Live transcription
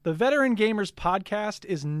The Veteran Gamers podcast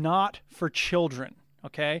is not for children,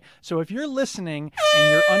 okay? So if you're listening and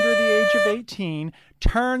you're under the age of 18,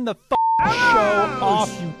 turn the show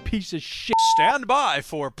off, you piece of shit. Stand by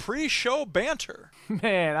for pre-show banter.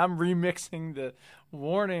 Man, I'm remixing the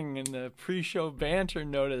warning and the pre-show banter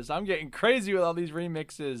notice. I'm getting crazy with all these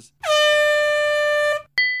remixes.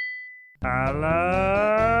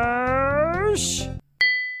 Alosh!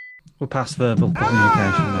 We'll pass verbal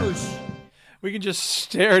communication now. We can just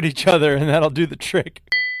stare at each other and that'll do the trick.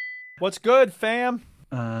 What's good, fam?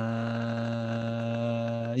 Yeah.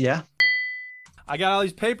 I got all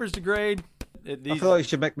these papers to grade. I feel like you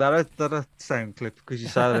should make that a sound clip because you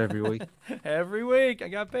say that every week. Every week, I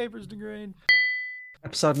got papers to grade.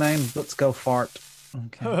 Episode name, Let's Go Fart.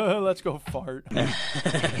 Okay. Let's go fart.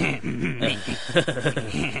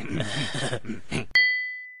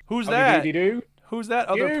 Who's that? Who's that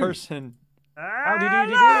other person?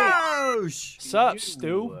 Howdy-doody-do. Sup,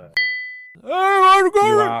 Stu?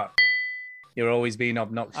 You're always being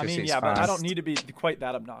obnoxious. I mean, it's yeah, but fine. I don't need to be quite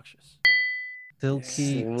that obnoxious.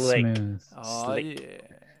 Silky Slick. smooth. Oh, Slick. yeah.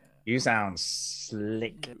 You sound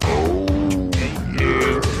slick.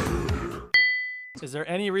 Is there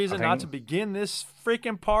any reason I not think- to begin this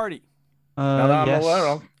freaking party? No, that Yes. I'm aware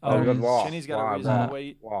of. Oh, good. What? Chinny's got a Why? reason What? to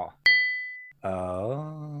wait. What?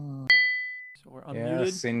 Oh. So we're unmuted.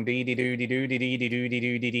 Yes, indeedy doody doody doody doody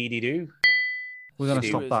doody doody doo. We're going to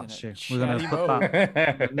Stu stop is that, in a Stu. We're going to chatty put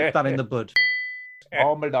that, nip that in the bud.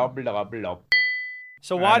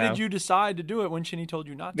 So I why know. did you decide to do it when Chinny told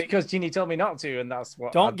you not to? Because Ginny told me not to, and that's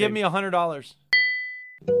what. Don't give me $100.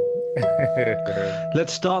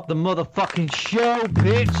 Let's start the motherfucking show,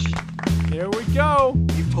 bitch. Here we go.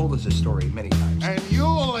 You've told us this story many times. And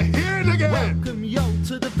you'll hear it again. Welcome, yo,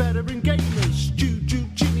 to the Veteran Gamers. Juju,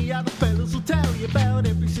 Jimmy, other fellas will tell you about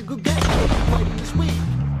every single game played this week.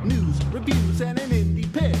 News, reviews, and an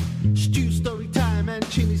indie pick. Stu story time and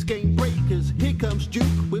Chinny's game breakers. Here comes Duke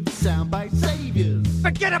with the soundbite saviors.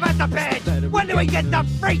 Forget about the pitch. When do we get the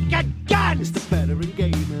freaking guns? It's the Veteran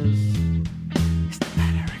Gamers. It's the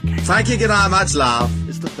Veteran Gamers. Thank you, good eye, much love.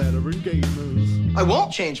 It's the Veteran Gamers. I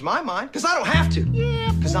won't change my mind, because I don't have to.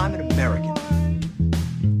 Because I'm an American.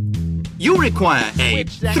 You require a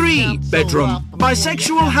 3-bedroom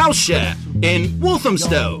bisexual house share in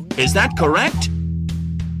Walthamstow. Is that correct?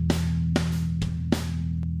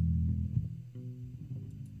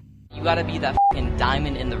 You gotta be that f***ing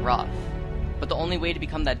diamond in the rough. But the only way to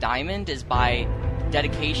become that diamond is by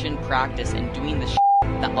dedication, practice, and doing the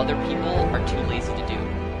that other people are too lazy to do.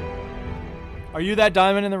 Are you that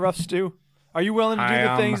diamond in the rough, Stu? Are you willing to do I the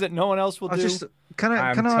am. things that no one else will I do? just can I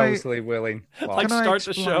I'm can I totally willing. Like can I start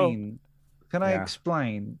the show. explain- Can I Yeah.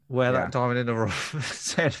 explain where Yeah. that diamond in the rough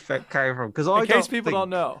sound effect came from? Because I In case people don't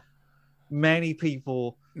know. Many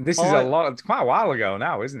people. This is a lot. It's quite a while ago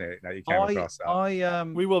now, isn't it? That you came across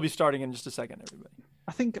that. We will be starting in just a second, everybody.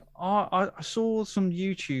 I think I saw some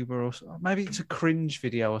YouTuber or maybe it's a cringe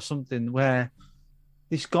video or something where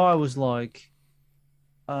this guy was like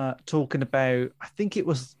talking about I think it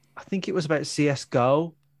was about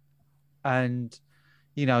CS:GO, and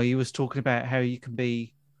you know he was talking about how you can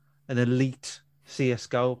be an elite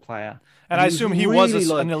CS:GO player, And I he was assume he was really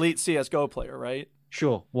like, an elite CSGO player, right?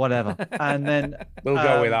 sure, whatever. And then We'll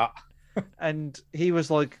go with that. and he was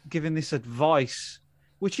like giving this advice,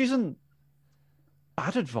 which isn't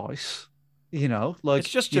bad advice, you know. Like It's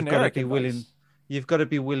just you've got to generic be willing. advice. You've got to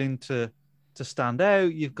be willing to stand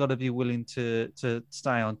out. You've got to be willing to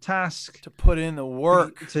stay on task, To put in the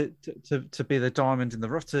work. to be the diamond in the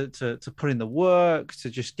rough, to put in the work, to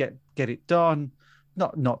just get it done.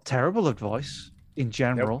 Not terrible advice in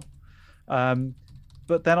general.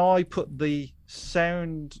 But then I put the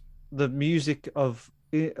music of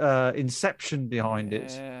Inception behind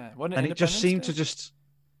it, Yeah. Wasn't and it just seemed Independence to just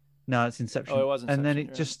no, it's Inception. Oh, it was and then Inception, it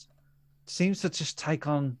you're just seems to just take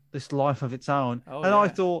on this life of its own. Oh, and I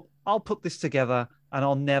yeah. thought I'll put this together, and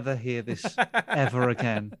I'll never hear this ever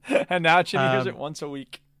again. Day? And now Chinny hears it Um, once a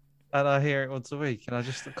week. And I hear it once a week, and I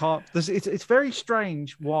just can't. It's very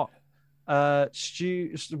strange what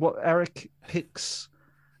what Eric picks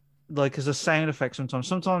like as a sound effect.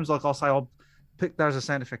 Sometimes like I'll say I'll pick that as a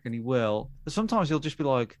sound effect, and he will. But sometimes he'll just be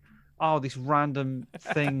like, "Oh, this random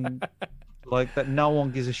thing like that no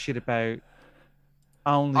one gives a shit about."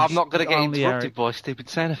 I'm not going to get only interrupted Eric. by stupid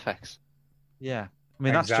sound effects. Yeah, I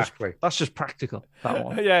mean Exactly. that's just practical. That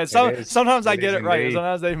one. Yeah, is. sometimes I It get is it right. indeed.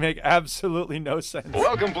 Sometimes they make absolutely no sense.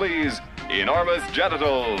 Welcome, please, Enormous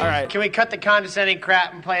Genitals. All right, Can we cut the condescending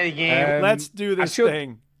crap and play the game? let's do this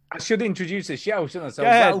thing. I should introduce the show, shouldn't I? So Go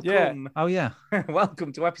ahead, yeah. welcome, Oh yeah.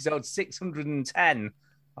 welcome to episode 610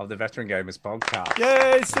 of the Veteran Gamers podcast.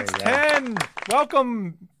 Yay, 610.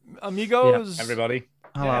 Welcome, amigos. Yeah, everybody.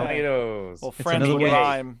 Hello. Amigos. Well, friends will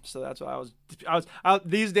rhyme, so that's why I was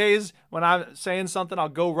these days when I'm saying something, I'll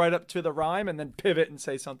go right up to the rhyme and then pivot and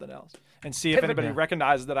say something else and see if anybody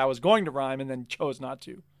recognizes that I was going to rhyme and then chose not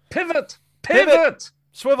to. Pivot.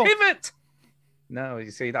 Swivel. Pivot. No,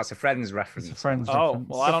 you see, that's a Friends reference. It's a Friends reference.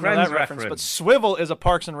 Well, I don't know that reference, but Swivel is a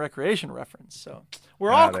Parks and Recreation reference. So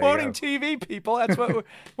we're all quoting TV, people. That's what.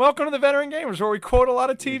 Welcome to the Veteran Gamers, where we quote a lot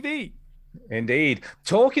of TV. Indeed.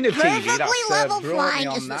 Talking of TV, perfectly level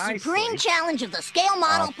flying is the supreme challenge of the scale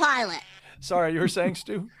model pilot. Sorry, you were saying,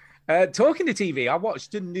 Stu? Talking to TV, I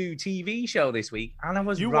watched a new TV show this week, and I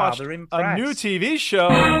was rather impressed. A new TV show?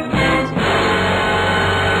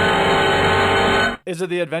 Is it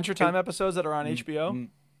the Adventure Time episodes that are on HBO?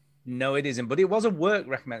 No, it isn't. But it was a work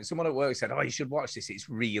recommendation. Someone at work said, "Oh, you should watch this. It's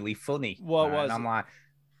really funny." What was it? I'm like,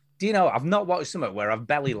 do you know? I've not watched something where I've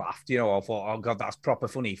belly laughed. You know, I thought, "Oh God, that's proper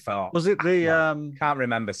funny." Was it the? Can't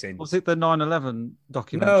remember since. Was it the 9/11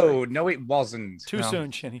 documentary? No, it wasn't. Too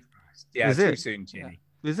soon, Chinny. Yeah, too soon, Chinny.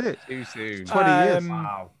 Yeah. Is it? Too soon. 20 years.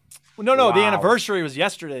 Wow. No. The anniversary was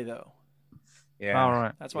yesterday, though. Yeah. All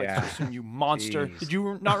right. That's why it's too soon, you monster. Jeez. Did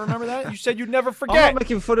you not remember that? You said you'd never forget. I'm not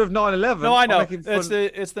making fun of 9/11. No, I know.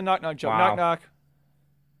 It's the knock knock joke. Wow. Knock knock.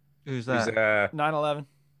 Who's that? 9/11.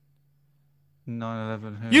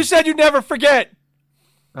 9/11. Who? You said you'd never forget.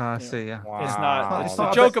 I see. Yeah. Wow. It's not. It's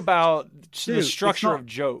a joke about the structure of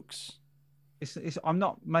jokes. I'm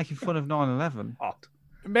not making fun of 9/11.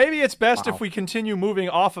 Maybe it's best if we continue moving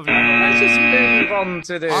off of it. Let's just move on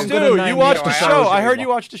to the. Stu, you watched the show. I heard you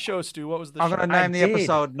watched the show, Stu. What was the show? I'm going to name the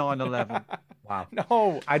episode 9/11. Wow.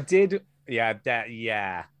 No. I did. Yeah.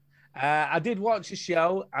 I did watch a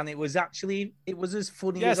show, and it was as funny as I was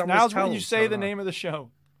told. Yes, now's when you say the name of the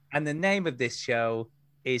show. And the name of this show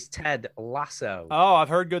is Ted Lasso. Oh, I've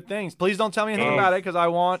heard good things. Please don't tell me anything about it because I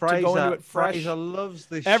want to go into it fresh. Fraser loves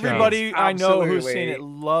this Everybody show. I know who's seen it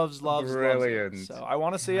loves brilliant. it. So I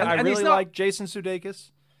want to see it. I really like Jason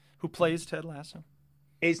Sudeikis, who plays Ted Lasso.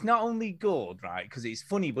 It's not only good, right, because it's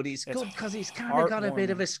funny, but it's good because it's kind of got a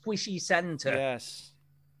bit of a squishy center. Yes.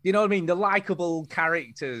 You know what I mean? The likable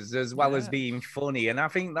characters as well as being funny. And I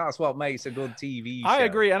think that's what makes a good TV show. I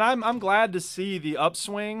agree. And I'm glad to see the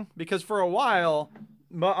upswing because for a while,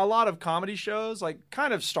 a lot of comedy shows, like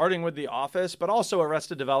kind of starting with The Office, but also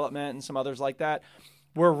Arrested Development and some others like that,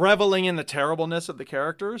 were reveling in the terribleness of the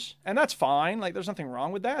characters. And that's fine. Like, there's nothing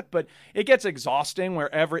wrong with that. But it gets exhausting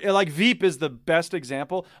like Veep is the best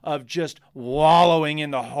example of just wallowing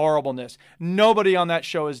in the horribleness. Nobody on that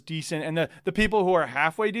show is decent. And the people who are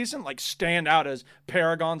halfway decent, like, stand out as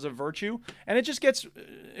paragons of virtue. And it just gets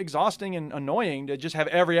exhausting and annoying to just have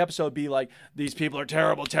every episode be like, these people are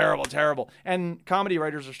terrible, terrible, terrible. And comedy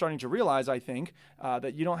writers are starting to realize, I think,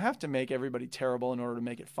 that you don't have to make everybody terrible in order to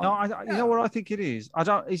make it fun. No, you know what I think it is?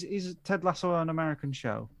 Is Ted Lasso an American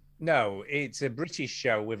show? No, it's a British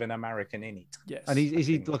show with an American in it. Yes. And is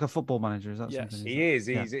he like a football manager? Is that something? He is.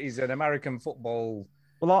 He's an American football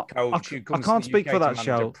coach. I can't speak for that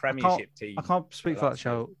show. I can't speak for that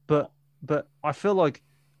show. But I feel like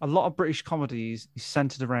a lot of British comedies is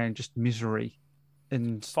centered around just misery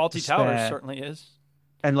and Faulty despair. Towers certainly is.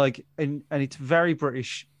 And and it's very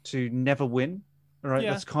British to never win. Right?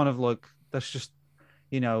 Yeah. That's kind of like just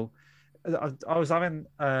I was having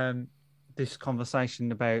this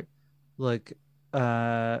conversation about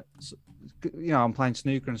I'm playing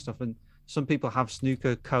snooker and stuff, and some people have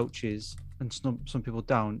snooker coaches and some people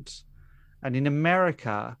don't. And in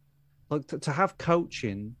America, to have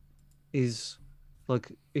coaching is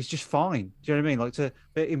it's just fine. Do you know what I mean?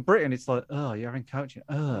 But in Britain, it's like, oh, you're having coaching.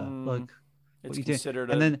 It's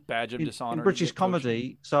considered a badge of dishonor. In British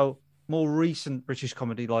comedy, so more recent British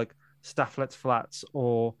comedy like Staff Lets Flats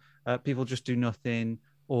or People Just Do Nothing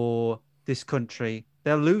or This Country,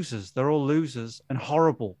 they're losers. They're all losers and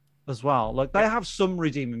horrible as well. Like, they have some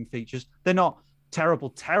redeeming features. They're not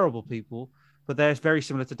terrible, terrible people, but they're very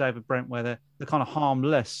similar to David Brent, where they're kind of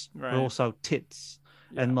harmless, but also tits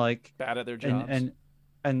and bad at their jobs.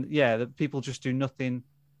 And the People Just Do Nothing.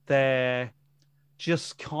 They're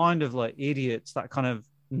just kind of like idiots that kind of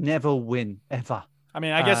never win ever. I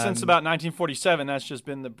mean, I guess since about 1947, that's just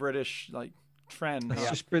been the British trend. It's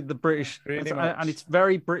just been the British, and it's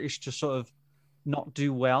very British to sort of not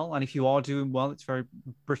do well. And if you are doing well, it's very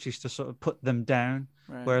British to sort of put them down.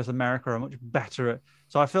 Right. Whereas America are much better at.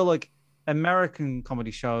 So I feel like American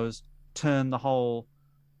comedy shows turn the whole.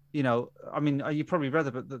 I mean, you probably read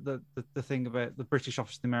about the thing about the British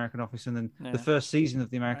office, the American office, and then the first season of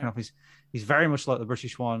the American office is very much like the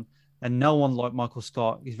British one, and no one liked Michael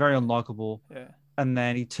Scott. He's very unlikable. Yeah. and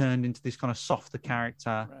then he turned into this kind of softer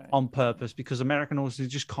character on purpose because American audiences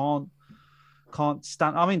just can't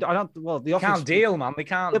stand. I mean, I don't. Well, the Office can't deal, man. They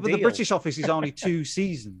can't. Yeah, but deal. the British Office is only 2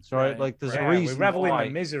 seasons, right? Like, there's a reason. We revel why. in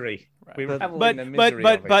the misery. Right. We revel in the misery.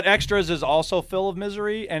 But Extras is also full of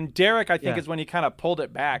misery, and Derek, I think, is when he kind of pulled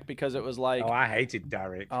it back because it was like. Oh, I hated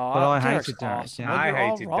Derek. Oh, but I Derek's hated Derek. awesome. Yeah. Well, I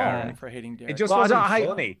hated Derek for hating Derek. It just wasn't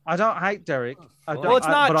funny. I don't hate Derek. Well, it's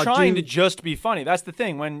not trying to just be funny. That's the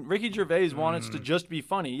thing. When Ricky Gervais wants to just be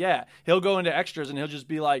funny, he'll go into Extras and he'll just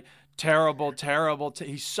be like, terrible.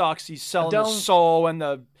 He sucks. He's selling his soul, and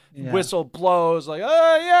the whistle blows. Like,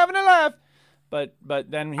 oh, you having a laugh? But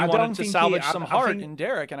then he wanted to salvage some heart in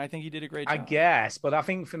Derek, and I think he did a great job. I guess, but I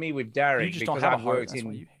think for me with Derek, you just don't have a heart. That's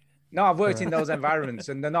why you hate it. No, I've worked in those environments,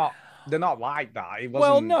 and they're not like that. It wasn't,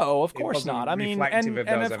 well, no, of course not. I mean,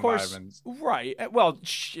 and of course, right. Well,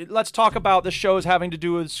 let's talk about the shows having to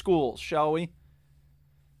do with schools, shall we?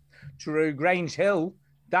 True, Grange Hill.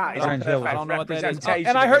 That is a perfect I don't know what that is. representation.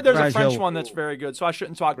 And I heard there's a Grange French Hill. one that's very good, so I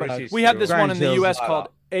shouldn't talk about it. British We have this school. one in the Grange U.S. Hill's called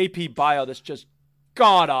AP Bio that's just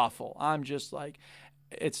god awful. I'm just like,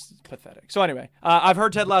 it's pathetic. So anyway, I've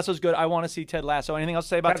heard Ted Lasso's good. I want to see Ted Lasso. Anything else to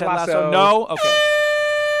say about Ted Lasso? No? Okay.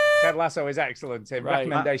 Ted Lasso is excellent.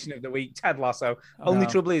 Recommendation of the week, Ted Lasso. Only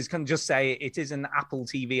trouble is, can just say it is an Apple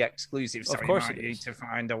TV exclusive, so of course you might need to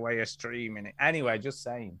find a way of streaming it. Anyway, just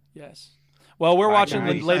saying. Yes. Well, we're watching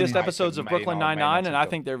the nice. latest Nice. episodes of May Brooklyn not- may not Nine-Nine, and I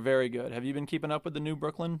have think they're very good. Have you been keeping up with the new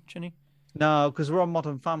Brooklyn, Chinny? No, because we're on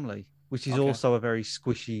Modern Family, which is Okay. also a very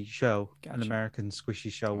squishy show, an Gotcha. American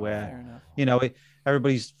squishy show Fair where enough.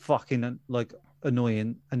 everybody's fucking like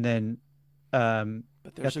annoying, and then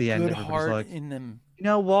But there's at the a end good everybody's heart like, in them. you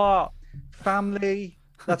know what, family.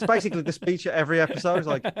 That's basically the speech at every episode. It's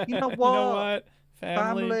like, you know what, You know what?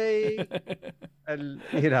 family. And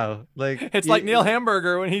like It's like Neil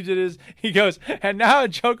Hamburger when he goes, and now a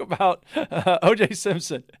joke about O.J.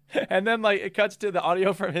 Simpson, and then like it cuts to the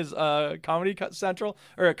audio from his Comedy Central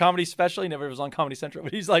or a comedy special. He never was on Comedy Central,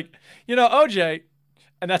 but he's like, O.J.,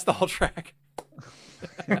 and that's the whole track.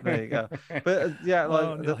 There you go. But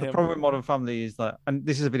like the problem with Modern Family is that, and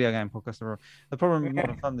this is a video game podcast. The problem with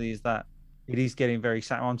Modern Family is that it is getting very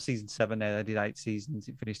sad. I'm on season 7 now. They did 8 seasons.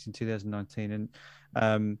 It finished in 2019,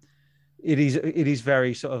 and it is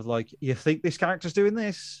very sort of like, you think this character's doing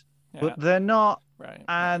this, but they're not, right?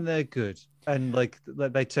 And they're good, and like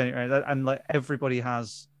they turn it around, and like everybody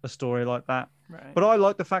has a story like that. Right. But I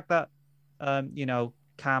like the fact that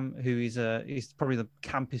Cam, who is probably the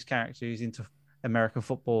campest character, who's into American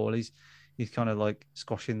football. He's kind of like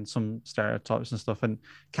squashing some stereotypes and stuff. And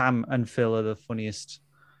Cam and Phil are the funniest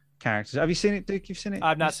characters. Have you seen it, Duke? You've seen it?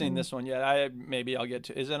 I've not seen this one yet. Maybe I'll get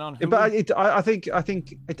to. Is it on Hulu? But I think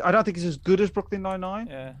I don't think it's as good as Brooklyn Nine-Nine.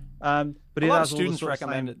 Yeah. But a it lot of has all the students sort of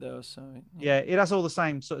recommend same- it though. So Yeah, it has all the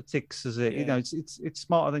same sort of ticks as it. Yeah. It's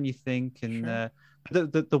smarter than you think. And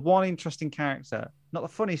the one interesting character, not the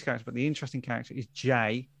funniest character, but the interesting character is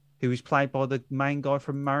Jay, who is played by the main guy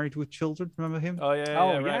from Married with Children. Remember him? Oh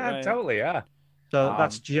yeah. Right. Totally, yeah. So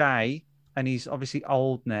that's Jay, and he's obviously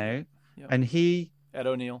old now, and he Ed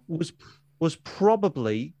O'Neill was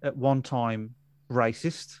probably at one time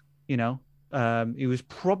racist. He was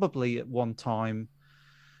probably at one time.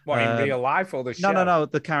 What, in real life or the show? No,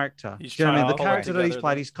 the character. He's Do you know what I mean? trying The to pull it character that he's together,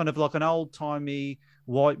 played, though. he's kind of like an old timey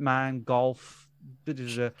white man golf.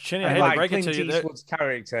 Chinny, I And hate like to break it Clint to you. Eastwood's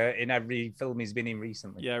character in every film he's been in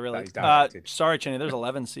recently. Yeah, really. that he's directed. Sorry, Chinny. There's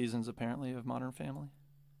 11 seasons apparently of Modern Family.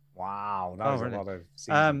 Wow, that was really? a lot of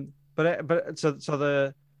seasons. But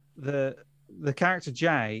the character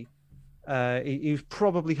Jay, he was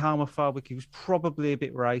probably homophobic. He was probably a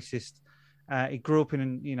bit racist. He grew up in,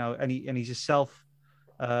 and he's a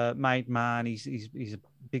self-made man. He's a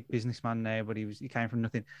big businessman now, but he came from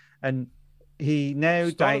nothing, and he now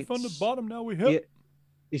Started dates from the bottom. Now we hit.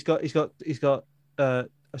 He's got a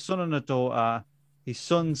son and a daughter. His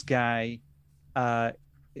son's gay,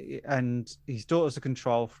 and his daughter's a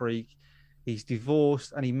control freak. He's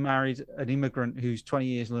divorced, and he married an immigrant who's 20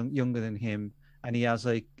 years younger than him, and he has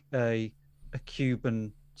a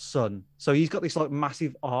Cuban son. So he's got this like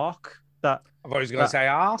massive arc that. I thought he was going to say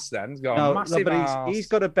arse then. He's got a massive but arse. he's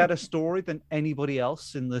got a better story than anybody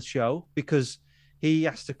else in the show because he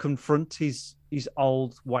has to confront his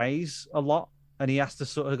old ways a lot, and he has to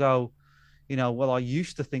sort of go, well, I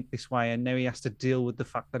used to think this way, and now he has to deal with the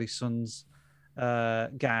fact that his son's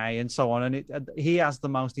gay and so on. And he has the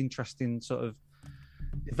most interesting sort of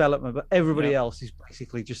development, but everybody else is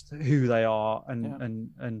basically just who they are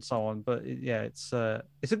and so on. But it's a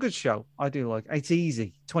good show. I do like it. It's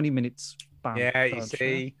easy, 20 minutes bam. Yeah, you dodge.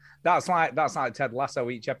 see, that's like Ted Lasso.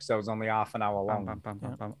 Each episode's only half an hour long. Bam, bam,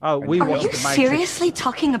 bam, bam. Oh, we Are watched you the Matrix. seriously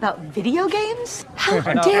talking about video games? How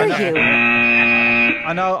dare you?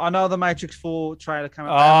 I know the Matrix 4 trailer came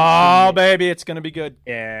out. Oh, baby, it's going to be good.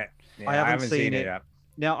 Yeah, I haven't seen it yet.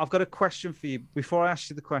 Now, I've got a question for you. Before I ask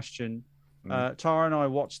you the question, Tara and I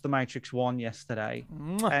watched The Matrix 1 yesterday.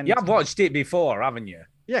 And you have watched it before, haven't you?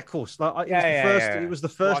 Yeah, of course. Like, it was the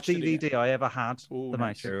first DVD I ever had, The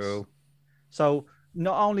Matrix. Cool. So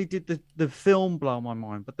not only did the film blow my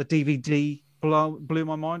mind, but the DVD blew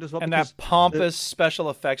my mind as well. And that pompous special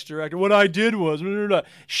effects director. What I did was,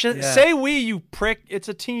 say we, you prick. It's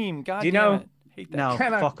a team. God damn it. Hate that.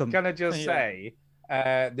 No, fuck 'em. Can I just say,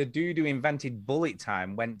 the dude who invented bullet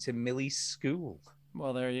time went to Millie's school.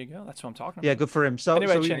 Well, there you go. That's what I'm talking about. Yeah, good for him. So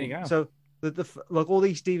anyway, so like all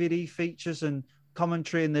these DVD features and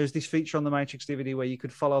commentary, and there's this feature on the Matrix DVD where you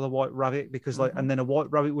could follow the White Rabbit because and then a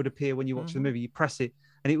White Rabbit would appear when you watch the movie. You press it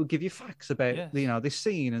and it would give you facts about this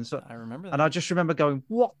scene, and so I remember that. And I just remember going,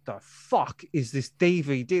 what the fuck is this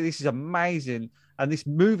DVD? This is amazing, and this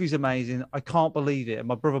movie's amazing. I can't believe it. And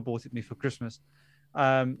my brother bought it me for Christmas,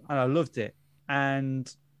 and I loved it.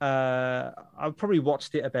 And I probably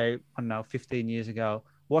watched it about 15 years ago.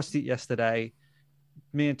 Watched it yesterday.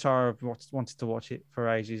 Me and Tara wanted to watch it for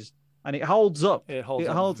ages. And it holds up. It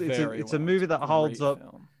holds. It's a movie that holds up,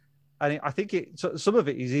 and I think some of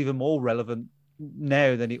it is even more relevant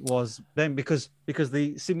now than it was then because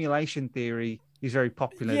the simulation theory is very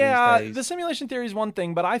popular. Yeah, these days. The simulation theory is one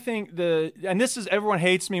thing, but I think and this is, everyone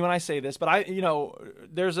hates me when I say this, but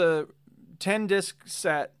there's a 10-disc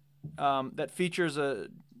set that features a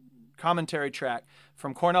commentary track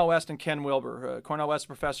from Cornel West and Ken Wilber. Cornel West,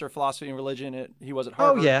 professor of philosophy and religion. He was at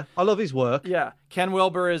Harvard. Oh, yeah. I love his work. Yeah. Ken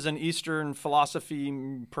Wilber is an Eastern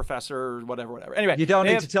philosophy professor, whatever. Anyway. You don't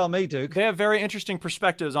need to tell me, Duke. They have very interesting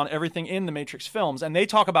perspectives on everything in the Matrix films, and they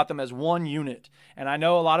talk about them as one unit. And I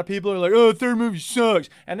know a lot of people are like, oh, the third movie sucks.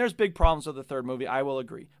 And there's big problems with the third movie. I will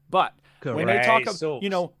agree. But when they talk,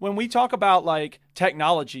 when we talk about like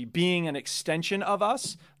technology being an extension of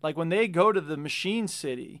us, like when they go to the Machine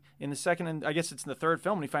City in the second, and I guess it's in the third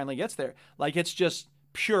film when he finally gets there, like it's just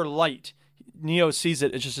pure light. Neo sees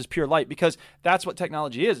it as just as pure light because that's what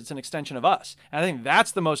technology is. It's an extension of us. And I think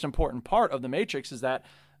that's the most important part of the Matrix is that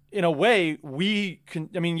in a way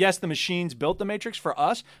yes, the machines built the Matrix for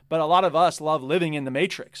us, but a lot of us love living in the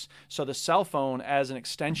Matrix. So the cell phone as an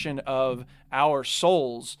extension of our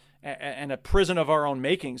souls and a prison of our own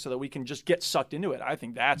making so that we can just get sucked into it. I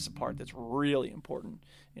think that's the part that's really important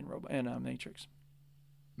in Matrix.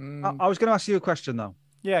 I was going to ask you a question, though.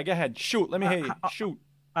 Yeah, go ahead. Shoot. Let me hear you. Shoot.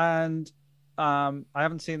 And I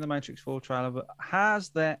haven't seen the Matrix 4 trailer, but has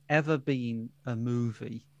there ever been a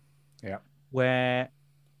movie where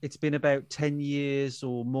it's been about 10 years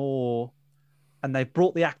or more and they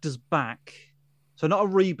brought the actors back? So not a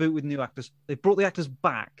reboot with new actors. They brought the actors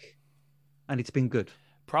back and it's been good.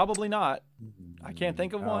 Probably not. I can't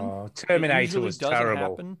think of one. Terminator was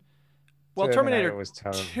terrible. Happen. Well, Terminator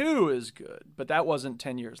 2 is good, but that wasn't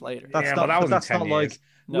 10 years later. That's not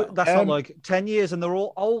like 10 years and they're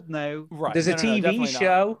all old now. Right. There's a TV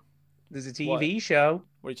show. There's a TV show.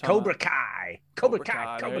 What are you talking Cobra Kai. Cobra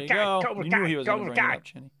Kai. Cobra Kai. Cobra Kai. Cobra Kai.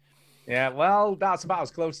 Yeah, well, that's about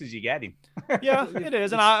as close as you get him. Yeah, it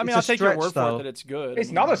is. And I mean, I'll take your word for it that it's good.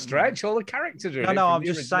 It's not a stretch. All the characters are. No, I'm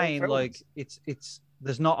just saying, like, it's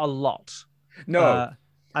there's not a lot. No.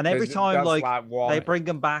 And every time, like they bring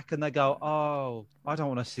them back and they go, oh, I don't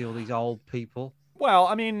want to see all these old people. Well,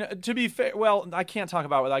 I mean, to be fair, I can't talk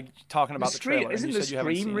about without talking about the trailer. Isn't the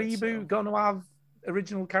Scream reboot going to have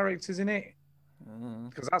original characters in it?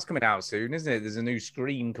 Because that's coming out soon, isn't it? There's a new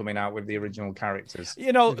Scream coming out with the original characters.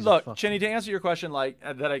 Look, Chinny, to answer your question,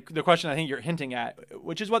 the question I think you're hinting at,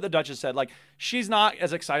 which is what the Duchess said, like she's not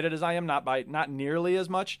as excited as I am, not nearly as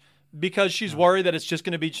much, because she's worried that it's just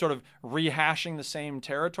going to be sort of rehashing the same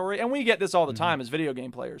territory. And we get this all the time as video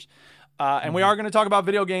game players. And we are going to talk about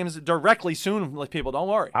video games directly soon, like people. Don't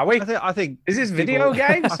worry. Are we? I think is this video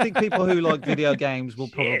games? I think people who like video games will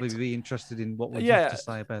probably be interested in what we have to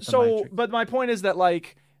say about the Matrix. But my point is that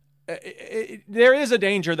there is a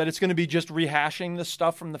danger that it's going to be just rehashing the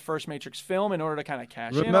stuff from the first Matrix film in order to kind of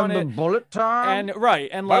cash in on it. Remember bullet time?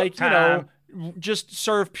 And just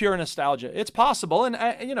serve pure nostalgia. It's possible, and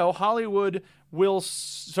Hollywood will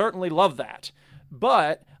certainly love that.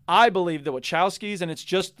 But I believe the Wachowskis, and it's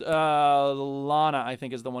just Lana, I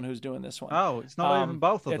think, is the one who's doing this one. Oh, it's not even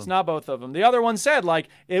both of them. It's not both of them. The other one said,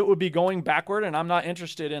 it would be going backward, and I'm not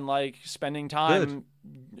interested in, spending time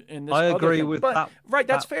in this. I agree with that. Right,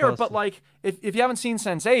 that's fair. Person. But, if you haven't seen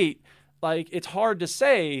Sense8, like, it's hard to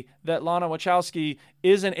say that Lana Wachowski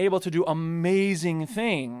isn't able to do amazing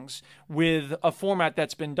things with a format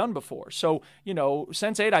that's been done before. So,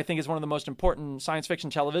 Sense8, I think, is one of the most important science fiction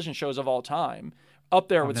television shows of all time, up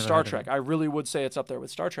there with Star Trek. I really would say it's up there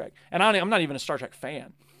with Star Trek. And I'm not even a Star Trek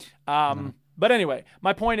fan. But anyway,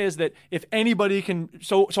 my point is that if anybody can,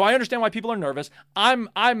 so I understand why people are nervous.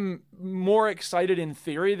 I'm more excited in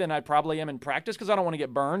theory than I probably am in practice because I don't want to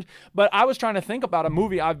get burned. But I was trying to think about a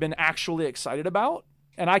movie I've been actually excited about,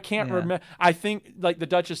 and I can't remember. I think, like the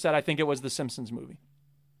Duchess said, I think it was the Simpsons movie.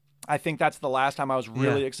 I think that's the last time I was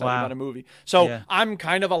really excited about a movie. So I'm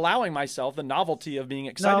kind of allowing myself the novelty of being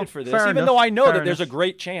excited for this, even though I know that there's a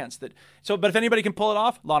great chance that. But if anybody can pull it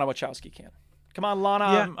off, Lana Wachowski can. Come on,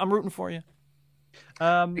 Lana, I'm rooting for you.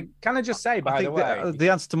 Can I just say, by the way, the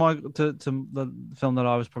answer to the film that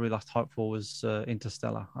I was probably last hyped for was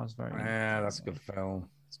Interstellar. I was very that's a good film.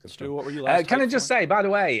 Stu, what were you last? Can I just say, by the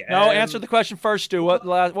way? No, answer the question first, Stu. What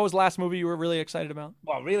was the last movie you were really excited about?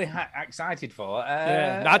 Well, really excited for?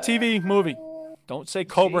 Not TV, movie. Don't say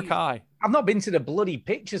Cobra Kai. I've not been to the bloody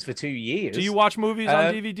pictures for 2 years. Do you watch movies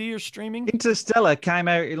on DVD or streaming? Interstellar came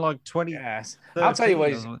out in like 20. Yes. I'll tell you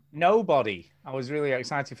what, Nobody. I was really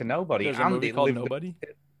excited for Nobody. There's a movie called Nobody?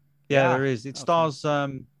 Yeah, there is. It stars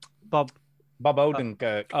Bob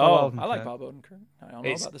Odenkirk. I like Bob Odenkirk. I don't know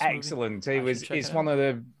it's about this excellent. movie. It's one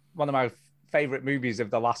of my favorite movies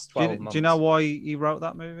of the last 12 months. Do you know why he wrote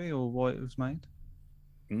that movie or why it was made?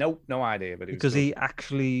 Nope, no idea. But because he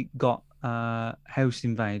actually got house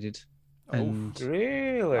invaded. And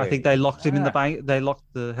really? I think they locked him in the they locked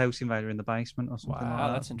the house invader in the basement or something. Wow, like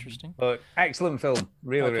that. That's interesting. But excellent film,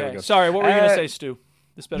 really good. Sorry, what were you going to say, Stu?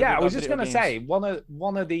 I was just going to say one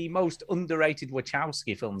of the most underrated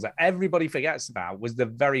Wachowski films that everybody forgets about was the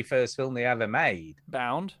very first film they ever made,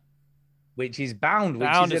 Bound. Which is Bound.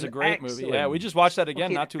 Bound is a great movie. Yeah, we just watched that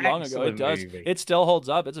again not too long ago. It does. Movie. It still holds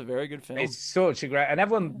up. It's a very good film. It's such a great, and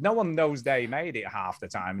no one knows they made it half the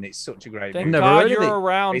time, and it's such a great Thank movie. God you're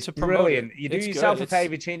around it's to promote brilliant. it. You do It's yourself good. a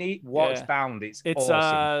favor, Chinny. Watch Bound. It's a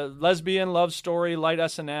awesome. lesbian love story, light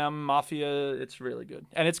S&M, mafia. It's really good,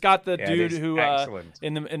 and it's got the dude who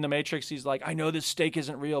in the Matrix. He's like, I know this steak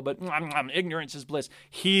isn't real, but ignorance is bliss.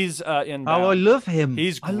 He's in. Bound. I love him.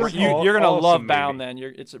 He's I love great. him. You're gonna love Awesome Bound. movie.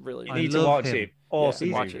 Then it's really. You need to watch him. it. Awesome.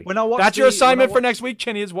 Yeah, watch it. When I watched That's your assignment for next week,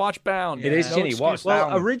 Chinny, is watch Bound. It is, Chinny. Watch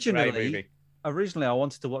Bound. Well, Great movie. originally I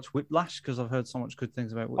wanted to watch Whiplash because I've heard so much good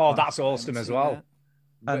things about Whiplash. Oh, that's awesome as well.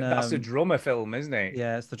 And, that's the drummer film, isn't it?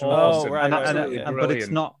 Yeah, it's the drummer. Oh, right, but it's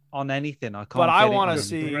not on anything. I can't. But I want to to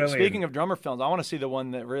see. Speaking of drummer films, I want to see the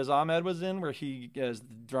one that Riz Ahmed was in, where he is the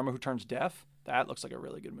drummer who turns deaf. That looks like a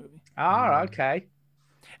really good movie. Okay.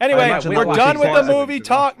 Anyway, we're done with the movie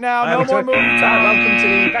talk now. No more movie talk. Welcome to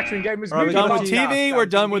the Veteran Gamers movie. We're done with TV. We're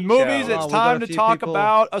done with movies. It's time to talk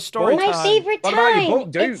about a story time. My favorite What about your time.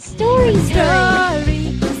 book, Duke? It's story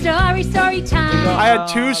time. I had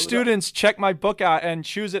two students check my book out and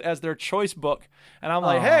choose it as their choice book. And I'm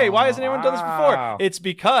like, hey, why hasn't anyone done this before? It's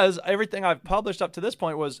because everything I've published up to this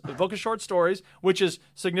point was a book of short stories, which is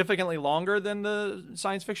significantly longer than the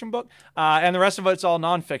science fiction book. And the rest of it's all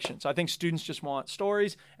nonfiction. So I think students just want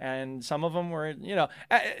stories. And some of them were,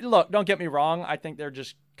 look, don't get me wrong. I think they're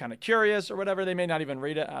just kind of curious or whatever. They may not even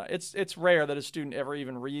read it. It's rare that a student ever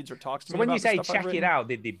even reads or talks to me So when about you say the stuff I've check it written. out,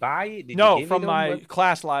 did they buy it? Did No, you give from it my them?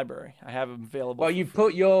 class library. I have them available. Well, you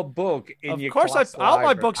put your book in your Of course, class all my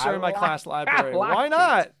library. books are in my class library. Why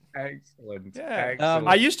not? Excellent. Yeah. Excellent.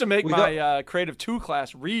 I used to make my Creative 2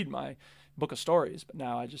 class read my book of stories, but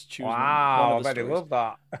now I just choose one Wow, of the I bet they stories.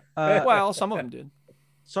 love that. Well, some of them did.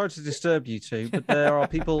 Sorry to disturb you two, but there are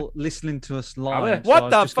people listening to us live. What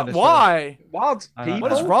the fuck? Why? What?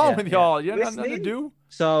 What is wrong with y'all? You have nothing to do?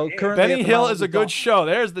 So currently, Benny at the Hill moment is a we've good got- show.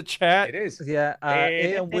 There's the chat. It is. Yeah,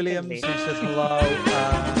 Ian Williams who says hello.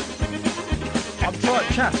 I'm trying,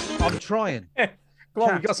 chat. I'm trying. Come on,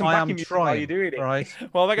 Chat, we've got some I backing am music trying. while you're doing it. Right.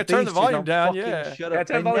 Well, if I could turn the These two volume don't down, fucking yeah. Shut Yeah, up.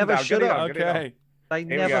 turn They the volume never down. shut Get it up. on, get it on. Okay. They Here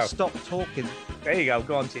we never go. stop talking. There you go.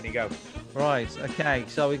 Go on, Tini, go. Right. Okay.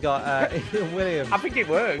 So we got Ian Williams. I think it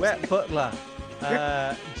works. Wet Butler,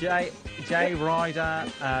 Jay Ryder,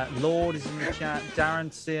 Lord is in the chat,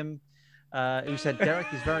 Darren Sim, who said Derek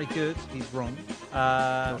is very good. He's wrong.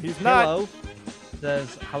 He's not. Hello.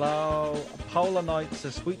 Says hello. Polar Knight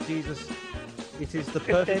says, sweet Jesus, it is the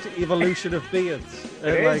perfect evolution of beards.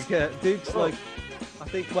 It is. Duke's like, I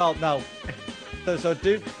think, well, no. So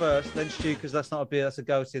Duke first, then Stu, because that's not a beard, that's a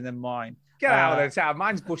goatee, and then mine. Get out of there, Tom.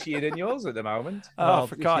 Mine's bushier than yours at the moment. Oh,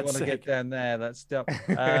 for if God's you want to sake. get down there, that's dope.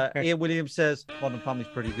 Ian Williams says Modern Family's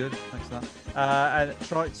pretty good. Thanks for that. And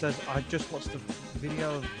Trite says I just watched the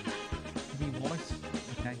video of V Wallace.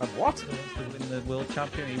 Okay. what? Who wants to win the world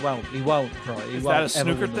champion? He won't. He won't. Right? He Is won't that a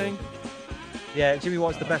ever snooker win the thing? world. Yeah, Jimmy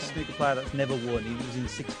White's the best snooker player that's never won. He was in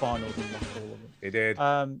 6 finals and lost all of them. He did.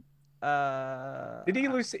 Did he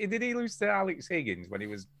lose? Did he lose to Alex Higgins when he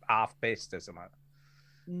was half pissed or something?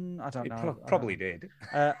 I don't know. Probably did.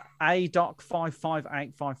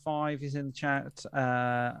 ADoc558555 is in the chat,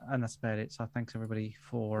 and that's about it. So thanks everybody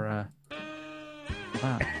for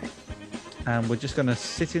that. And we're just going to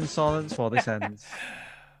sit in silence while this ends.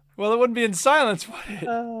 Well, it wouldn't be in silence, would it?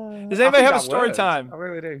 Does anybody have a story time? I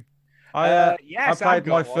really do. Yes, I played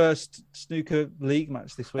my first snooker league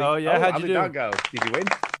match this week. Oh yeah, how'd you did do? that go? Did you win?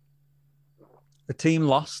 The team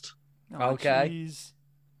lost. Oh, Okay. geez.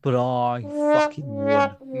 But I fucking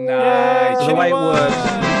won. Nice. So the way it works.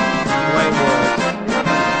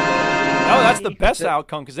 No, that's the best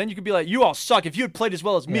outcome because then you could be like, "You all suck. If you had played as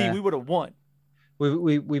well as me, Yeah. we would have won."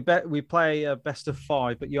 We play a best of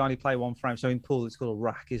 5, but you only play one frame. So in pool, it's called a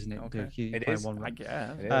rack, isn't it? Okay. You It play is. one I rack.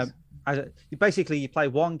 guess. It is. You play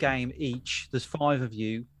one game each. There's 5 of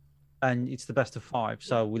you, and it's the best of 5.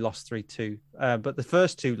 So we lost 3-2. But the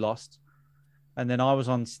first 2 lost, and then I was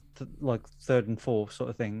on like 3rd and 4th sort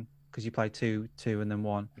of thing because you play 2, and then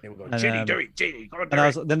 1. Here we go. And, Ginny, do it. Ginny, go on, do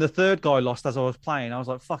And it. then the third guy lost as I was playing. I was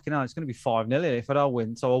like, "Fucking hell, it's going to be 5-0 if I don't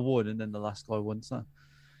win." So I won, and then the last guy won. So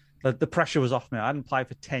the pressure was off me. I hadn't played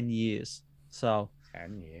for 10 years. So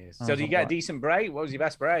 10 years. I So was did you like, get a right. decent break? What was your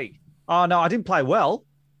best break? Oh no, I didn't play well,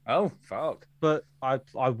 Oh, fuck. but I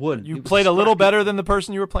won. You It was played a little scrappy. better than the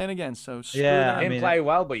person you were playing against. So screw Yeah, that. I Didn't mean- play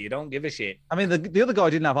well, but you don't give a shit. I mean, the other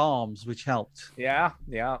guy didn't have arms, which helped. Yeah,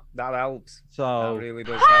 that helps. So That really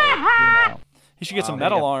does help. you know, He should get some Wow.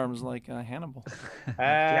 metal arms like Hannibal.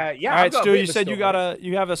 Yeah. All right, Stu, you said you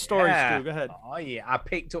have a story, Yeah. Stu. Go ahead. Oh yeah, I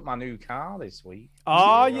picked up my new car this week.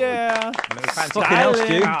 Oh yeah. My new fancy Fucking hell,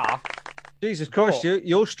 Stu. car. Jesus Christ, But-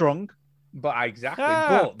 you're strong. But exactly. Ah,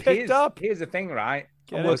 but picked up. here's the thing, right?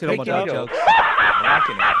 Get I'm it, working on my picked dad up. jokes. I'm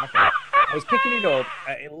liking it. I was picking it up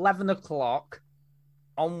at 11 o'clock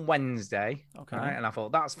on Wednesday. Okay. Right? And I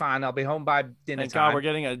thought, that's fine. I'll be home by dinner Thank time. God we're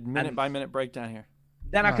getting a minute-by-minute breakdown here.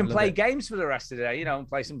 Then I Oh, can love play it. games for the rest of the day,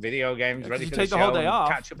 play some video games, Yeah, 'cause ready you for take the the whole show day and off.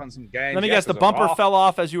 catch up on some games. Let me Yeah, guess, the 'cause I was bumper off. fell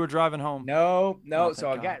off as you were driving home. No. Oh, So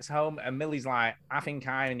I thank God. get home and Millie's like, I think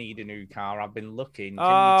I need a new car. I've been looking. Can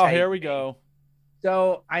Oh, you take here we me?" go.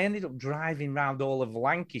 So I ended up driving around all of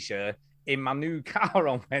Lancashire in my new car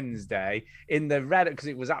on Wednesday in the red because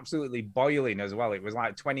it was absolutely boiling as well. It was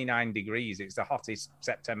like 29 degrees. It's the hottest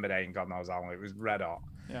September day in God knows how long. It was red hot.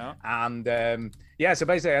 Yeah. And so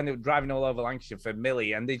basically I ended up driving all over Lancashire for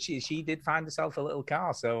Millie, and she did find herself a little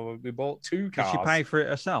car. So we bought 2 Did cars. she pay for it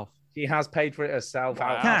herself? She has paid for it herself.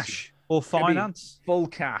 Wow. out Cash or Maybe finance? full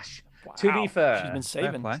cash. To Wow. be fair, She's been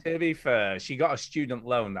saving. play. to be fair, she got a student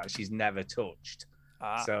loan that she's never touched.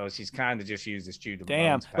 Ah. So she's kind of just used the student loan.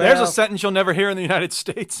 Damn. to pay. There's a sentence you'll never hear in the United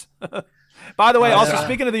States. By the way, also Yeah.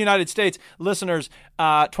 speaking of the United States, listeners,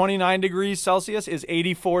 29 degrees Celsius is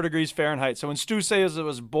 84 degrees Fahrenheit. So when Stu says it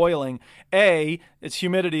was boiling, A, its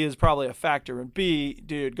humidity is probably a factor, and B,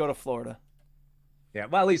 dude, go to Florida. Yeah,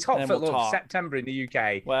 well, it's hot And for we'll talk. September in the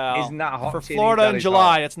UK. Well, Isn't that hot? for Chile? Florida That in is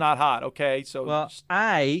July, hot. it's not hot. Okay, so Well,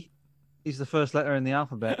 A is the first letter in the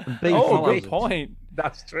alphabet, and B Oh, follows good it. point.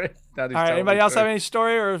 That's true. That is All right, totally anybody else true. have any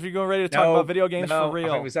story, or if you're going ready to talk No, about video games no, for I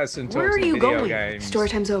real? think we said some Where talk are some you video going? games. Story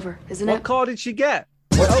time's over, isn't What it? car did she get?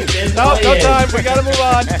 No time. We got to move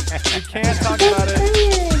on. We can't talk about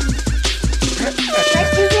it.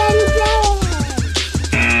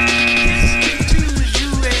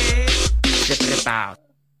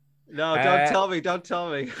 No, don't tell me. Don't tell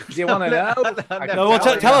me. Do you want to know? I can No, we'll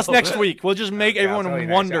tell tell you us now. next week. We'll just make Yeah, I'll tell you everyone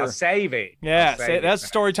next. wonder. I'll save it. Yeah, I'll save it. that's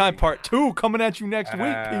story time part 2 coming at you next week,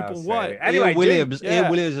 I'll people. save What? it. Anyway, Ian Williams. yeah.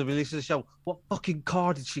 Ian Williams has released the show. What fucking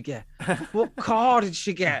car did she get? What car did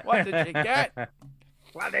she get? What did you get?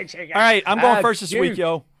 What did you get? All right, I'm going first this week, Duke,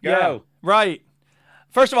 yo. Go. Yeah, right.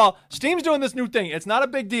 First of all, Steam's doing this new thing. It's not a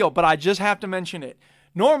big deal, but I just have to mention it.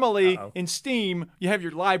 Normally, in Steam, you have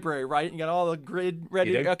your library, right? You got all the grid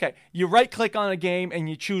ready. You do. Okay, you right-click on a game and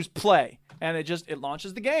you choose play, and it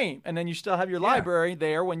launches the game, and then you still have your library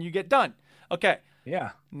there when you get done. Okay. Yeah.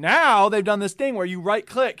 Now they've done this thing where you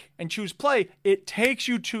right-click and choose play. It takes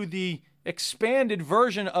you to the expanded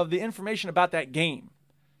version of the information about that game.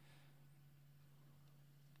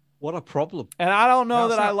 What a problem. And I don't know No,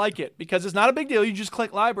 that it's I not. like it because it's not a big deal. You just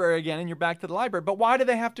click library again and you're back to the library. But why do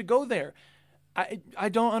they have to go there? I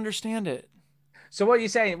don't understand it. So what you're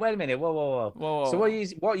saying? Wait a minute. Whoa. So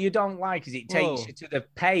what you don't like is it takes you to the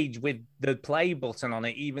page with the play button on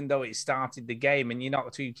it, even though it started the game, and you're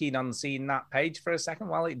not too keen on seeing that page for a second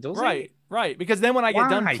while it does it. Right. Because then when I get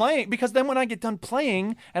done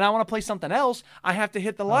playing, and I want to play something else, I have to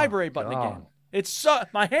hit the library button again. It's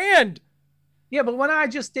my hand. Yeah, but when I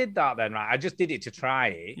just did that, then I just did it to try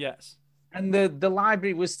it. Yes. And the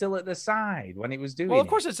library was still at the side when it was doing it. Well, of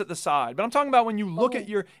course it's at the side, but I'm talking about when you look at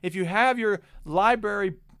if you have your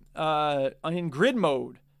library in grid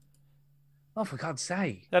mode. Oh, for God's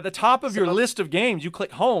sake. At the top of your list of games, you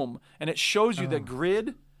click home, and it shows you the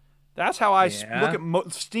grid. That's how I look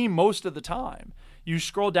at Steam most of the time. You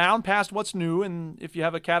scroll down past what's new, and if you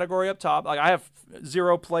have a category up top, like I have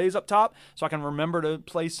 0 plays up top, so I can remember to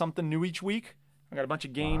play something new each week. I got a bunch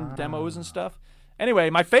of game demos and stuff.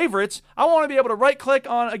 Anyway, my favorites, I want to be able to right-click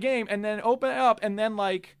on a game and then open it up and then,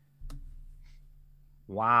 like,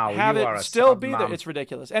 have it still be there. It's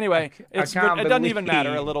ridiculous. Anyway, it doesn't even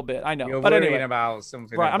matter a little bit. I know. You're but worrying anyway, about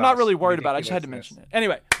something. Right, I'm not really worried about it. I just had to mention it.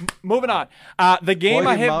 Anyway, moving on. The game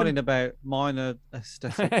I have moaning about minor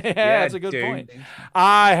aesthetic. Yeah, that's a good point.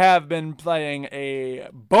 I have been playing a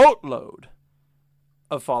boatload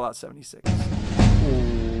of Fallout 76.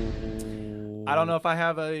 I don't know if I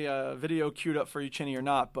have a video queued up for you, Chinny, or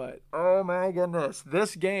not, but oh my goodness,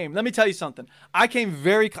 this game. Let me tell you something. I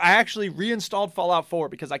actually reinstalled Fallout 4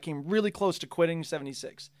 because I came really close to quitting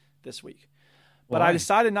 76 this week. But I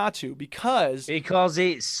decided not to because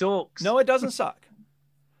it sucks. No, it doesn't suck.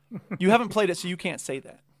 You haven't played it, so you can't say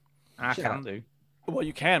that. I can do. Well,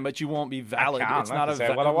 you can, but you won't be valid. It's not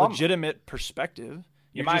a legitimate perspective.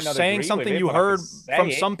 You're just saying something you heard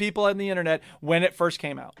from some people on the internet when it first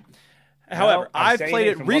came out. However, I've played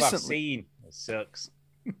it recently. It sucks.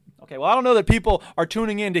 Okay, well, I don't know that people are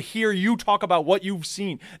tuning in to hear you talk about what you've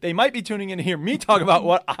seen. They might be tuning in to hear me talk about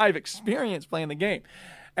what I've experienced playing the game.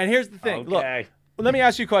 And here's the thing. Look, let me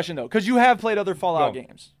ask you a question, though, because you have played other Fallout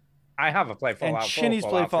games. I have played Fallout 4, and Chinny's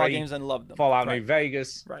played Fallout games and loved them. Fallout New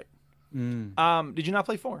Vegas. Right. Did you not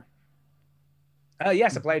play 4?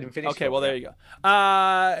 Yes, I played and finished. Okay, well, there you go.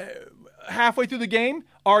 Halfway through the game,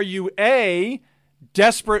 are you A,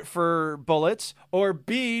 desperate for bullets, or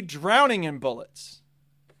B, drowning in bullets?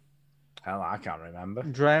 Hell, I can't remember.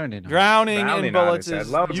 Drowning in bullets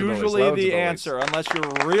is usually the answer, unless you're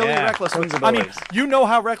really reckless. I mean, you know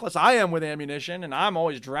how reckless I am with ammunition, and I'm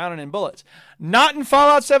always drowning in bullets. Not in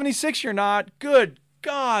Fallout 76, you're not. Good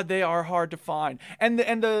God, they are hard to find. And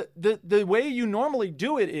the way you normally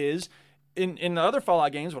do it is, in the other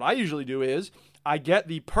Fallout games, what I usually do is, I get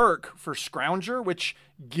the perk for Scrounger, which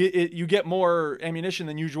you get more ammunition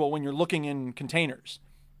than usual when you're looking in containers.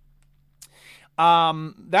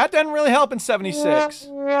 That doesn't really help in 76.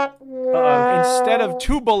 Instead of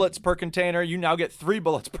 2 bullets per container, you now get 3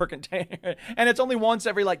 bullets per container. And it's only once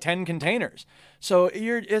every 10 containers. So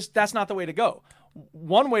that's not the way to go.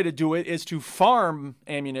 One way to do it is to farm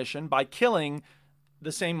ammunition by killing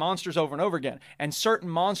the same monsters over and over again. And certain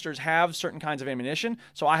monsters have certain kinds of ammunition.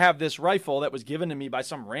 So I have this rifle that was given to me by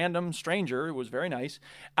some random stranger. It was very nice.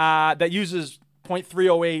 That uses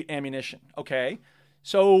 .308 ammunition. Okay.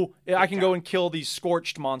 So I can go and kill these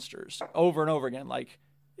scorched monsters over and over again. Like,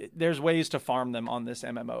 there's ways to farm them on this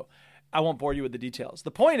MMO. I won't bore you with the details. The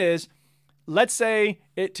point is, let's say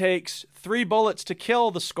it takes 3 bullets to kill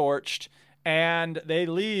the scorched, and they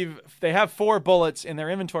have 4 bullets in their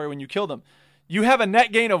inventory when you kill them. You have a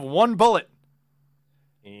net gain of 1 bullet.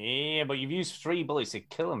 Yeah, but you've used 3 bullets to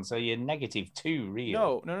kill them, so you're -2, really.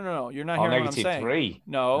 No. You're not hearing what I'm saying. -3.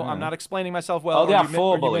 No, I'm not explaining myself well. Oh, they have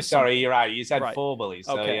 4 bullets. Sorry, you're right. You said right. 4 bullets.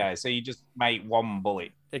 So, okay. So you just make 1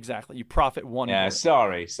 bullet. Exactly. You profit 1 bullet.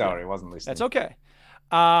 Sorry. I wasn't listening. That's okay.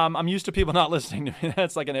 I'm used to people not listening to me.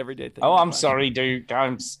 That's like an everyday thing. Oh, I'm sorry, dude.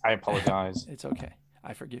 I apologize. It's okay.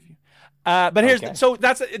 I forgive you. But here's so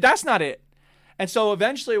that's not it. And so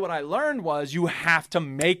eventually what I learned was you have to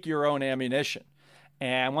make your own ammunition.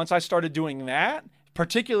 And once I started doing that,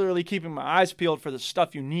 particularly keeping my eyes peeled for the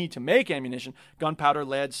stuff you need to make ammunition, gunpowder,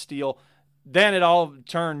 lead, steel, then it all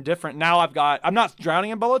turned different. Now I'm not drowning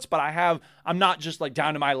in bullets, but I'm not just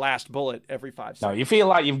down to my last bullet every 5 seconds. No, you feel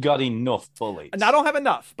like you've got enough bullets. And I don't have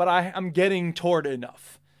enough, but I'm getting toward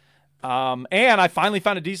enough. And I finally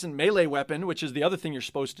found a decent melee weapon, which is the other thing you're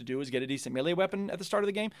supposed to do, is get a decent melee weapon at the start of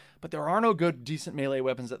the game. But there are no good, decent melee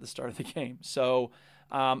weapons at the start of the game. So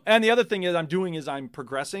And the other thing is I'm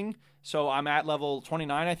progressing. So I'm at level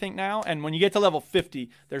 29, I think now. And when you get to level 50,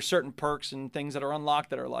 there's certain perks and things that are unlocked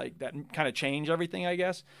that are like, that kind of change everything, I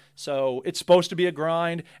guess. So it's supposed to be a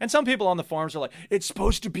grind. And some people on the forums are like, it's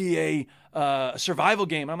supposed to be a survival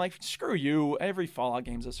game. And I'm like, screw you. Every Fallout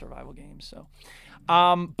game's a survival game. So,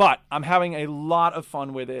 but I'm having a lot of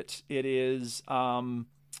fun with it. It is, in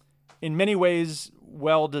many ways,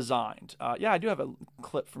 well designed. Yeah, I do have a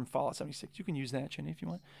clip from Fallout 76. You can use that, Chinny, if you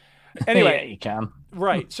want. Anyway, yeah, you can.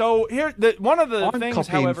 Right. So here, one of the things,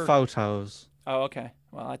 copying however, photos. Oh, okay.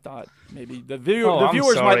 Well, I thought maybe the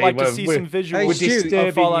viewers might like to see some visuals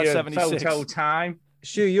of Fallout 76. Photo time.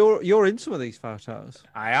 Stu, you're in some of these photos.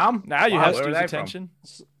 I am. Now you have Stu's attention.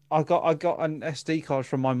 I got an SD card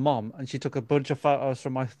from my mom, and she took a bunch of photos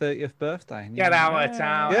from my 30th birthday. Get out of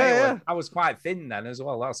town. Yeah. I was quite thin then as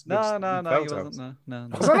well. That's no, you photos. wasn't. No.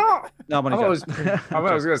 Was I not? No, I was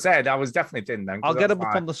going to say, I was definitely thin then. I'll get them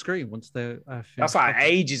up on the screen once they're that's like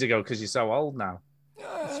ages ago because you're so old now.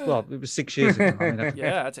 Well, it was 6 years ago. I mean,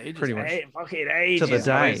 yeah, that's ages. Pretty much. Fucking ages. To the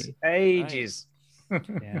day. Ages.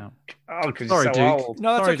 Yeah. Oh, because you're so old.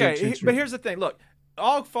 No, that's Sorry, okay. Duke, But here's the thing. Look,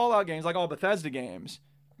 all Fallout games, like all Bethesda games,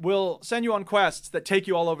 will send you on quests that take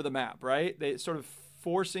you all over the map, right? They sort of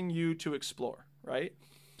forcing you to explore, right?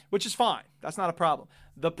 Which is fine. That's not a problem.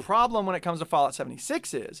 The problem when it comes to Fallout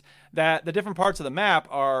 76 is that the different parts of the map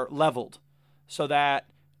are leveled so that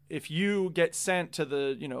if you get sent to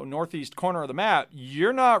the, northeast corner of the map,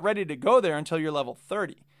 you're not ready to go there until you're level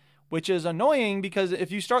 30, which is annoying because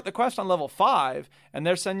if you start the quest on level 5 and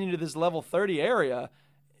they're sending you to this level 30 area,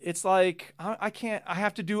 it's like, I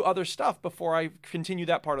have to do other stuff before I continue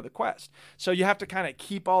that part of the quest. So you have to kind of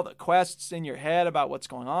keep all the quests in your head about what's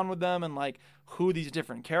going on with them and like who these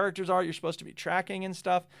different characters are you're supposed to be tracking and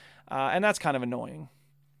stuff. And that's kind of annoying.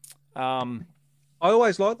 I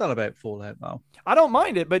always liked that about Fallout though. I don't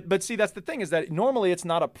mind it, but see, that's the thing is that normally it's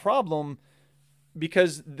not a problem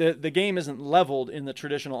because the game isn't leveled in the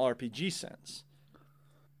traditional RPG sense.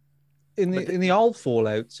 In the old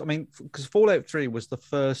Fallouts, I mean, because Fallout 3 was the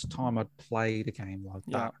first time I'd played a game like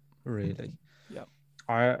that, really. Yeah.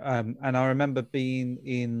 I remember being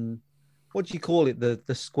in, what do you call it,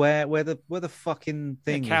 the square where the fucking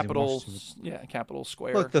thing Capital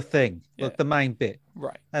Square, like the thing, like the main bit,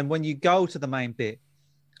 right? And when you go to the main bit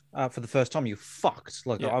for the first time, you're fucked.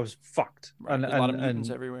 Like I was fucked, right. And a lot of mutants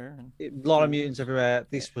everywhere. A lot of mutants everywhere.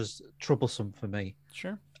 This was troublesome for me.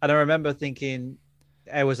 Sure. And I remember thinking,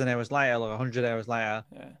 hours and hours later, like 100 hours later,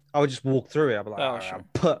 I would just walk through it. I'd be like,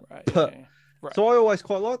 Right. So I always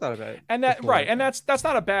quite like that about it. And that's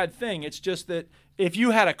not a bad thing. It's just that if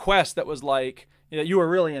you had a quest that was like you were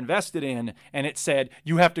really invested in, and it said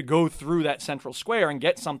you have to go through that central square and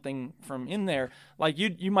get something from in there, like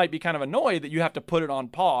you might be kind of annoyed that you have to put it on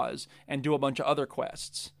pause and do a bunch of other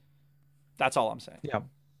quests. That's all I'm saying.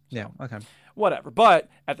 Yeah. Okay. Whatever. But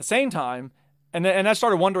at the same time. And I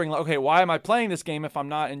started wondering, like, okay, why am I playing this game if I'm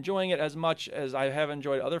not enjoying it as much as I have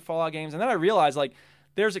enjoyed other Fallout games? And then I realized, like,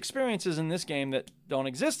 there's experiences in this game that don't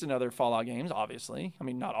exist in other Fallout games, obviously. I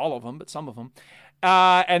mean, not all of them, but some of them.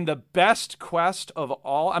 And the best quest of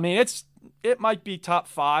all, I mean, it might be top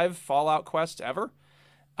 5 Fallout quests ever.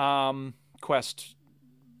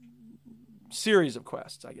 Series of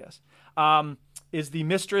quests, I guess. Is the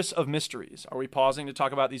Mistress of Mysteries. Are we pausing to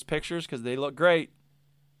talk about these pictures? Because they look great.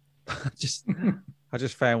 I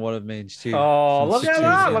just found one of me and Stu. Oh, look at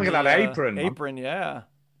that! Look at that apron. Apron, yeah.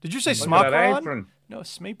 Did you say smapron? Apron. No,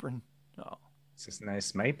 smapron. No, it's just a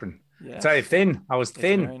nice apron. Yeah. It's very thin. I was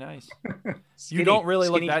thin. It's very nice. You don't really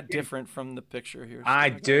look that different from the picture here. I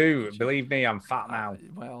do. Believe me, I'm fat now.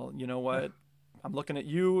 Well, you know what? I'm looking at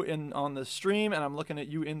you on the stream, and I'm looking at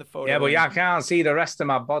you in the photo. Yeah, but I can't see the rest of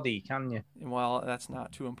my body, can you? Well, that's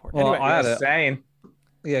not too important. Well, anyway, I had saying.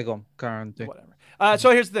 Yeah, go on. Karen, whatever.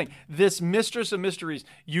 So here's the thing. This Mistress of Mysteries,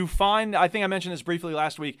 you find, I think I mentioned this briefly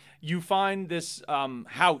last week, you find this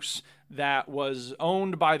house that was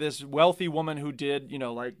owned by this wealthy woman who did,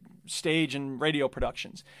 like stage and radio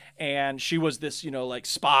productions. And she was this, like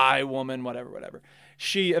spy woman, whatever.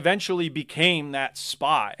 She eventually became that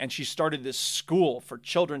spy, and she started this school for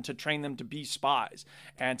children to train them to be spies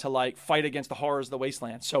and to like fight against the horrors of the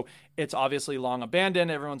wasteland. So it's obviously long abandoned.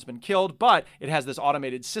 Everyone's been killed, but it has this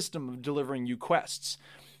automated system of delivering you quests.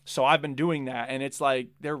 So I've been doing that, and it's like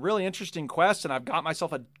they're really interesting quests, and I've got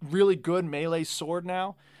myself a really good melee sword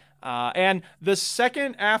now. And the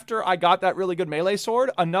second after I got that really good melee sword,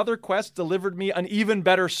 another quest delivered me an even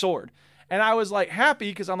better sword. And I was like happy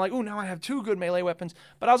because I'm like, ooh, now I have 2 good melee weapons.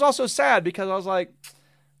 But I was also sad because I was like,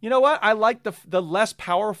 you know what? I like the less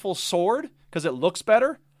powerful sword because it looks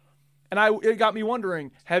better. And it got me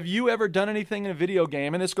wondering, have you ever done anything in a video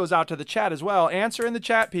game? And this goes out to the chat as well. Answer in the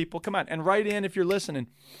chat, people. Come on. And write in if you're listening.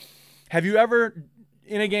 Have you ever,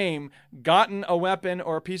 in a game, gotten a weapon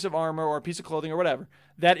or a piece of armor or a piece of clothing or whatever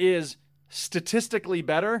that is statistically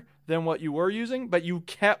better than what you were using, but you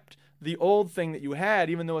kept the old thing that you had,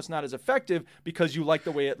 even though it's not as effective, because you like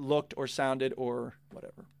the way it looked or sounded or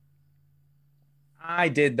whatever? I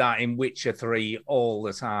did that in Witcher 3 all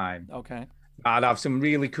the time. Okay. I'd have some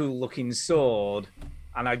really cool looking sword,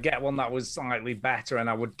 and I'd get one that was slightly better, and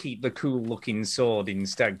I would keep the cool looking sword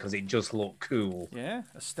instead because it just looked cool. Yeah,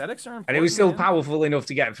 aesthetics are important. And it was still powerful enough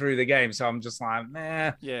to get through the game, so I'm just like,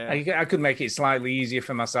 nah. Yeah. I could make it slightly easier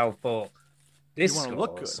for myself, but this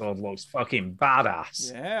sword looks fucking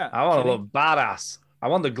badass. Yeah. I want to look badass. I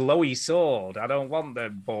want the glowy sword. I don't want the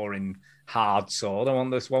boring hard sword. I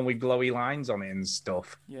want this one with glowy lines on it and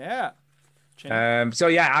stuff. Yeah. So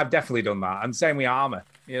yeah, I've definitely done that, and same with armor.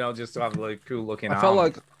 You know, just to have a cool looking. I felt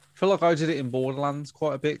like I did it in Borderlands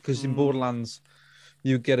quite a bit because in Borderlands,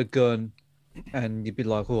 you get a gun, and you'd be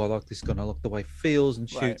like, "Oh, I like this gun. I like the way it feels and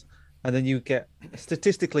shoots," Right. and then you get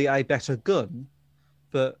statistically a better gun,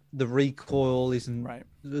 but the recoil isn't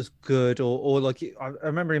as good, or like I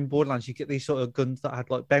remember in Borderlands, you get these sort of guns that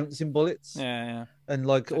had like bouncing bullets, Yeah. and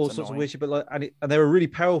like That's all sorts of annoying. weird shit, but like and they were really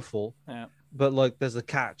powerful. Yeah. But like, there's a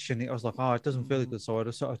catch, and I was like, "Oh, it doesn't feel good," so I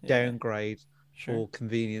just sort of downgrade for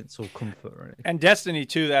convenience or comfort or anything. And Destiny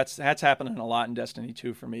 2, that's happening a lot in Destiny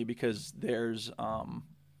 2 for me because there's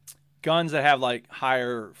guns that have like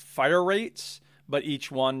higher fire rates, but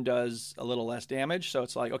each one does a little less damage. So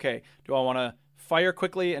it's like, okay, do I want to fire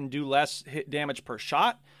quickly and do less hit damage per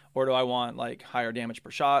shot, or do I want like higher damage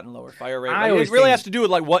per shot and lower fire rate? Like, it really has to do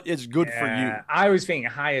with like what is good for you. I always think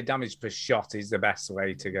higher damage per shot is the best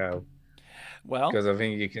way to go. Well, because I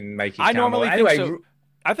think you can make it. I normally think anyway, so.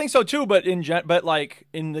 I think so too, but but like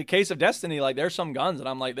in the case of Destiny, like there's some guns that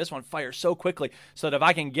I'm like, this one fires so quickly, so that if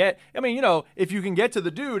I can get, I mean, you know, if you can get to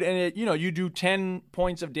the dude and it, you know, you do 10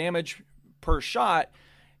 points of damage per shot,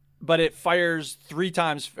 but it fires 3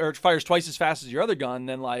 times or it fires twice as fast as your other gun,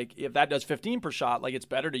 then like if that does 15 per shot, like it's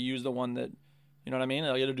better to use the one that, you know what I mean?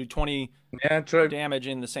 It'll do 20 damage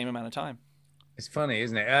in the same amount of time. It's funny,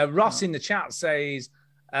 isn't it? Ross in the chat says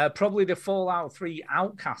probably the Fallout 3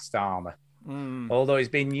 Outcast armor. Although it's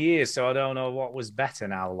been years, so I don't know what was better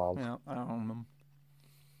now, lol. Yeah, I don't know.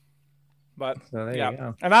 But so there yeah, you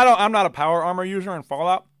go. and I'm not a power armor user in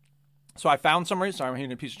Fallout, so I found some reason. Sorry, I'm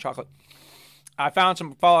eating a piece of chocolate. I found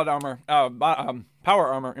some Fallout armor, power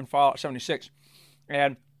armor in Fallout 76,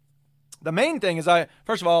 and the main thing is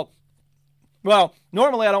first of all, well,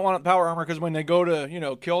 normally I don't want power armor because when they go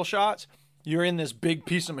to kill shots, you're in this big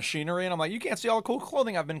piece of machinery, and I'm like, you can't see all the cool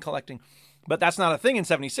clothing I've been collecting. But that's not a thing in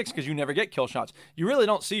 76 because you never get kill shots. You really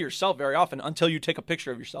don't see yourself very often until you take a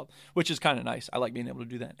picture of yourself, which is kind of nice. I like being able to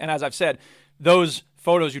do that. And as I've said, those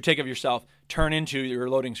photos you take of yourself turn into your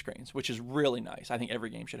loading screens, which is really nice. I think every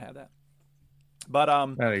game should have that.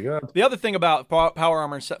 But very good. The other thing about Power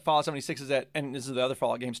Armor in Fallout 76 is that, and this is the other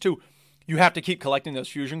Fallout games too, you have to keep collecting those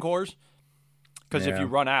fusion cores because if you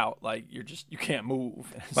run out, like you can't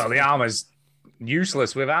move. Well, the armor's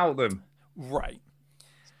useless without them. Right.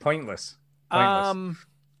 It's pointless.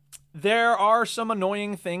 There are some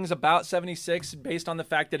annoying things about 76 based on the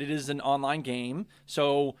fact that it is an online game.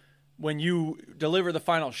 So when you deliver the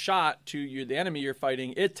final shot to the enemy you're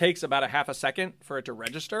fighting, it takes about a half a second for it to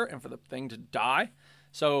register and for the thing to die.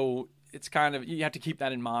 So it's kind of, you have to keep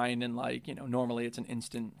that in mind. And normally it's an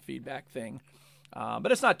instant feedback thing,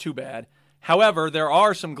 but it's not too bad. However, there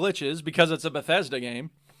are some glitches because it's a Bethesda game.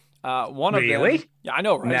 One of them, yeah, I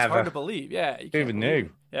know, right? Never. It's hard to believe. Yeah, you Even knew.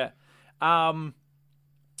 Yeah.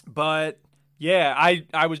 But yeah,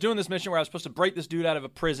 I was doing this mission where I was supposed to break this dude out of a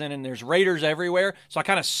prison and there's raiders everywhere. So I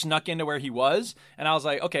kind of snuck into where he was and I was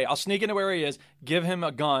like, okay, I'll sneak into where he is, give him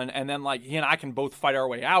a gun. And then like he and I can both fight our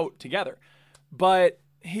way out together. But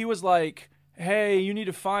he was like, hey, you need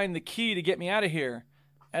to find the key to get me out of here.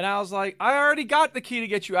 And I was like, I already got the key to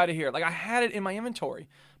get you out of here. Like I had it in my inventory,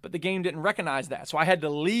 but the game didn't recognize that. So I had to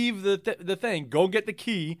leave the thing, go get the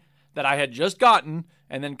key that I had just gotten,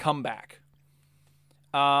 and then come back.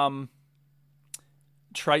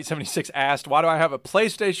 Trite76 asked, why do I have a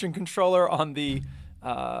PlayStation controller on the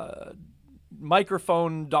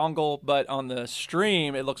microphone dongle, but on the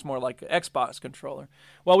stream it looks more like an Xbox controller?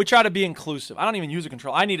 Well, we try to be inclusive. I don't even use a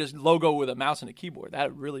controller. I need a logo with a mouse and a keyboard.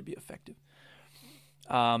 That would really be effective.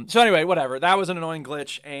 So anyway, whatever. That was an annoying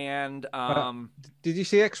glitch. And did you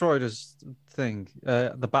see X-Rider's thing?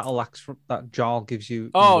 The battle axe that Jarl gives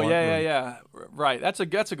you. Oh yeah. Right. That's a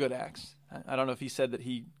good axe. I don't know if he said that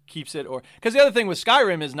he keeps it or because the other thing with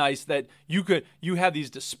Skyrim is nice that you have these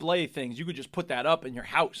display things. You could just put that up in your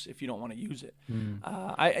house if you don't want to use it.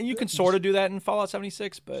 And you can sort of do that in Fallout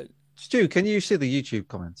 76, but Stu, can you see the YouTube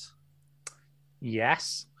comments?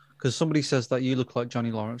 Yes. Because somebody says that you look like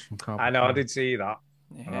Johnny Lawrence from Carbon. I know, I did see that.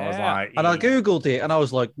 Yeah. And I was like, and I googled it, and I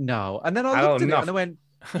was like, no. And then I looked at it, and I went,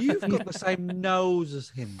 "You've got the same nose as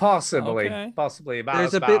him." Possibly, possibly about.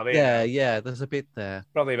 There's a bit there, yeah. There's a bit there.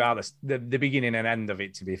 Probably about the beginning and end of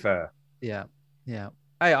it. To be fair. Yeah, yeah.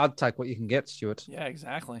 Hey, I'd take what you can get, Stuart. Yeah,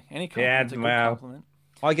 exactly. Any compliment's a good compliment.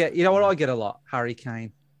 I get, you know what I get a lot? Harry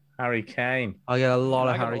Kane. Harry Kane. I get a lot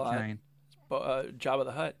of Harry Kane. Jabba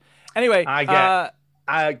the Hutt. Anyway, I get.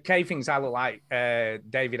 Kay thinks I look like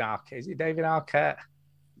David Arquette. Is it David Arquette?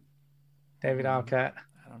 David Arquette.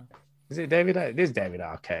 I don't know. Is it David? It is David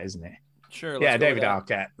Arquette, isn't it? Sure. Yeah, David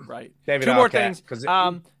Arquette. Right. David Two Arquette, more things. Because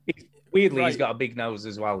weirdly, he's got a big nose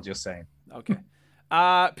as well. Just saying. Okay.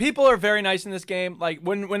 People are very nice in this game. Like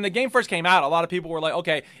when the game first came out, a lot of people were like,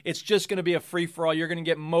 okay, it's just going to be a free for all. You're going to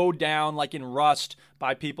get mowed down like in Rust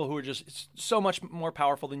by people who are just so much more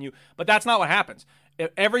powerful than you. But that's not what happens.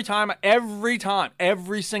 Every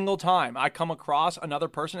single time I come across another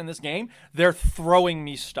person in this game, they're throwing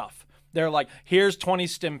me stuff. They're like, here's 20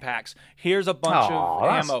 stim packs. Here's a bunch of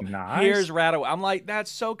ammo. Nice. Here's Rataway. I'm like,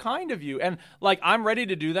 that's so kind of you. And like, I'm ready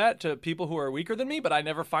to do that to people who are weaker than me, but I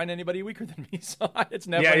never find anybody weaker than me. So it's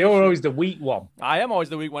never. Yeah, you're always the weak one. I am always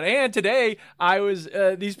the weak one. And today I was,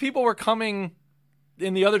 these people were coming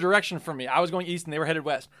in the other direction from me. I was going east and they were headed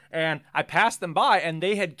west. And I passed them by and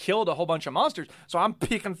they had killed a whole bunch of monsters. So I'm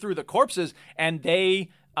picking through the corpses and they,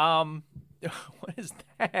 what is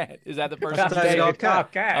that? Is that the person? That's David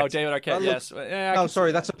Arquette. Oh, David Arquette, yes. Yeah,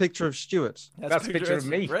 sorry, that's a picture of Stuart. That's a picture of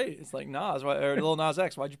me. Great. It's like Nas, or Lil Nas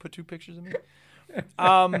X. Why'd you put two pictures of me?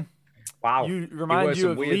 Wow. You remind you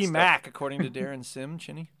of Lee Mack, according to Darren Sim,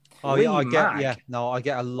 Chinny. Oh, yeah, I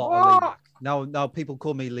get a lot of Lee Mack. No, people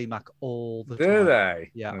call me Lee Mack all the time. Do they?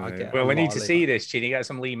 Yeah, I get. Well, we need to see this, Chinny. Get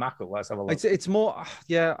some Lee Mack up. Let's have a look. It's more.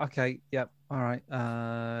 Yeah. Okay. Yep. All right.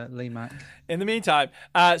 Lee Mack. In the meantime,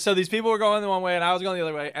 so these people were going the one way and I was going the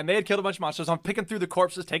other way, and they had killed a bunch of monsters. I'm picking through the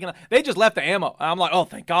corpses, they just left the ammo. And I'm like, oh,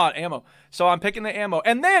 thank God, ammo. So I'm picking the ammo,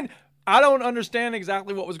 and then I don't understand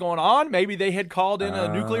exactly what was going on. Maybe they had called in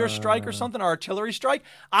a nuclear strike or something, or artillery strike.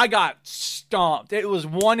 I got stomped. It was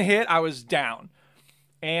one hit. I was down.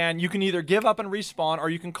 And you can either give up and respawn or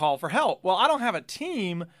you can call for help. Well, I don't have a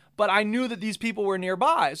team, but I knew that these people were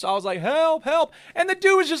nearby. So I was like, help, help. And the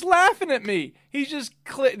dude was just laughing at me. He's just,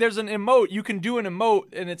 there's an emote. You can do an emote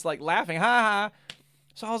and it's like laughing, ha ha.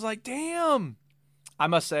 So I was like, damn. I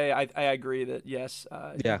must say, I agree that yes.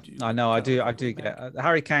 Yeah, I know. I do get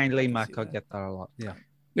Harry Kane, Lee Mack. I get that a lot. Yeah.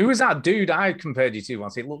 Who was that dude I compared you to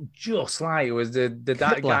once? It looked just like it was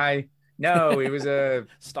that guy. No, he was a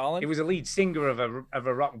Stalin. He was a lead singer of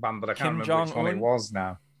a rock band, but I can't remember which one it was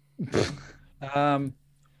now. Don't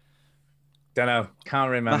know.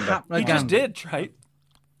 Can't remember. He just did, right?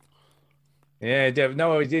 Yeah,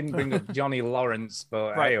 no, he didn't bring up Johnny Lawrence,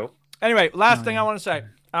 but right. Hey-o. Anyway, last thing I want to say.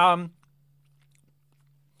 Sorry.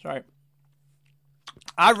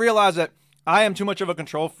 I realize that I am too much of a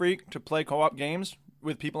control freak to play co-op games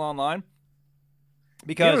with people online.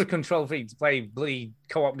 Because you're a control freak to play bloody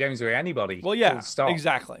co-op games with anybody. Well, yeah,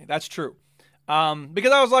 exactly. That's true.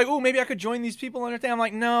 Because I was like, oh, maybe I could join these people and everything. I'm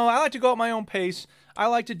like, no, I like to go at my own pace. I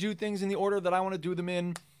like to do things in the order that I want to do them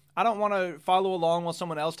in. I don't want to follow along while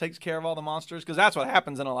someone else takes care of all the monsters, because that's what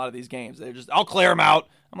happens in a lot of these games. They're just, I'll clear them out.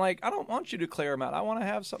 I'm like, I don't want you to clear them out. I want to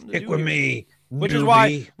have something to do with here. me. Which is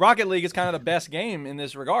why Rocket League is kind of the best game in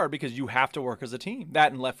this regard, because you have to work as a team.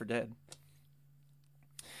 That and Left 4 Dead.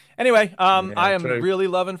 Anyway, I am really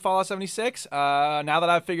loving Fallout 76. Now that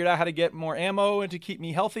I've figured out how to get more ammo and to keep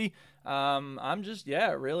me healthy, I'm just,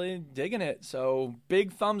 really digging it. So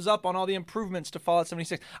big thumbs up on all the improvements to Fallout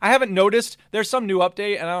 76. I haven't noticed. There's some new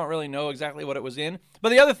update, and I don't really know exactly what it was in. But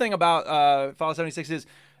the other thing about Fallout 76 is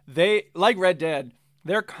they, like Red Dead,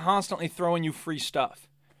 they're constantly throwing you free stuff.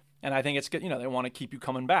 And I think it's good, they want to keep you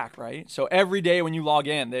coming back, right? So every day when you log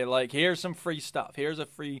in, they're like, here's some free stuff. Here's a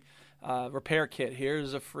free repair kit.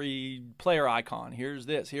 Here's a free player icon. Here's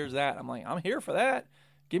this. Here's that. I'm like, I'm here for that.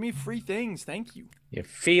 Give me free things. Thank you. You're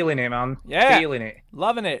feeling it, man. Yeah. Feeling it.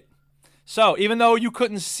 Loving it. So even though you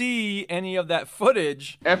couldn't see any of that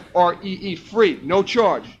footage. FREE free. No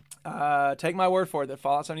charge. Take my word for it that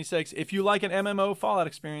Fallout 76, if you like an MMO Fallout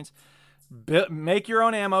experience, make your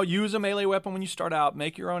own ammo. Use a melee weapon when you start out.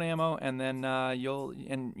 Make your own ammo, and then you'll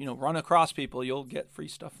run across people. You'll get free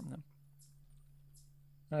stuff from them.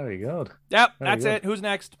 Very good. Yep, that's it. Who's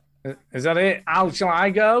next? Is that it? Al, shall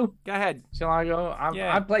I go? Go ahead. Shall I go?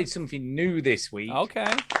 Yeah. I played something new this week.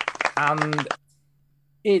 Okay. And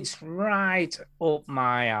it's right up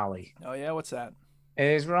my alley. Oh, yeah? What's that? It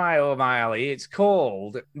is right up my alley. It's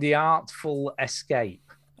called The Artful Escape.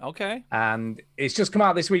 Okay. And it's just come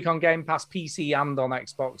out this week on Game Pass PC and on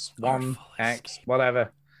Xbox One, X,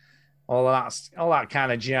 whatever. All that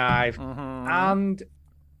kind of jive. Mm-hmm. And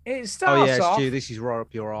it starts off... Stu, this is right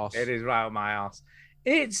up your arse. It is right up my arse.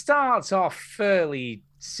 It starts off fairly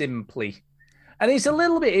simply. And it's a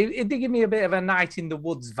little bit... It did give me a bit of a Night in the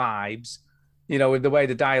Woods vibes, you know, with the way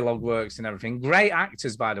the dialogue works and everything. Great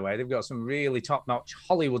actors, by the way. They've got some really top-notch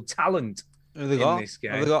Hollywood talent in this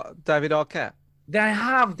game. Have they got David Arquette? They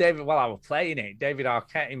have David... Well, I was playing it. David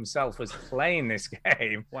Arquette himself was playing this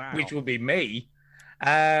game, which would be me.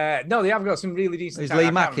 No, they have got some really decent... Is Lee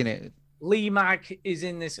Mack in it? Lee Mack is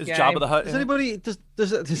in this game. Jabba the Hutt. Does anybody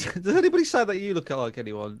does anybody say that you look like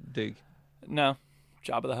anyone, Duke? No,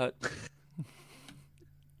 Jabba the Hutt.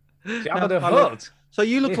 Jabba the Hutt. So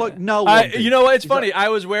you look like no one. You know what? It's funny. I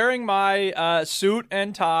was wearing my suit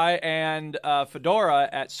and tie and fedora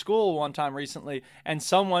at school one time recently, and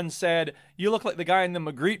someone said, "You look like the guy in the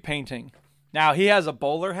Magritte painting." Now he has a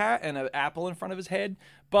bowler hat and an apple in front of his head,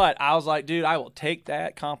 but I was like, "Dude, I will take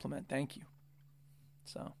that compliment. Thank you."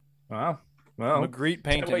 So. Well, Magritte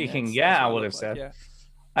painting. What you can get, I would have said.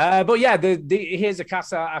 Yeah. But yeah, here's a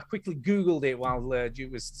cast. I quickly Googled it while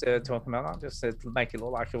Duke was talking about that, just to make it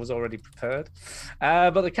look like I was already prepared.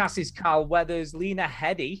 But the cast is Carl Weathers, Lena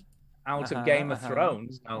Headey, out of Game of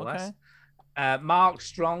Thrones, no less. Mark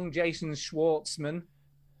Strong, Jason Schwartzman.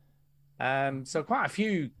 So quite a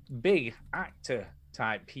few big actor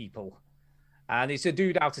type people. And it's a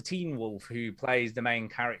dude out of Teen Wolf who plays the main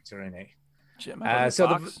character in it.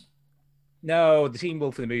 No, the Teen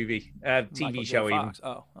Wolf for the movie, TV show. Even.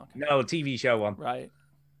 Oh, okay. No, TV show one. Right.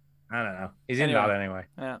 I don't know. He's in that anyway.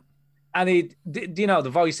 Yeah. And you know, the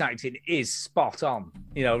voice acting is spot on.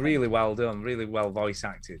 You know, really well done, really well voice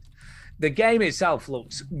acted. The game itself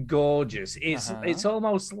looks gorgeous. It's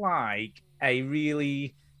almost like a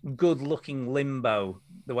really good-looking Limbo,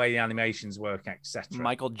 the way the animations work, etc.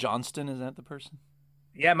 Michael Johnston, is that the person?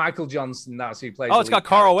 Yeah, Michael Johnston. That's who plays. Oh, it's got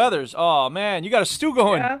Carl Weathers. Oh man, you got a stew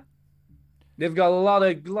going. Yeah. They've got a lot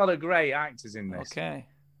of great actors in this. Okay.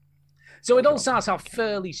 So it all starts off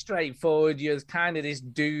fairly straightforward. You're kind of this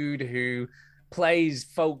dude who plays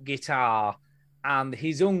folk guitar, and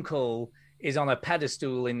his uncle is on a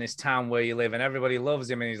pedestal in this town where you live, and everybody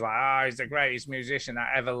loves him, and he's like, he's the greatest musician that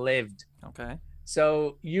ever lived. Okay.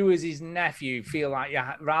 So you as his nephew feel like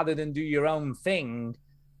rather than do your own thing,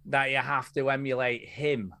 that you have to emulate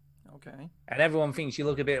him. Okay. And everyone thinks you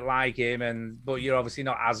look a bit like him, but you're obviously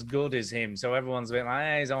not as good as him. So everyone's a bit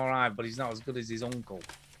like, he's all right, but he's not as good as his uncle.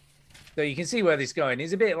 So you can see where this is going.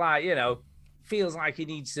 He's a bit like, you know, feels like he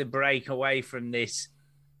needs to break away from this,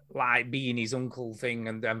 like being his uncle thing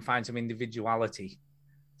and find some individuality.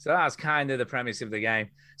 So that's kind of the premise of the game.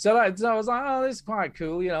 So I was like, this is quite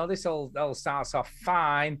cool. You know, this all starts off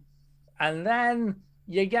fine. And then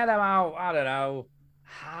you get about, I don't know,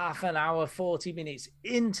 half an hour, 40 minutes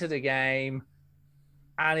into the game,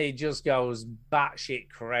 and it just goes batshit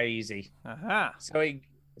crazy.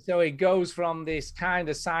 So it goes from this kind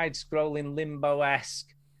of side-scrolling Limbo-esque,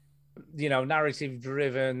 you know,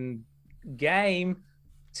 narrative-driven game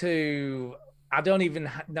to, I don't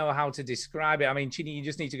even know how to describe it. I mean, Chinny, you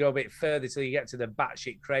just need to go a bit further till you get to the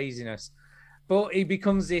batshit craziness. But it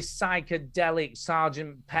becomes this psychedelic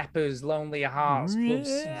Sgt. Pepper's Lonely Hearts Club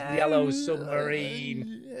Yellow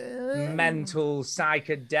Submarine, mental,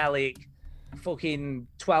 psychedelic, fucking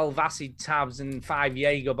 12 acid tabs and 5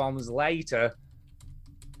 Jaeger bombs later.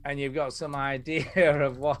 And you've got some idea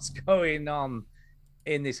of what's going on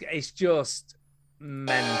in this. It's just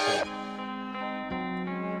mental.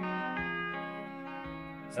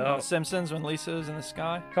 The Simpsons when Lisa's in the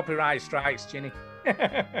sky. Copyright strikes, Ginny.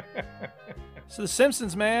 So the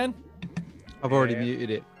Simpsons, man. I've already muted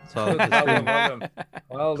it. So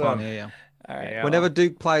well done. All right. Whenever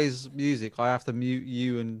Duke plays music, I have to mute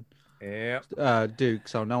you and Duke,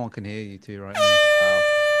 so no one can hear you two right now.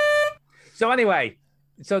 So anyway,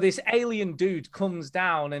 so this alien dude comes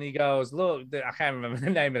down and he goes, look, I can't remember the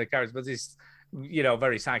name of the character, but this, you know,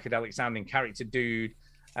 very psychedelic sounding character dude,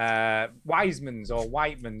 Wisemans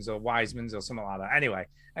or something like that. Anyway,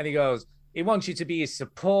 and he goes, he wants you to be his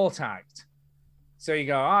support act. So you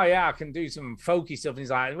go, oh yeah, I can do some folky stuff. And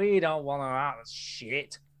he's like, we don't want that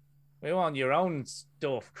shit. We want your own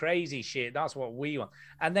stuff, crazy shit. That's what we want.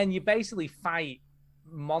 And then you basically fight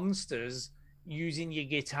monsters using your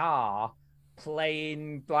guitar,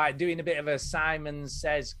 playing, like doing a bit of a Simon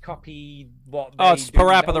Says copy what. Oh, it's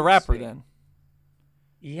Parappa the Rapper then.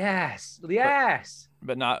 Yes.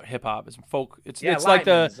 But not hip hop. It's folk. It's Yeah, like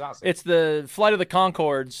Lightning's it's the Flight of the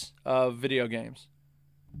Conchords of video games.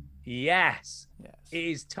 Yes. It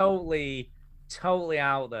is totally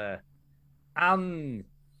out there. And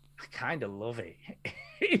I kind of love it.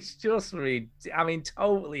 It's just,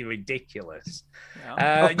 totally ridiculous.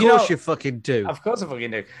 Yeah. Of course you fucking do. Of course I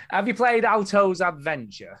fucking do. Have you played Alto's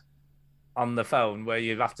Adventure on the phone where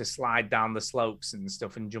you have to slide down the slopes and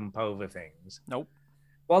stuff and jump over things? Nope.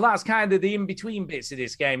 Well, that's kind of the in-between bits of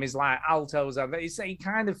this game is like Alto's Adventure. It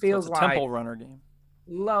kind of feels it's a like... Temple Runner game.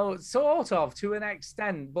 Sort of, to an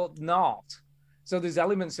extent, but not. So there's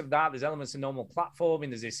elements of that. There's elements of normal platforming.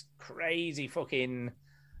 There's this crazy fucking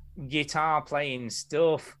guitar playing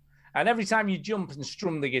stuff. And every time you jump and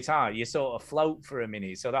strum the guitar, you sort of float for a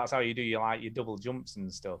minute. So that's how you do your double jumps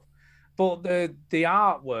and stuff. But the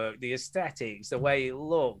artwork, the aesthetics, the way it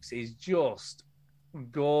looks is just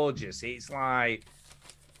gorgeous.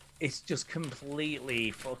 It's just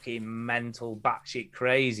completely fucking mental, batshit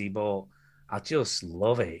crazy, but I just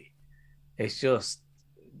love it. It's just,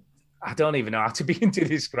 I don't even know how to begin to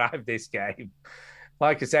describe this game.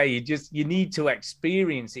 Like I say, you need to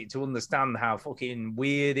experience it to understand how fucking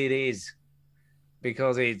weird it is,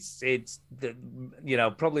 because it's the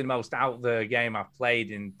probably the most out there game I've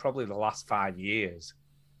played in probably the last 5 years.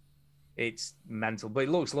 It's mental, but it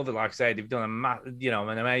looks lovely. Like I said, they've done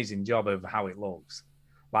an amazing job of how it looks.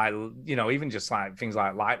 Like even just like things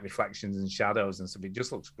like light reflections and shadows and stuff, it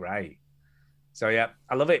just looks great. So yeah,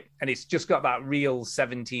 I love it, and it's just got that real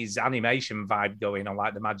 70s animation vibe going on,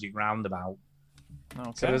 like the Magic Roundabout.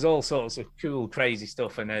 Okay. So there's all sorts of cool, crazy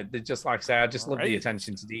stuff, and they're just like I say, I just love the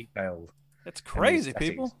attention to detail. It's crazy,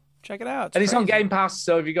 people. Check it out. It's on Game Pass,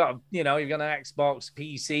 so if you've got an Xbox,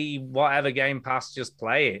 PC, whatever Game Pass, just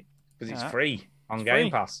play it because it's free on Game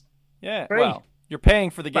Pass. Yeah, free. Well, you're paying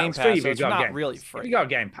for the Game Pass, free, so it's not really free. If you got a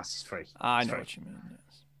Game Pass, it's free. I know what you mean.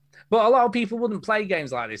 Yes. But a lot of people wouldn't play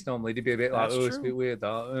games like this normally. They'd be a bit like, That's it's a true. bit weird.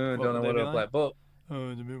 Don't know what to play. But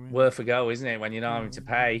it's a bit weird. Worth a go, isn't it, when you're not having to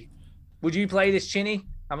pay? Would you play this, Chinny?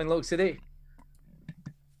 Having looked at it?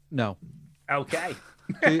 No. Okay.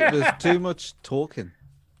 There's too much talking.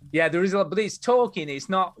 Yeah, there is a lot, but it's talking. It's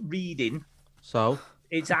not reading. So?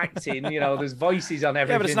 It's acting. There's voices on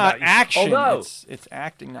everything. Yeah, but it's not action. Although it's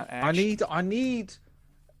acting, not action. I need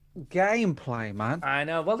gameplay, man. I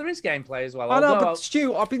know. Well, there is gameplay as well. I know, but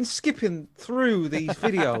Stu, I've been skipping through these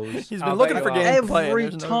videos. He's been looking for gameplay every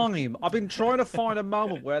time. I've been trying to find a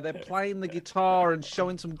moment where they're playing the guitar and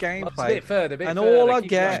showing some gameplay. A bit further, and all I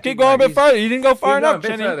get, keep going a bit further. You didn't go far enough,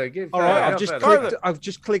 Jenny. All right, I've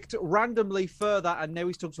just clicked randomly further, and now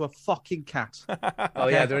he's talking to a fucking cat. Oh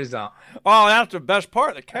yeah, there is that. Oh, that's the best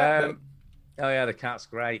part. The cat. Oh yeah, the cat's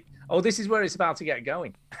great. Oh, this is where it's about to get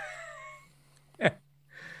going.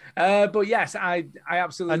 But yes, I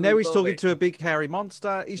absolutely. And now he's talking to a big hairy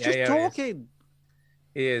monster. He's just talking.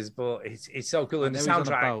 He is, but it's so cool. And the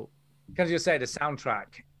soundtrack. Can I just say the soundtrack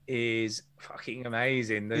is fucking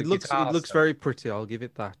amazing. It looks very pretty. I'll give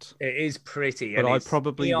it that. It is pretty, but I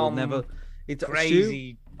probably will never. It's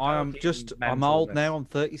crazy. I'm old now. I'm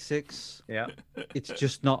 36. Yeah, it's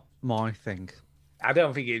just not my thing. I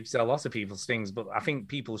don't think it's a lot of people's things, but I think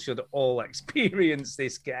people should all experience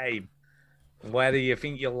this game. Whether you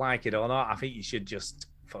think you'll like it or not, I think you should just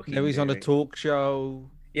fucking. Now he's on a talk show.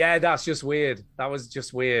 Yeah, that's just weird. That was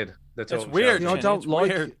just weird. The talk show. Weird.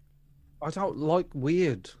 I don't like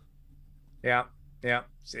weird. Yeah.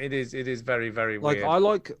 It is very, very weird. Like I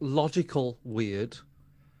like logical weird,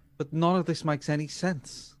 but none of this makes any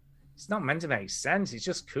sense. It's not meant to make sense. It's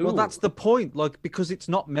just cool. Well, that's the point. Like because it's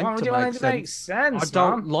not meant to make sense. I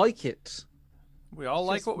don't like it. We all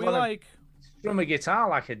like what we like. From a guitar,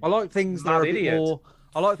 like a I like things that are a idiot. bit more.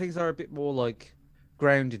 I like things that are a bit more like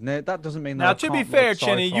grounded. Now that doesn't mean that. Now, to be fair,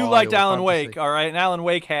 Chinny, you liked Alan Wake, all right? And Alan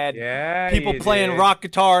Wake had people playing rock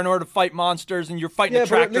guitar in order to fight monsters, and you're fighting a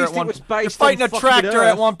tractor at one. You're fighting a tractor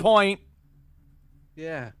at one point.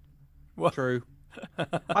 Yeah, true.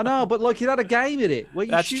 I know, but like it had a game in it. Where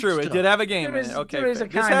you That's true. It did have a game in it. Okay, this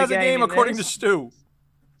has a game according to Stu.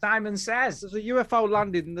 Simon Says there's a UFO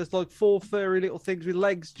landed and there's like 4 furry little things with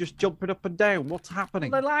legs just jumping up and down. What's happening?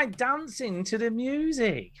 They're like dancing to the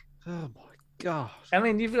music. Oh my god! I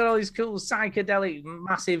mean, you've got all these cool psychedelic,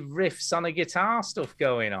 massive riffs on a guitar stuff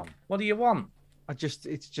going on. What do you want?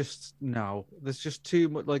 It's just no. There's just too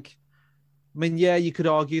much. Like, I mean, yeah, you could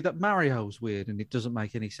argue that Mario's weird and it doesn't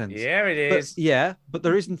make any sense. Yeah, it is. But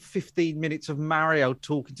there isn't 15 minutes of Mario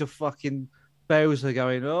talking to fucking Bowser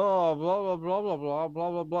going, oh, blah, blah, blah, blah, blah,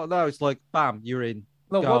 blah, blah, blah. No, it's like, bam, you're in.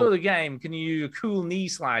 Look, Go. what other game can you use a cool knee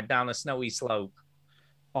slide down a snowy slope?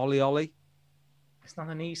 Ollie Ollie. It's not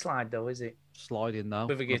a knee slide, though, is it? Sliding though.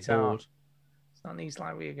 With a on guitar. board. It's not a knee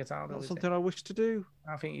slide with a guitar, though, Not is something I wish to do. it?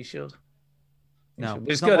 I think you should. No,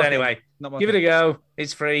 But it's not good my thing. anyway. Not my Give it thing. a go.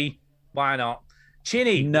 It's free. Why not?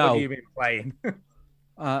 Chinny, No. what have you been playing?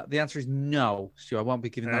 The answer is no, Stu. I won't be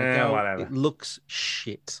giving that a go. Whatever. It looks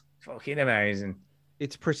shit. Fucking amazing.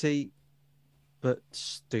 It's pretty, but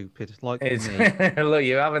stupid. Like It's, me. look,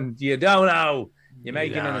 you don't know. You're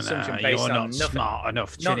making an assumption based You're on not nothing. smart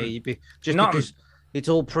enough, Not- Chinny. Just not- because it's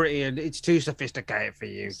all pretty and it's too sophisticated for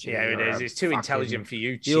you. Chinny. Yeah, it You're is. a It's too fucking- intelligent for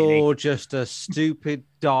you, Chinny. You're just a stupid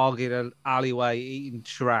dog in an alleyway eating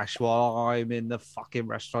trash while I'm in the fucking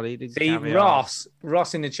restaurant eating See, caviar.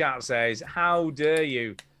 Ross in the chat says, "How dare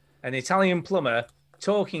you? An Italian plumber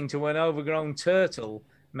talking to an overgrown turtle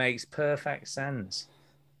makes perfect sense."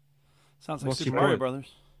 Sounds like What's Super your Mario point?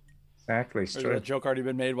 Brothers. Exactly, Is there a joke already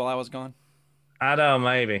been made while I was gone? I don't know,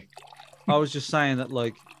 maybe. I was just saying that,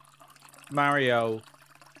 like, Mario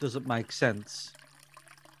doesn't make sense.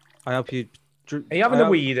 I hope you. Are you having a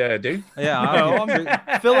wee there, dude? Yeah, I No, hope you-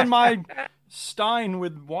 I'm filling my stein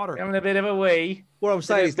with water. Having a bit of a wee. What I'm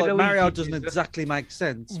saying is, Bit like, of Mario leaky doesn't juice. exactly make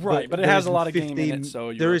sense. Right, but it there has a isn't lot of game in it, so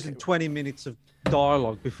you're there okay isn't with 20 minutes of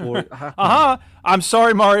dialogue before it happens. I'm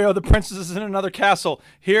sorry, Mario. The princess is in another castle.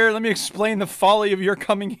 Here, let me explain the folly of your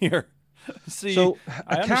coming here. See, So I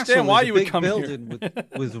a castle understand why is a you would big come building here.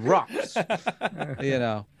 with rocks. You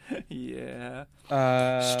know. Yeah.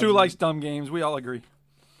 Stu likes dumb games. We all agree.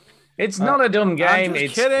 It's not a dumb game. I'm just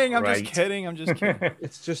It's kidding. I'm great. just kidding. I'm just kidding.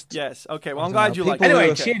 It's just. Yes. Okay. Well, I I'm don't glad know, you like people it.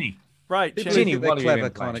 Anyway, Okay. Chinny. Right. People Chinny. think what they're have you clever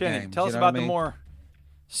been kind of Chinny, games. tell you us know about what I the mean? more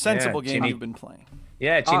sensible game Chinny. you've been playing.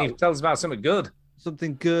 Yeah, Chinny, tell us about something good.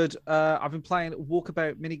 Something good. I've been playing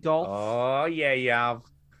Walkabout Mini Golf. Oh, yeah, you have.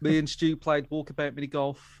 Me and Stu played Walkabout Mini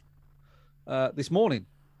Golf this morning.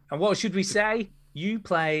 And what should we say? You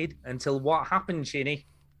played until what happened, Chinny?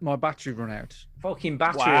 My battery run out. Fucking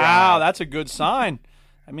battery. Wow, out. that's a good sign.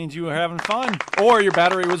 That means you were having fun, or your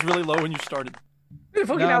battery was really low when you started. Who the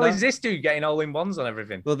fucking No, hell no. is this dude getting all in ones on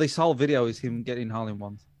everything? Well, this whole video is him getting hole in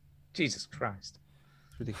ones. Jesus Christ.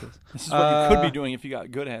 It's ridiculous. This is what you could be doing if you got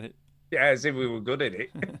good at it. Yeah, as if we were good at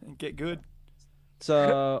it. Get good.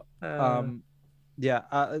 So,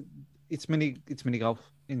 it's mini golf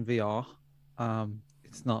in VR.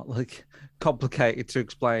 It's not like complicated to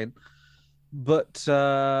explain, but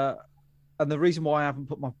and the reason why I haven't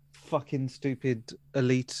put my fucking stupid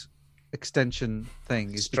Elite extension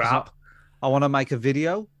thing is because Strap. I want to make a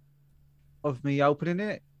video of me opening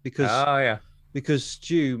it because Oh, yeah. because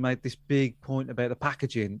Stu made this big point about the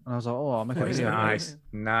packaging, and I was like, oh, I'll make a It's video. nice.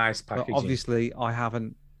 Nice But packaging. obviously, I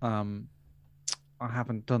haven't done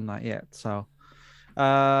that yet. So,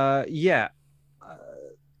 yeah,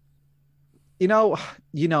 you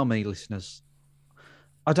know me, listeners.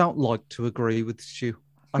 I don't like to agree with Stu.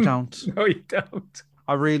 I don't. No, you don't.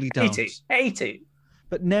 I really don't. Hate it.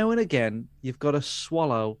 But now and again, you've got to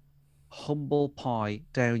swallow humble pie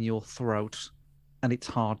down your throat, and it's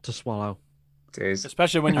hard to swallow. It is.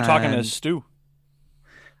 Especially when you're talking to And- Stu.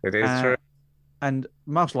 It is true. And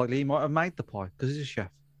most likely, he might have made the pie because he's a chef.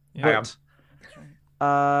 Yeah.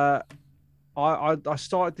 But I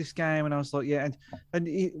started this game and I was like, yeah,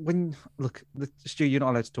 when Stu, you're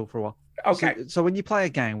not allowed to talk for a while. Okay. So when you play a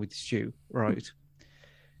game with Stu, right,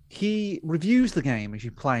 he reviews the game as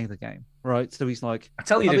you play the game, right? So he's like, I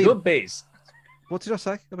tell you the good bits. What did I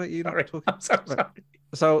say about you not Sorry. talking? I'm so sorry.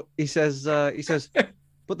 So he says,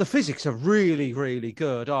 but the physics are really, really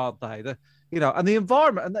good, aren't they? And the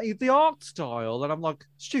environment and the art style. And I'm like,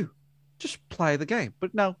 Stu, just play the game.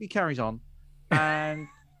 But no, he carries on. And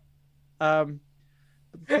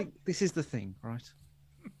this is the thing, right?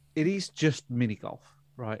 It is just mini golf,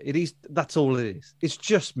 right? That's all it is. It's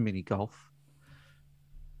just mini golf.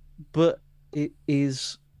 But it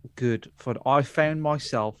is good fun. I found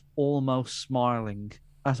myself almost smiling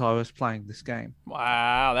as I was playing this game.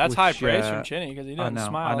 Wow, that's high Which, praise from Chinny because he doesn't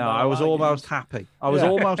smile. I know. about I a was lot of almost games. happy. I was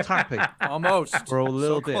almost happy. Almost. For a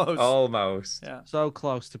little So bit. close. Almost. Yeah. So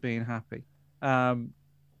close to being happy.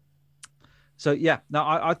 So yeah, no,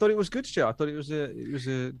 I thought it was good, Stu. I thought it was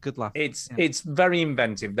a good laugh. It's very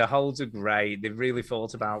inventive. The holds are great. They've really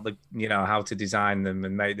thought about how to design them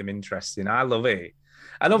and make them interesting. I love it.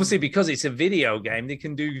 And obviously because it's a video game, they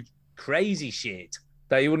can do crazy shit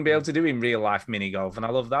that you wouldn't be able to do in real life mini golf. And I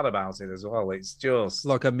love that about it as well. It's just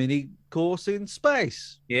like a mini course in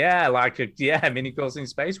space. Yeah, mini course in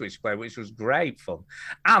space which was great fun.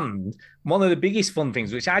 And one of the biggest fun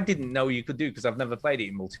things, which I didn't know you could do because I've never played it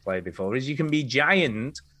in multiplayer before, is you can be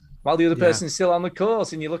giant while the other person's still on the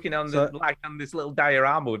course, and you're looking on on this little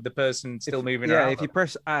diorama with the person still moving around. Yeah, if you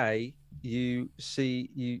press A, you see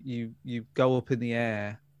you go up in the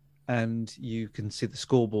air, and you can see the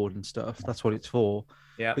scoreboard and stuff. That's what it's for.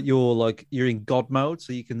 Yeah. But you're in God mode,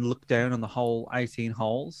 so you can look down on the whole 18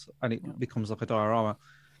 holes, and it becomes like a diorama.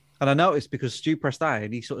 And I noticed because Stu pressed A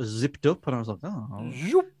and he sort of zipped up, and I was like, oh.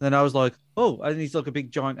 And then I was like, oh, and he's like a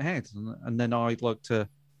big giant head. And then I'd like to,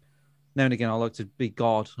 now and again, I like to be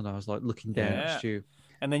God, and I was like looking down at Stu.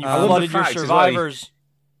 And then you flooded your survivors.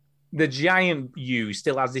 The giant you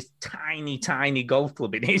still has this tiny, tiny golf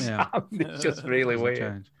club in his hand. It's just really weird.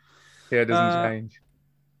 Change. Yeah, it doesn't change.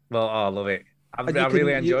 Well, I love it. I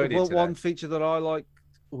really enjoyed it. Well, one feature that I liked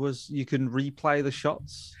was you can replay the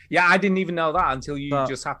shots. Yeah, I didn't even know that until you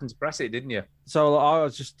just happened to press it, didn't you? So I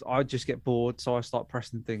just get bored, so I start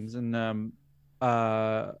pressing things, and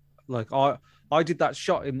like I did that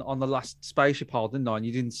shot on the last spaceship hole, didn't I? And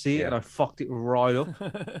you didn't see it, and I fucked it right up,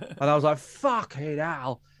 and I was like, "Fuck it,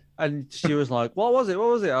 Al." And Stu was like, "What was it? What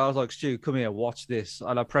was it?" I was like, "Stu, come here, watch this."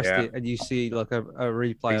 And I pressed it, and you see like a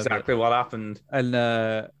replay. Exactly what happened. And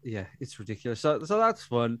it's ridiculous. So that's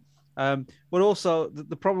fun. But also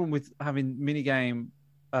the problem with having mini game,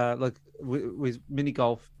 like with mini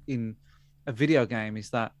golf in a video game,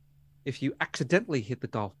 is that if you accidentally hit the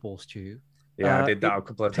golf ball, Stu, I did that a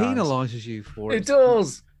couple of times. Penalizes you for it. It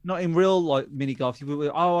does. Not in real like mini golf. You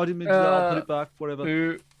will, I didn't mean to do that. I'll put it back,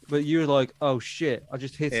 whatever. But you're like, oh shit, I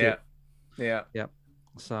just hit it. Yeah.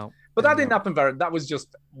 So, but that didn't happen that was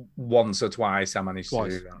just once or twice I managed to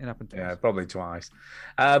do that. It happened twice. Yeah, probably twice.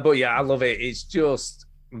 But yeah, I love it. It's just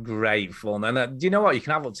great fun. And do you know what? You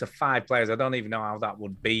can have up to 5 players. I don't even know how that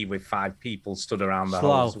would be with 5 people stood around the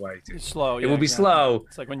holes waiting. It's slow. It would be slow.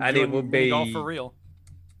 It's like when you're doing golf for real.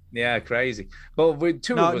 Yeah, crazy. But with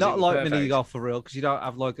 2 of us, not like mini golf for real, because you don't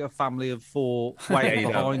have like a family of 4 waiting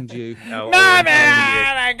behind you. Mommy,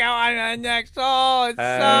 I gotta go on the next hole. It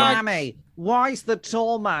sucks. Mommy, why is the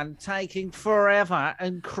tall man taking forever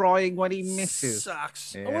and crying when he misses?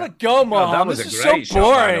 Sucks. Yeah. I want to go, Mom. That was this a is great so shot,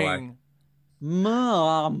 by the way. boring.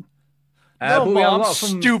 Mom. No, but we had a Mom, lot of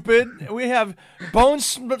fun. stupid. We have Bone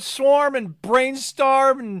Swarm and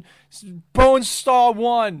Brainstorm and Bone Star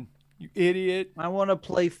 1. You idiot. I want to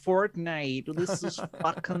play Fortnite. This is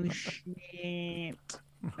fucking shit.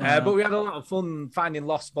 But we had a lot of fun finding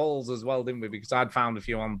lost balls as well, didn't we? Because I'd found a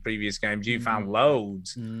few on previous games. You found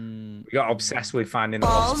loads. We got obsessed with finding the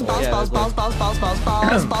lost balls.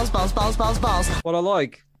 What I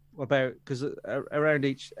like about, because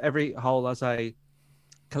around every hole has a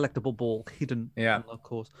collectible ball hidden on the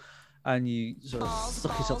course, and you sort of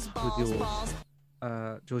suck it up with your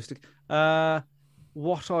joystick.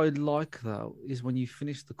 What I like though is when you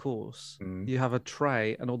finish the course, you have a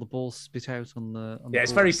tray and all the balls spit out on the. Yeah,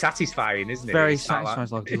 it's very satisfying, isn't it? Very satisfying.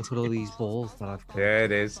 Like, look at all these balls that I've got. Yeah,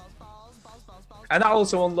 it is. And that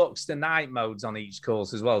also unlocks the night modes on each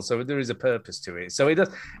course as well. So there is a purpose to it. So it does.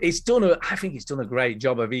 I think it's done a great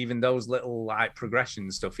job of even those little like progression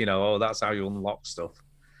stuff. You know, that's how you unlock stuff.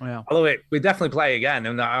 Yeah. I love it. We definitely play again,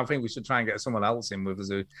 and I think we should try and get someone else in with us.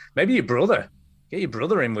 Maybe your brother. Get your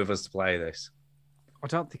brother in with us to play this. I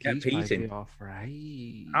don't think he's played VR for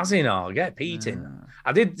ages. Has he not? Get Pete in.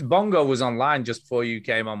 I did. Bongo was online just before you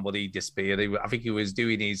came on, but he disappeared. I think he was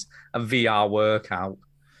doing his VR workout.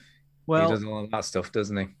 Well, he does all of that stuff,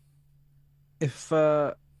 doesn't he? If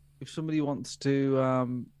somebody wants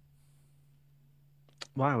to,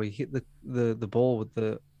 wow, he hit the ball with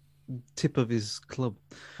the tip of his club.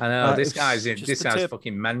 I know this guy's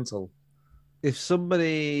fucking mental. If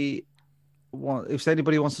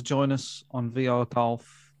anybody wants to join us on VR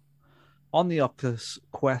Golf on the Oculus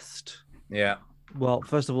Quest, well,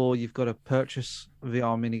 first of all, you've got to purchase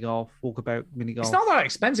VR mini golf, walkabout mini golf. It's not that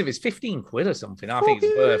expensive. It's 15 quid or something. I think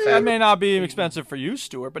it's worth it. That may not be expensive for you,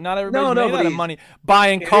 Stuart, but not everybody's made that of money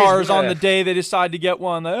buying cars on the day they decide to get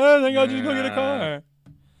one. Like, I think I'll just go get a car.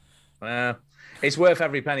 Well, it's worth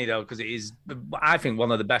every penny though, because it is, I think,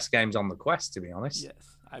 one of the best games on the Quest. To be honest,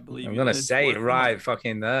 yes, I believe. I'm gonna say it right,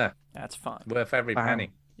 fucking there. That's fine. Worth every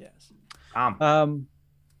penny. Yes.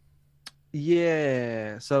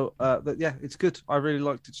 Yeah. So, it's good. I really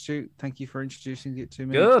liked it, Stu. Thank you for introducing it to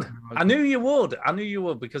me. Good. I knew you would.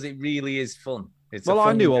 Because it really is fun.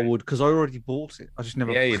 I knew I would because I already bought it. I just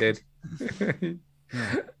never. Yeah, you did.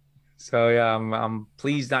 So yeah, I'm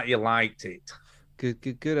pleased that you liked it.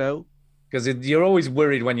 Good. Oh. Because you're always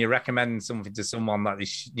worried when you recommend something to someone that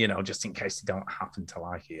is, just in case they don't happen to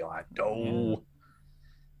like it. You're like, no. Yeah.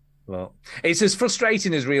 Well, it's as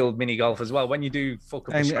frustrating as real mini golf as well when you do fuck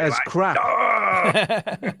up. And as like, crap.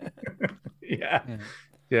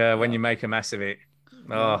 Yeah, when you make a mess of it.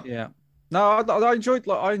 Oh, yeah. No,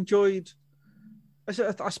 I enjoyed.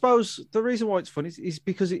 I suppose the reason why it's fun is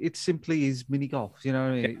because it simply is mini golf. You know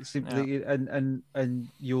what I mean? It's simply and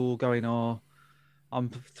you're going, I'm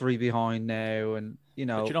 3 behind now, and you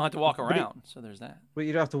know. But you don't have to walk around, so there's that. But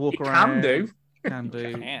you don't have to walk around. Can do. Can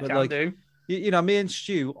do. You know, me and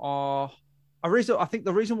Stu are. I think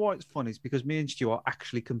the reason why it's fun is because me and Stu are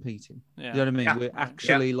actually competing. Yeah. You know what I mean? Yeah. We're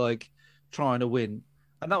actually like trying to win.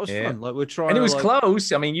 And that was fun. Like we're trying, and it was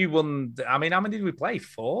close. I mean, you won. I mean, how many did we play?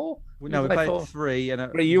 4. We played 3,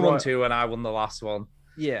 and you won 2, and I won the last one.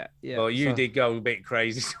 Yeah. But you did go a bit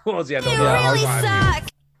crazy towards the end. You really suck.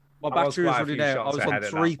 My battery was running out. I was on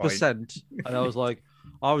 3%, and I was like,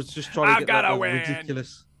 I was just trying to get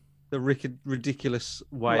the ridiculous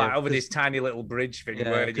way over this tiny little bridge thing,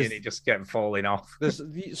 and it just kept falling off. There's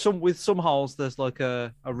some holes. There's like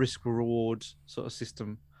a risk reward sort of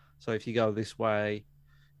system. So if you go this way,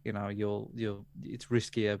 you know, it's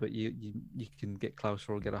riskier, but you can get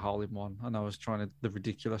closer or get a hole in one. And I was trying the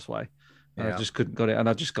ridiculous way, and I just couldn't get it, and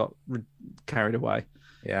I just got carried away.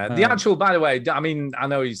 Yeah, the actual, by the way, I mean, I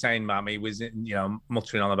know you're saying, Mammy was,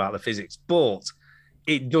 muttering on about the physics, but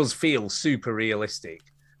it does feel super realistic.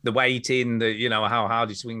 The weighting, how hard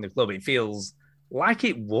you swing the club, it feels like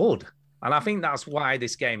it would, and I think that's why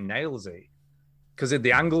this game nails it. Because of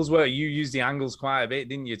the angles, you used the angles quite a bit,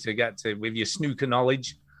 didn't you, to get to with your snooker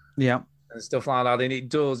knowledge. Yeah, and stuff like that, and it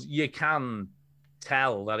does. You can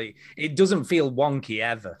tell that it doesn't feel wonky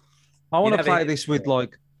ever. I want to play this with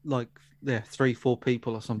like 3-4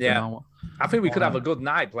 people or something. Yeah, I think we could have a good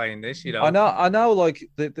night playing this. You know, I know. Like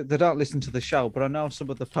they don't listen to the show, but I know some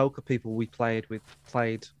of the poker people we played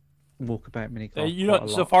Walkabout Mini Golf. You know,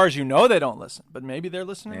 so far as you know, they don't listen, but maybe they're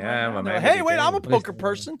listening. Yeah, right now. Hey, wait, I'm a poker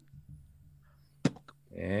person.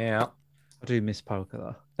 Yeah. I do miss poker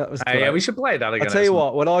though. That was yeah, we should play that again. I'll tell you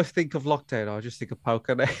what, when I think of lockdown, I just think of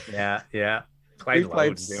poker now. Yeah. We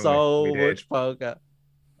played so much poker.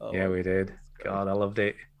 Yeah, we did. God, I loved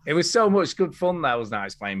it. It was so much good fun. That was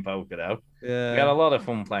nice playing poker though. Yeah. We had a lot of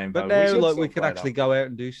fun playing poker. But now we can actually go out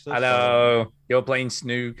and do stuff. I know. You're playing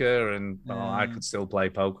snooker and I could still play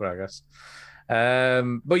poker, I guess.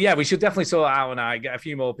 But yeah, we should definitely sort out and get a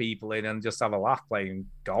few more people in and just have a laugh playing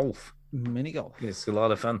golf. Mini golf. It's a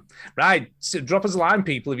lot of fun. Right. So drop us a line,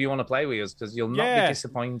 people, if you want to play with us, because you'll not be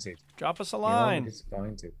disappointed. Drop us a line. You'll not be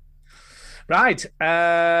disappointed. Right.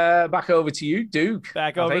 Back over to you, Duke.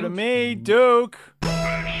 Back over to me, Duke.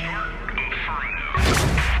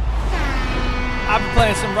 I've been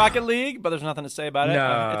playing some Rocket League, but there's nothing to say about it.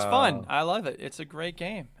 No. It's fun. I love it. It's a great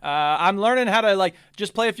game. I'm learning how to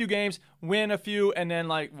just play a few games, win a few, and then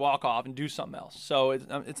walk off and do something else. So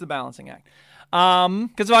it's the balancing act.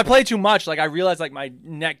 Because if I play too much, I realize my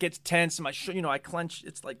neck gets tense, and I clench.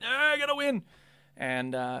 It's I gotta win,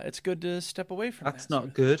 and it's good to step away from that. That's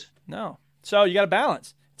not good. No. So you got to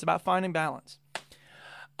balance. It's about finding balance.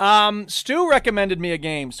 Stu recommended me a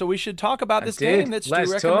game, so we should talk about this game that Stu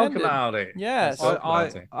recommended. Let's talk about it. Yes. By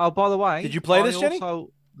the way, did you play this, Jenny?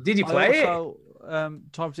 Did you play it?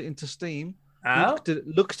 Typed it into Steam. Oh?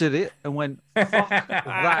 Looked at it and went, "Fuck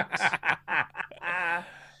that."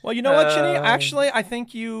 Well, you know what, Jenny? Actually, I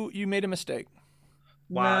think you made a mistake.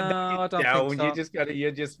 Wow, no, I don't think so. You're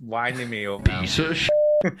just winding me up now.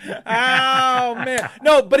 Oh man,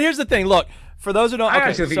 no. But here's the thing. Look, for those who don't, I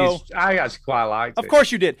actually quite liked it. Of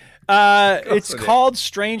course you did. It's called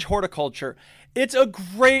Strange Horticulture. It's a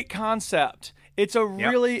great concept. It's a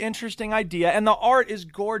really interesting idea, and the art is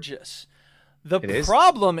gorgeous. The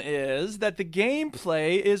problem is that the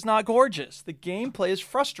gameplay is not gorgeous. The gameplay is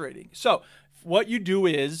frustrating. So what you do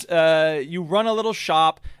is you run a little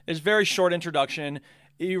shop. It's a very short introduction.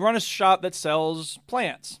 You run a shop that sells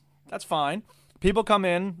plants. That's fine. People come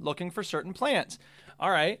in looking for certain plants. All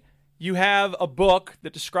right. You have a book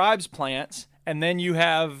that describes plants, and then you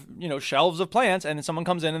have, shelves of plants, and then someone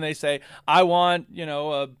comes in and they say, I want,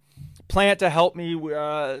 a plant to help me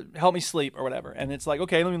sleep or whatever. And it's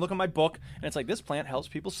okay, let me look at my book, and it's this plant helps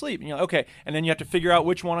people sleep. And you're okay. And then you have to figure out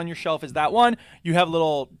which one on your shelf is that one. You have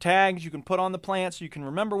little tags you can put on the plant so you can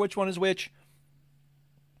remember which one is which.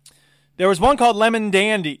 There was one called Lemon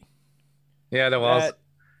Dandy. Yeah, there was.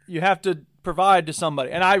 You have to provide to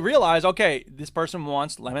somebody. And I realized, okay, this person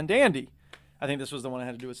wants Lemon Dandy. I think this was the one that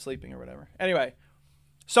had to do with sleeping or whatever. Anyway,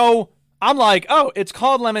 so I'm oh, it's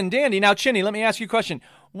called Lemon Dandy. Now, Chinny, let me ask you a question.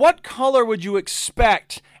 What color would you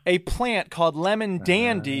expect a plant called Lemon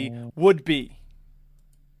Dandy would be?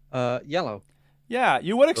 Yellow. Yeah,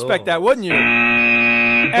 you would expect that, wouldn't you?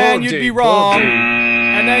 And you'd be wrong.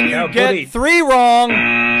 And then you'd get 3 wrong,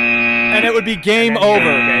 and it would be game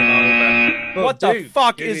over. But what the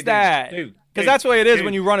fuck is that? Because that's the way it is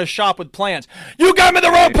when you run a shop with plants. You got me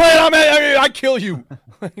the wrong plant, I kill you.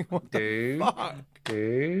 What the fuck?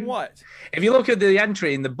 Dude. What? If you look at the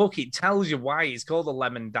entry in the book, it tells you why it's called a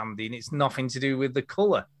lemon dandy, and it's nothing to do with the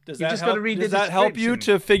colour. Does You've that just help? got to read Does the that help you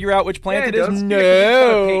description. to figure out which plant it Yeah, it is? does.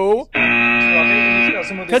 No.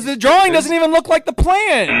 Because the drawing doesn't even look like the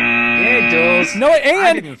plant. Yeah, it does. No, I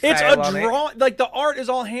and didn't it's fail a on it. drawing. Like the art is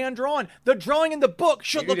all hand drawn. The drawing in the book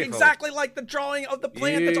should look Beautiful. exactly like the drawing of the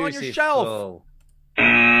plant that's on your shelf. Beautiful.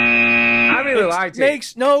 I really liked it.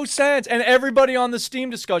 Makes no sense. And everybody on the Steam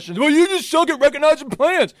discussions, well, you just suck at recognizing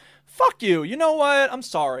plants. Fuck you. You know what? I'm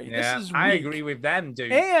sorry. Yeah, This is I weak. agree with them,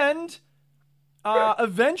 dude. And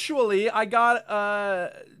eventually, I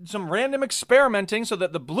got some random experimenting so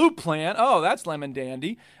that the blue plant, oh, that's lemon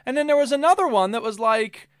dandy. And then there was another one that was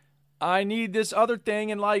like, I need this other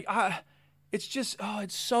thing. And like, it's just,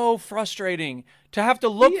 it's so frustrating to have to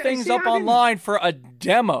look things up online for a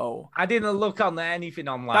demo. I didn't look on anything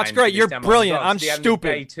online. That's great. for You're this demo. brilliant. I got I'm to the end of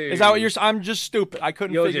day stupid. 2. Is that what you're? I'm just stupid. I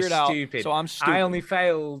couldn't You're figure just it out. stupid. So I'm stupid. I only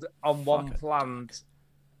failed on one plant,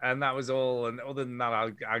 and that was all. And other than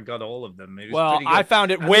that, I got all of them. It was Well, pretty good. I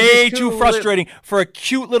found it And way there's too cool frustrating for a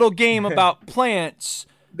cute little game about plants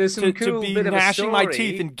There's some to cool be bit of a gnashing my story.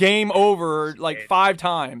 teeth and game over like 5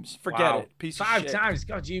 times. Forget Wow. it. Piece 5 of shit. times.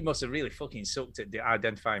 God, you must have really fucking sucked at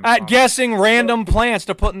identifying At plants. guessing random plants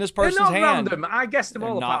to put in this person's They're not hand. random. I guessed them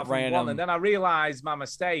They're all not apart from random. one, and then I realised my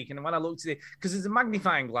mistake. And when I looked at it, because there's a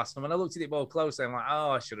magnifying glass, and when I looked at it more closely, I'm like,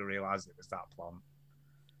 oh, I should have realised it was that plant.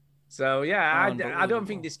 So yeah, I don't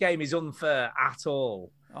think this game is unfair at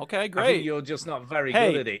all. Okay, I think great. you're just not very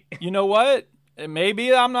Hey, good at it. you know what?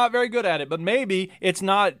 Maybe I'm not very good at it, but maybe it's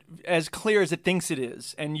not as clear as it thinks it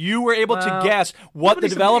is. And you were able to Well, guess what but the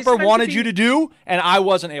it's developer meant to wanted be- you to do, and I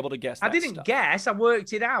wasn't able to guess that I didn't stuff. guess. I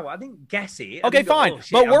worked it out. I didn't guess it. I Okay, didn't go, fine. "Oh,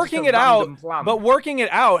 shit, but I'm just working a it out, random plant." but working it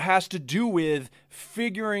out has to do with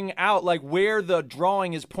figuring out like where the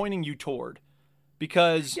drawing is pointing you toward.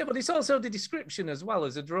 Because yeah, but it's also the description as well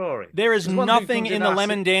as a drawing. there is There's one dude nothing comes in and the asks-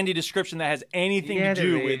 Lemon Dandy description that has anything Yeah, to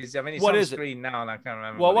do there with is. I mean, it's what on is it? screen now, and I can't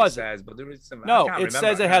remember What what was it it? says, but there is some. No, I can't it remember.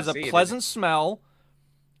 says I it has a can't see pleasant smell,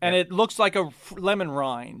 and it looks like a lemon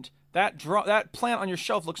rind. That plant on your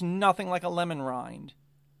shelf looks nothing like a lemon rind.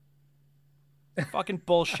 Fucking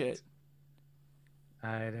bullshit.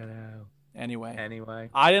 I don't know. Anyway,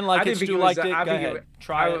 I I didn't like it. think Stu was- liked it. I Go think ahead. it,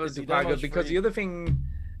 Try it. was The quite demo's good because free. the other thing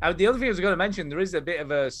I was going to mention, there is a bit of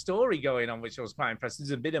a story going on, which I was quite impressed. There's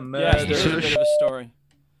a bit of murder. Yes, there is a bit of a story.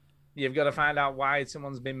 You've got to find out why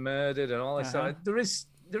someone's been murdered and all this stuff. There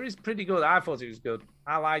is pretty good. I thought it was good.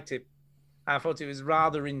 I liked it. I thought it was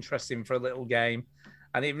rather interesting for a little game,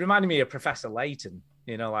 and it reminded me of Professor Layton.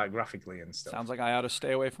 You know, like graphically and stuff. Sounds like I ought to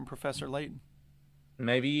stay away from Professor Layton.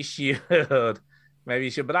 Maybe you should. Maybe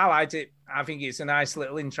you should. But I liked it. I think it's a nice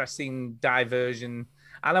little interesting diversion.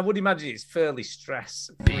 And I would imagine it's fairly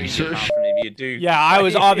stress-free apart from if you do. Yeah, I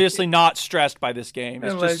was obviously not stressed by this game.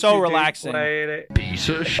 It's Unless just so you do relaxing. play it. Piece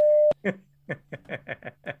of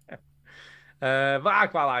But I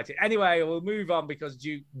quite liked it. Anyway, we'll move on because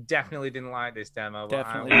Duke definitely didn't like this demo. but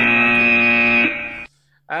Definitely I liked it.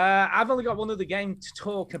 I've only got one other game to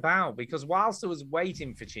talk about because whilst I was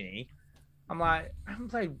waiting for Chinny, I'm like, I haven't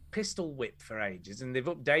played Pistol Whip for ages, and they've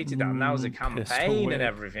updated that, and now there's a campaign and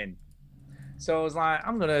everything. So I was like,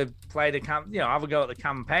 I'm gonna play the have a go at the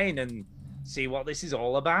campaign and see what this is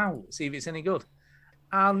all about, see if it's any good.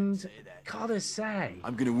 And gotta say,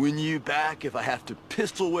 I'm gonna win you back if I have to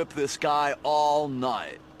pistol whip this guy all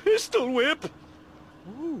night. Pistol whip?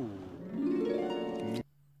 Ooh.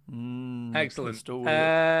 Mm, Excellent. Pistol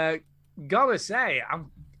Whip. Gotta say,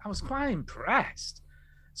 I was quite impressed.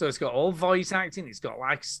 So it's got all voice acting. It's got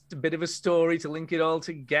like a bit of a story to link it all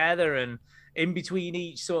together, and in between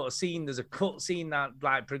each sort of scene, there's a cut scene that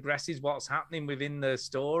like progresses what's happening within the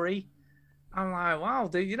story. I'm like, wow,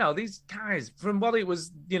 these guys, from what it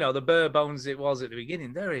was, the bare bones it was at the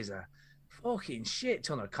beginning, there is a fucking shit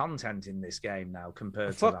ton of content in this game now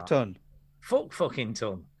compared to that. Ton. Fucking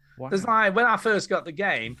ton. Wow. There's like, when I first got the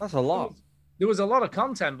game, That's a lot. there was a lot of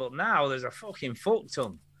content, but now there's a fucking fuck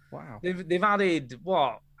ton. Wow. They've added,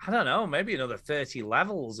 what, I don't know, maybe another 30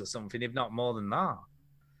 levels or something, if not more than that.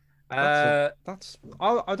 I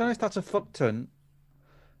don't know if that's a fuck ton.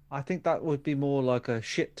 I think that would be more like a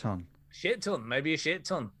shit ton. Shit ton, maybe a shit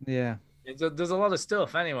ton. Yeah. There's a lot of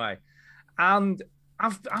stuff anyway. And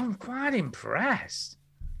I'm quite impressed.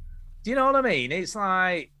 Do you know what I mean? It's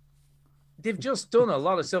like they've just done a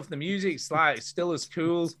lot of stuff. The music's like still as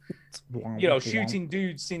cool. Shooting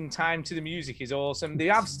dudes in time to the music is awesome. They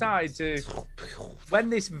have started to, when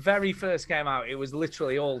this very first came out, it was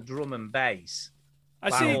literally all drum and bass. I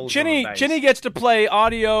see. Chinny gets to play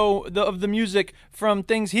audio of the music from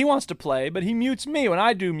things he wants to play, but he mutes me when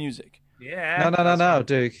I do music. Yeah. No,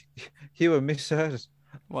 Duke. You were misheard.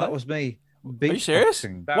 What? That was me. Are you serious?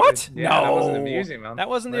 What? No. That wasn't the music, man. That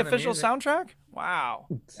wasn't the official soundtrack? Wow.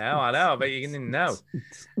 No, I know, but you didn't know.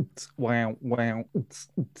 Wow. That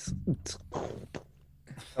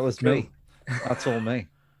was me. That's all me.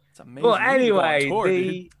 It's amazing. Well,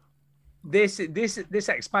 anyway, this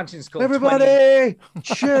expansion's called Everybody,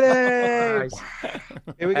 Chitty.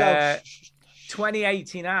 Here we go.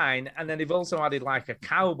 2089, and then they've also added like a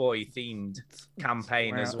cowboy themed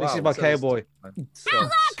campaign as well. This is my cowboy. Country!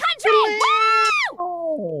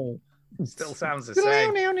 Oh, still sounds the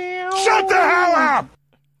same. Shut the hell up!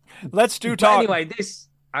 Let's do talk. Anyway,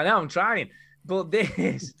 I know I'm trying, but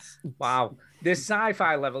this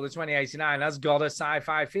sci-fi level, the 2089, has got a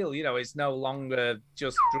sci-fi feel. You know, it's no longer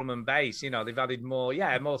just drum and bass. You know, they've added more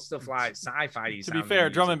stuff like sci-fi. To be fair,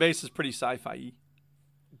 drum and bass is pretty sci-fi-y.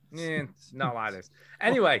 Yeah, it's not like this.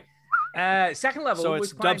 Anyway, second level. So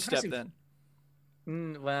was it's quite dubstep impressive. then.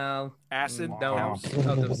 Well, acid. No, not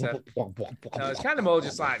dubstep. No, it's kind of more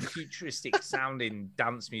just like futuristic sounding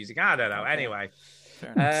dance music. I don't know. Anyway,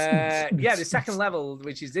 the second level,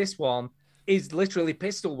 which is this one, is literally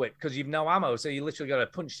pistol whip because you've no ammo, so you literally got to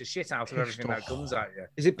punch the shit out of everything that comes at you.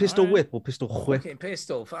 Is it pistol whip or pistol whip?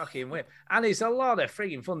 Fucking whip. And it's a lot of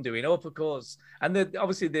frigging fun doing uppercuts. And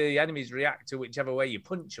obviously the enemies react to whichever way you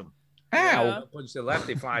punch them. Ow! Punch to the left,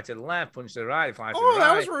 they fly to the left. Punch to the right, they fly to Oh, the right.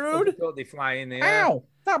 that was rude. Uppercut, they fly in the air. Ow!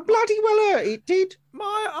 That bloody well hurt. It did.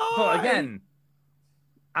 My eye. But again,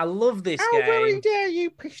 I love this How game. very dare you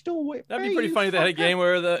pistol whip That'd be me, pretty you funny. They had a fucker. game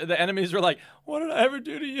where the enemies were like, "What did I ever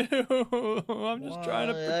do to you? I'm just trying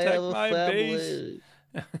to protect my base."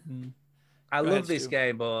 I Go love ahead, this Stu.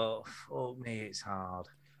 game, but fuck me, it's hard.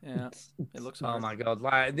 Yeah, it looks Oh hard. my god!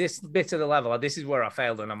 Like this bit of the level, this is where I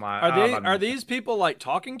failed, and I'm like, Are these people like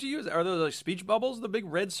talking to you? Are those like speech bubbles, the big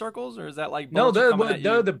red circles, or is that like No, bullets coming at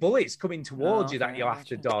they're you? the bullets coming towards you that okay, you have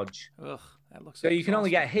to dodge. Ugh, that looks. So you can only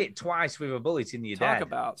get exhausting. hit twice with a bullet and you're Talk dead.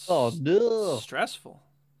 about no. stressful.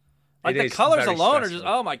 Like It the is colors very alone are just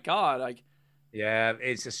stressful. oh my god, like Yeah,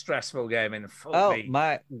 it's a stressful game, and fuck Oh me,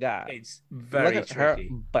 my god! it's very Look at her tricky.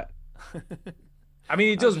 butt. I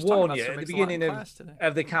mean, it I was does just talking warn about you at the Civics a lot in beginning class today.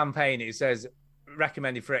 of the campaign. It says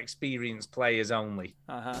recommended for experienced players only.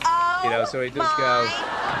 uh-huh. You know, so it does go.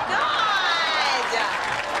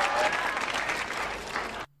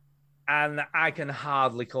 And I can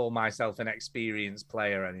hardly call myself an experienced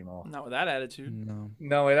player anymore. Not with that attitude.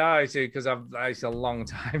 No, it is because it's a long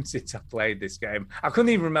time since I played this game. I couldn't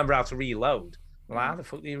even remember how to reload. Well, how the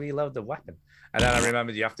fuck do you reload the weapon? And then I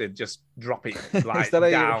remembered you have to just drop it like Is that how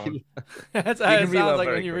you down. That's You how can it reload sounds like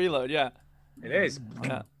very when you quick. reload. Yeah, It is.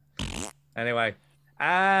 yeah. Anyway,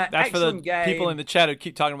 That's for the excellent game. people in the chat who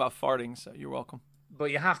keep talking about farting. So you're welcome.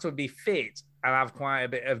 But you have to be fit and have quite a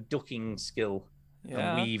bit of ducking skill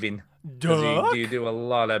Yeah. and weaving. 'Cause Duck. You do a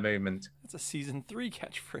lot of movement. That's a season 3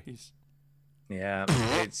 catchphrase. Yeah,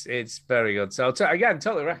 it's very good. So again,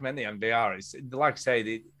 totally recommend it on VR. It's like I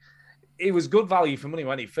say, it was good value for money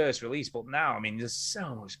when it first released, but now I mean, there's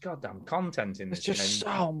so much goddamn content in this. There's just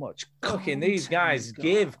so much. Fucking these guys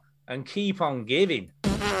give and keep on giving.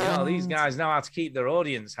 You know, these guys know how to keep their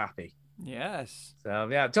audience happy. Yes. So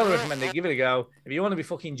yeah, totally recommend it. Give it a go. If you want to be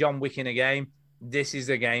fucking John Wick in a game, this is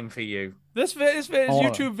the game for you. This is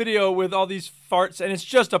YouTube video with all these farts, and it's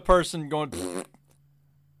just a person going.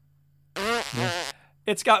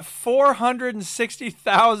 It's got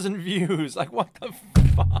 460,000 views. Like, what the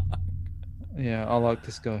fuck? Yeah, I like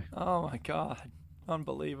this guy. Oh my god,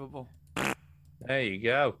 unbelievable. There you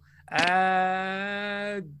go.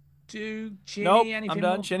 Do Chinny Nope, anything I'm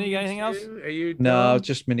done. more Chinny, from you got anything else? two? Are you No, done?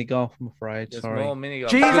 just mini golf. I'm afraid. There's Sorry. more mini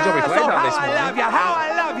golf. Jesus, Good job we played oh, that how this I morning. love you, how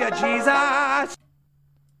I love you, Jesus.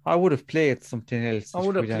 I would have played something else. I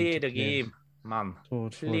would have if we played a hadn't played. game, man.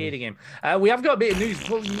 Totally. Played a game. We have got a bit of news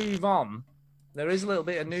before we move on. There is a little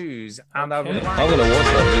bit of news, and I would like... I'm gonna watch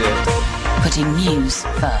that Putting news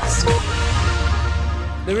first.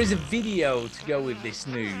 There is a video to go with this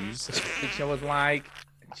news, which I would like...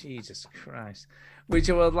 Jesus Christ. Which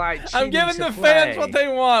I would like I'm Chinny giving to the fans what play.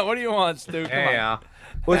 they want. What do you want, Stu? Come There on. you are.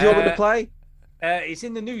 What do you want me to play? It's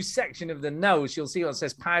in the news section of the notes. You'll see what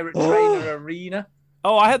says Pirate Trainer Arena.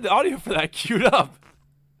 Oh, I had the audio for that queued up.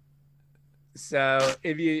 So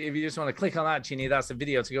if you just want to click on that, Chinny, that's the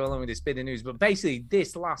video to go along with this bit of news. But basically,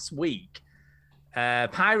 this last week,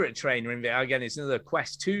 Pirate Trainer, again, it's another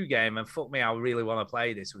Quest 2 game, and fuck me, I really want to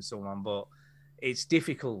play this with someone, but it's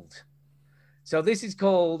difficult. So this is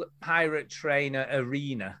called Pirate Trainer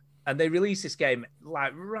Arena, and they released this game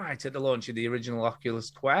like right at the launch of the original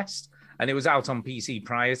Oculus Quest, and it was out on PC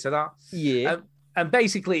prior to that. Yeah. And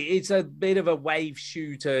basically, it's a bit of a wave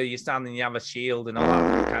shooter. You stand and you have a shield and all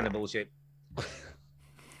that kind of bullshit.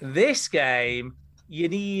 This game, you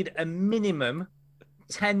need a minimum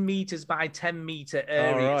 10 meters by 10 meter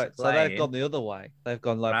area. All right, so they've gone the other way. They've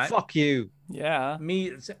gone like, fuck you. Yeah.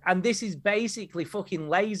 And this is basically fucking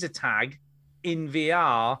laser tag in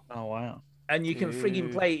VR. Oh, wow. And you can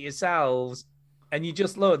frigging play it yourselves. And you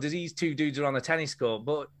just look, these two dudes are on a tennis court,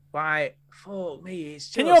 but like, fuck me, it's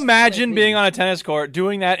just... Can you imagine being on a tennis court,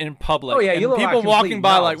 doing that in public? Oh, yeah, you and look people like walking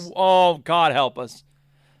by knobs. like, oh, God help us.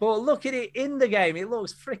 But look at it in the game. It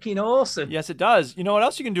looks freaking awesome. Yes, it does. You know what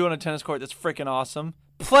else you can do on a tennis court that's freaking awesome?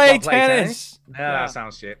 Play tennis. No, that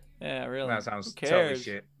sounds shit. Yeah, really. That sounds Who totally cares?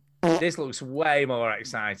 shit. This looks way more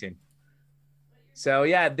exciting. So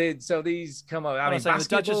yeah, so these come up. I mean, The Duchess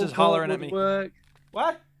basketball is hollering court at me. would work.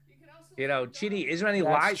 What? You know, Chidi, is there any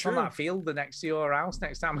That's lights on true. that field next to your house?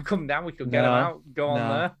 Next time we come down, we could get them out, go on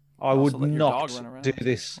there. I would let your dog not run around. do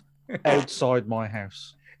this outside my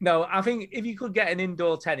house. No, I think if you could get an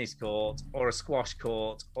indoor tennis court or a squash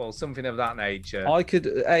court or something of that nature. I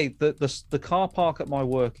could. Hey, the car park at my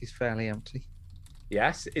work is fairly empty.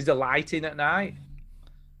 Yes. Is the lighting at night?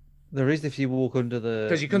 There is if you walk under the.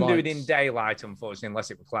 Because you couldn't do it lights. in daylight, unfortunately, unless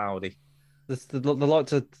it were cloudy. The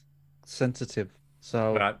lights are sensitive,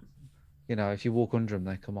 so Right. you know if you walk under them,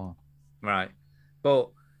 they come on. Right. But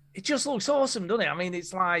it just looks awesome, doesn't it? I mean,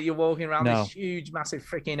 it's like you're walking around No. this huge, massive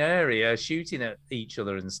freaking area shooting at each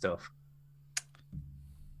other and stuff.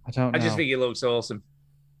 I don't know. I just think it looks awesome.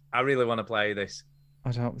 I really want to play this.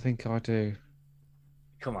 I don't think I do.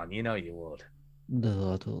 Come on, you know you would.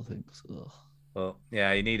 No, I don't think so. But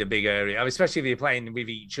yeah, you need a big area, especially if you're playing with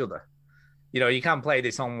each other. You know, you can play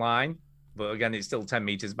this online, but again, it's still 10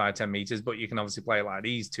 meters by 10 meters. But you can obviously play like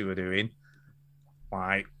these two are doing,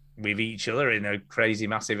 like with each other in a crazy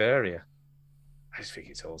massive area. I just think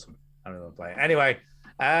it's awesome. I don't want to play it. Anyway,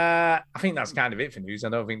 I think that's kind of it for news. I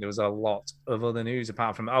don't think there was a lot of other news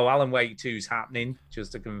apart from Alan Wake 2's happening,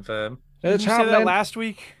 just to confirm. Did you say that last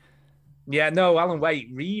week? Yeah, no, Alan Wake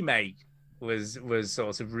remake was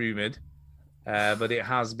sort of rumored, but it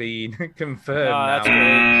has been confirmed. Oh, that's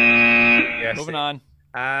now. great. Yes, Moving on.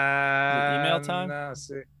 Email time? That's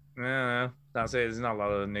it. No, that's it. There's not a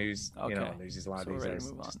lot of news. You know Okay. what news is like So we're these ready to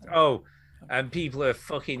days. move on. Just- oh, and people are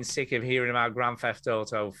fucking sick of hearing about Grand Theft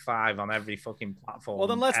Auto 5 on every fucking platform. Well,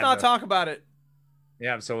 then let's not ever. talk about it.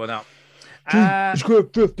 Yeah, so we're not. It's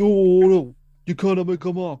Grand Theft Auto. You can't make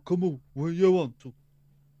them all. Come on, where you want to.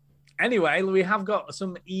 Anyway, we have got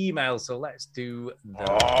some emails, so let's do those.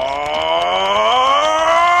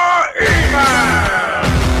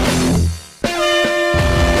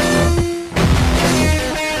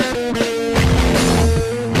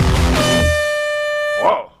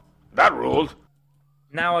 Whoa, that ruled.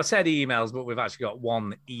 Now, I said emails, but we've actually got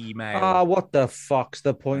one email. Ah, what the fuck's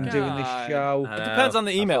the point in doing this God. show? I It know, depends on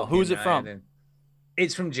the I email. fucking Who's it from? know.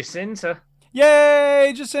 It's from Jacinta.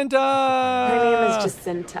 Yay, Jacinta! My name is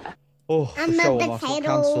Jacinta. Oh, I'm the show a almost got potato.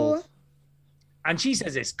 cancelled. And she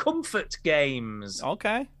says it's comfort games.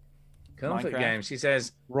 Okay. Comfort Minecraft. games. She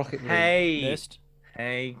says, Rocket League. hey, Missed.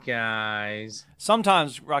 hey guys.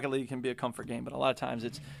 Sometimes Rocket League can be a comfort game, but a lot of times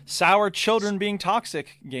it's sour children being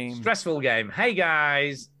toxic game. Stressful game. Hey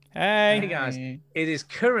guys. Hey. Hey guys. It is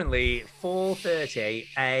currently 4:30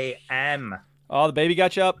 a.m. Oh, the baby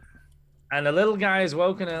got you up. and the little guy is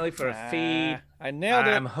woken early for a feed. I nailed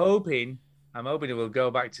it. I'm hoping it will go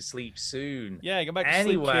back to sleep soon. Yeah, go back to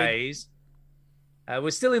sleep, kid. Anyways, we're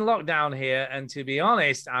still in lockdown here, and to be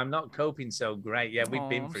honest, I'm not coping so great. Yeah, we've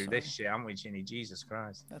been I'm through sorry. this shit, haven't we, Chinny? Jesus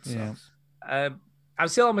Christ. That sucks. I'm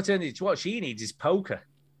still on maternity. What she needs is poker.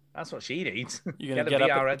 That's what she needs. You gonna a get up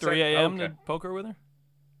VR at headset, 3 a.m. poker. to poker with her?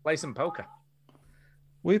 Play some poker.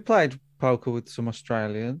 We played poker with some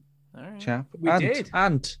Australian All right. chap. We did.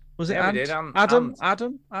 Ant. Was it Yeah, Ant? we did. Ant. Adam?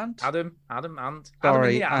 Ant. Adam? Ant. Sorry, Adam and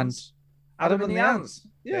the Ants. Ant. Adam and the Ants.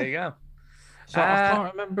 Yeah. There you go. So I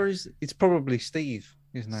can't remember his. It's probably Steve,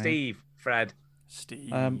 his name. Steve, Fred.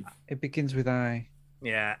 Steve. It begins with A.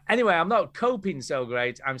 Yeah. Anyway, I'm not coping so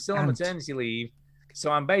great. I'm still on Ant. maternity leave, so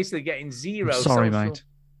I'm basically getting zero. Sorry, social,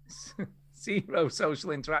 mate. Zero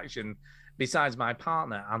social interaction besides my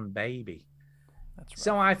partner and baby. That's right.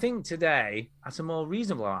 So I think today, at a more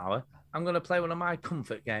reasonable hour, I'm going to play one of my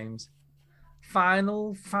comfort games,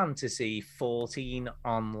 Final Fantasy 14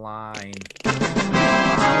 Online.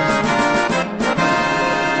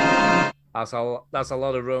 That's a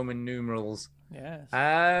lot of Roman numerals. Yes.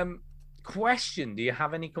 Question: do you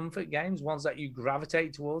have any comfort games? Ones that you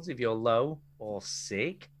gravitate towards if you're low or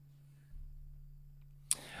sick?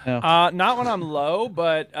 Not when I'm low,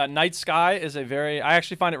 but Night Sky is I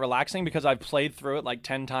actually find it relaxing because I've played through it like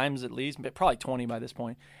 10 times at least, probably 20 by this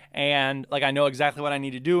point. And like I know exactly what I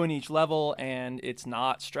need to do in each level, and it's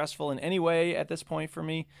not stressful in any way at this point for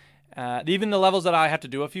me. Even the levels that I have to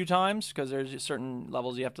do a few times, because there's just certain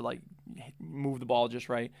levels you have to like move the ball just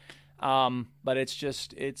right. But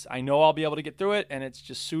I know I'll be able to get through it, and it's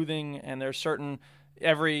just soothing. And there's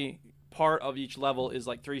every part of each level is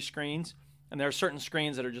like 3 screens, and there are certain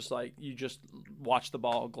screens that are just like you just watch the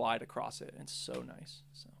ball glide across it. It's so nice.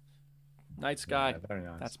 So Night Sky, very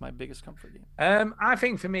nice. That's my biggest comfort game. I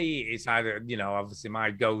think for me, it's either obviously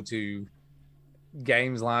my go-to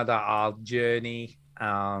games like that are Journey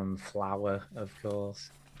and Flower, of course,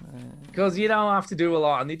 because you don't have to do a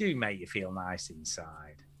lot, and they do make you feel nice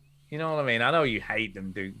inside. You know what I mean? I know you hate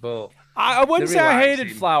them, Duke, but I wouldn't say I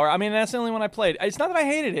hated Flower. I mean, that's the only one I played. It's not that I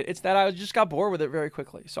hated it; it's that I just got bored with it very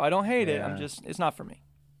quickly. So I don't hate it. It's not for me.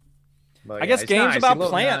 But I guess games about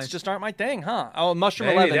plants just aren't my thing, huh? Oh, Mushroom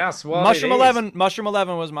Maybe 11. That's what Mushroom 11. Mushroom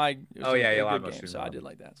 11 was my. You good like game, Mushroom. So I did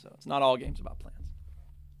like that. So it's not all games about plants.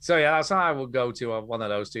 So yeah, that's how I would go to one of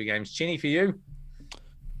those 2 games. Chinny, for you?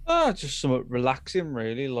 Just somewhat relaxing,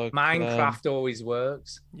 really. Like Minecraft always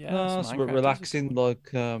works. Yeah, somewhat relaxing, like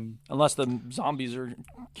unless the zombies are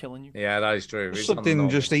killing you. Yeah, that is true. Something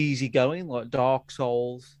just easy going, like Dark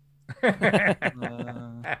Souls.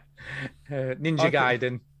 Ninja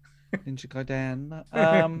Gaiden. Ninja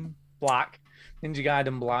Gaiden. Black. Ninja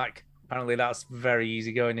Gaiden Black. Apparently that's very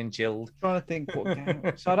easy going and chilled. I'm trying to think what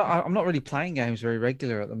game. So I'm not really playing games very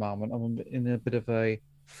regular at the moment. I'm in a bit of a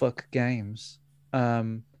fuck games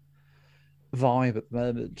vibe at the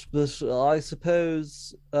moment. But I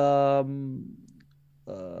suppose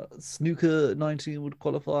Snooker 19 would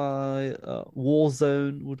qualify.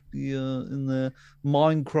 Warzone would be in there.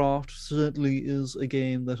 Minecraft certainly is a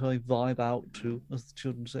game that I vibe out to, as the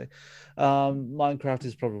children say. Minecraft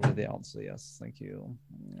is probably the answer. Yes, thank you.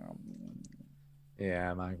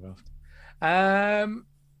 Yeah, Minecraft.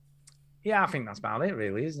 Yeah, I think that's about it,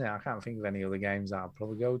 really, isn't it? I can't think of any other games that I'll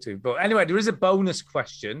probably go to. But anyway, there is a bonus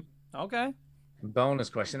question. Okay. Bonus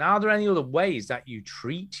question. Are there any other ways that you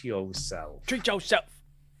treat yourself? Treat yourself.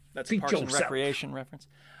 That's a Parks and Recreation reference.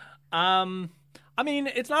 I mean,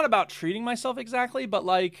 it's not about treating myself exactly, but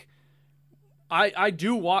like I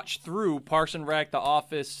do watch through Parks and Rec, The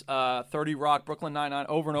Office, 30 Rock, Brooklyn Nine-Nine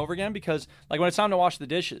over and over again because like when it's time to wash the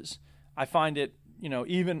dishes, I find it,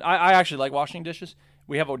 even I actually like washing dishes.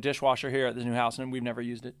 We have a dishwasher here at the new house, and we've never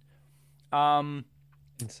used it.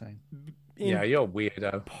 Insane. Yeah, you're a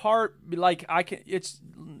weirdo. It's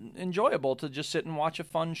enjoyable to just sit and watch a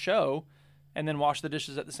fun show, and then wash the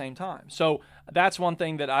dishes at the same time. So that's one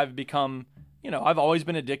thing that I've become. I've always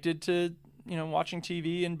been addicted to watching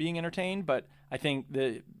TV and being entertained, but I think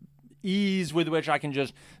the ease with which I can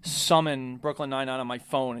just summon Brooklyn Nine-Nine on my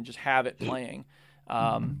phone and just have it playing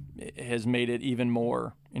it has made it even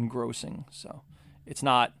more engrossing. So. It's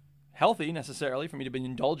not healthy necessarily for me to be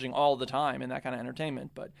indulging all the time in that kind of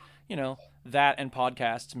entertainment, but that and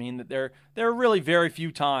podcasts mean that there are really very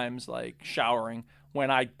few times like showering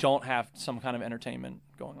when I don't have some kind of entertainment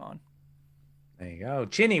going on. There you go.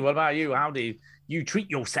 Chinny, what about you? How do you treat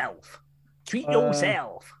yourself? Treat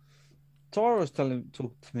yourself. Tara was talking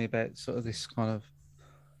to me about sort of this kind of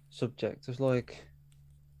subject. It's like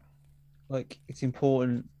it's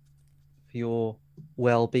important for your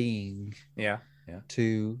well-being. Yeah.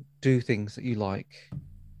 To do things that you like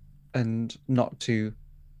and not to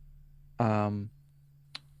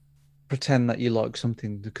pretend that you like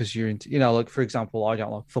something because you're into, like for example, I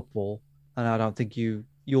don't like football and I don't think you're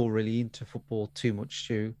really into football too much,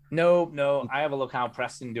 Stu. No, I have a look how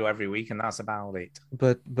Preston do every week and that's about it.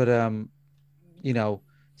 But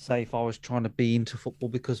say if I was trying to be into football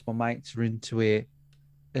because my mates are into it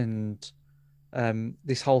and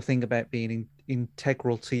this whole thing about being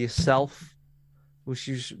integral to yourself, which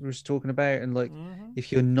you was talking about, and like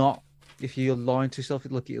if you're lying to yourself,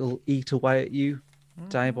 it'll eat away at you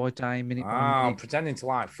day by day, minute by minute. I'm pretending to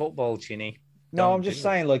like football, Chinny. No, I'm just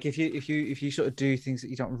saying, like if you sort of do things that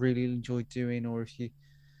you don't really enjoy doing, or if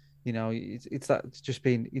it's just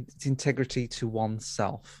being it's integrity to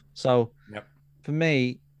oneself. So for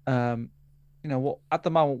me, what at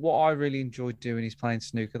the moment what I really enjoy doing is playing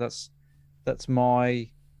snooker. That's my.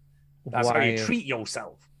 That's how you treat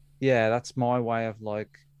yourself. Yeah, that's my way of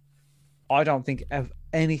like. I don't think of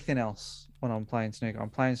anything else when I'm playing snooker.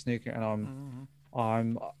 I'm playing snooker, and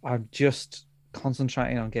I'm just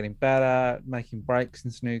concentrating on getting better, making breaks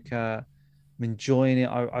in snooker. I'm enjoying it.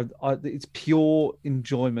 It's pure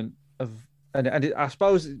enjoyment of, and I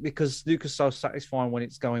suppose because snooker's so satisfying when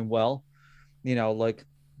it's going well. Like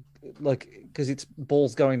like because it's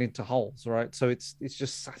balls going into holes, right? So it's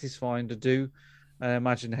just satisfying to do. And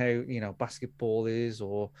imagine how basketball is,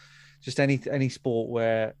 or just any sport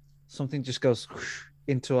where something just goes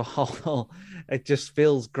into a hole. It just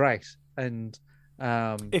feels great. And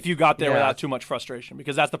if you got there without too much frustration,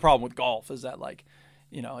 because that's the problem with golf, is that like,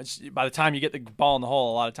 it's by the time you get the ball in the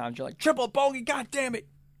hole, a lot of times you're like, triple bogey, god damn it.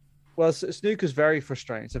 Well, snooker's very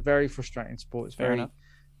frustrating. It's a very frustrating sport. It's very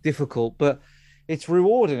difficult, but it's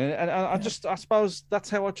rewarding. And I suppose that's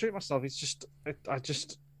how I treat myself. It's just, I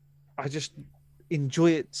just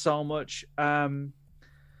enjoy it so much. And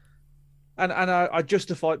I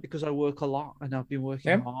justify it because I work a lot and I've been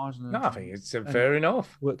working hard. And, I think it's fair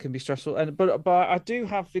enough. Work can be stressful, but I do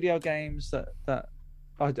have video games that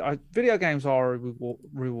video games are a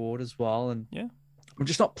reward as well. And I'm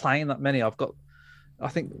just not playing that many. I've got, I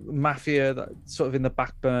think, Mafia that sort of in the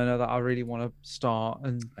back burner that I really want to start.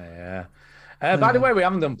 And by the way, we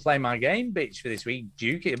haven't done Play My Game, bitch, for this week.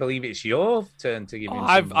 Duke, I believe it's your turn to give me.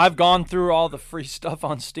 I've gone through all the free stuff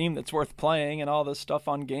on Steam that's worth playing, and all the stuff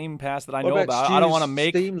on Game Pass that I know about. I don't want to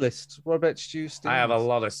make Steam list. What about Stu's Steam? I have a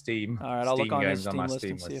lot of Steam. All right, I'll look on his games Steam my list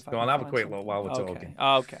Steam and see list. if I Go can on, have a find quick something. look while we're talking.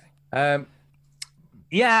 Okay.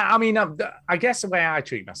 Yeah, I mean, I guess the way I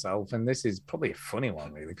treat myself, and this is probably a funny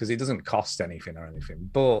one, really, because it doesn't cost anything or anything,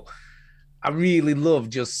 but I really love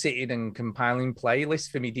just sitting and compiling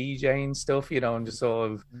playlists for me DJing stuff, and just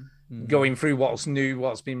sort of going through what's new,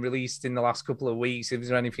 what's been released in the last couple of weeks. If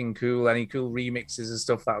there's anything cool, any cool remixes and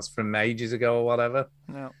stuff that's from ages ago or whatever.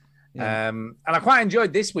 No. Yeah. And I quite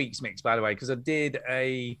enjoyed this week's mix, by the way, because I did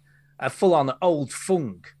a full-on old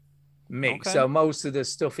funk mix. Okay. So most of the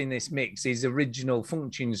stuff in this mix is original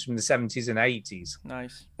funk tunes from the 70s and 80s.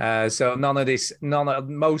 Nice. So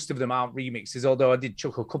most of them aren't remixes, although I did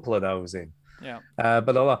chuck a couple of those in. Yeah.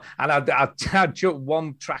 But a lot, and I chucked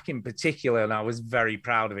one track in particular, and I was very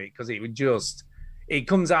proud of it because it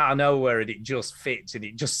comes out of nowhere and it just fits and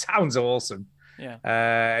it just sounds awesome.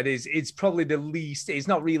 Yeah. It's probably the least. It's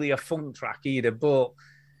not really a funk track either, but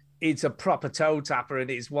it's a proper toe tapper,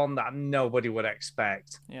 and it's one that nobody would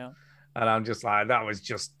expect. Yeah. And I'm just like, that was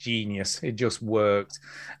just genius. It just worked.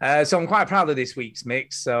 So I'm quite proud of this week's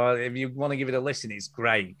mix. So if you want to give it a listen, it's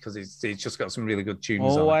great because it's just got some really good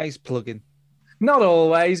tunes. Always plugging. Not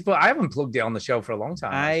always, but I haven't plugged it on the show for a long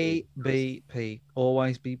time. ABP.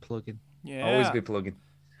 Always be plugging. Yeah. Always be plugging.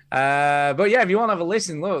 But yeah, if you want to have a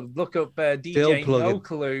listen, look up DJ No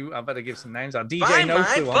Clue. I better give some names out. DJ No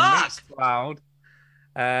Clue on Mixcloud.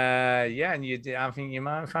 And I think you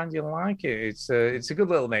might find you like it. It's a good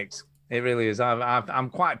little mix. It really is. I'm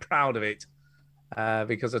quite proud of it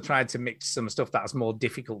because I tried to mix some stuff that's more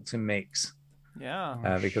difficult to mix.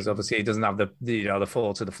 Yeah. Because obviously it doesn't have the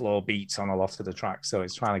fall to the floor beats on a lot of the tracks, so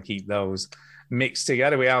it's trying to keep those mixed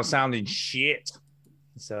together without sounding shit.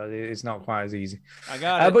 So it's not quite as easy. I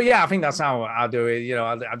got it. But yeah, I think that's how I do it.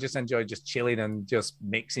 I just enjoy just chilling and just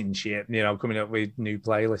mixing shit. Coming up with new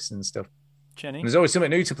playlists and stuff. Chenny, there's always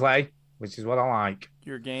something new to play, which is what I like.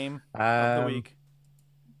 Your game of the week.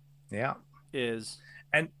 Yeah. Is.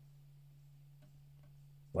 And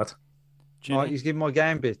what? Oh, he's giving my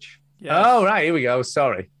game, bitch. Yes. Oh, right. Here we go.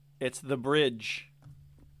 Sorry. It's The Bridge.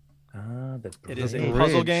 The Bridge. It is a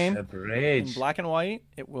puzzle game. The Bridge. In black and white.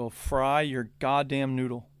 It will fry your goddamn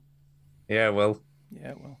noodle. Yeah, well.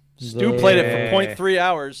 Yeah, well. Stu played it for 0.3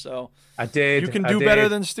 hours, so I did. You can do better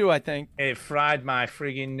than Stu, I think. It fried my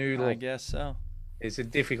friggin' noodle. I guess so. It's a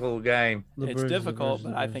difficult game. It's difficult,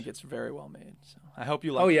 but I think it's very well made. So I hope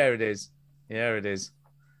you like it. Oh, yeah, it is. Yeah, it is.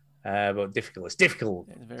 But difficult. It's difficult.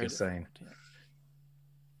 It's very just saying. Yeah.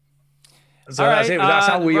 So that's it. That's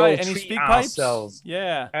how we all any treat speak ourselves. Pipes?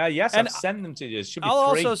 Yeah. Yes, and I've sent them to you. It should be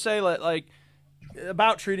I'll free. also say like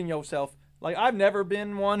about treating yourself. Like I've never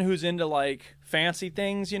been one who's into like fancy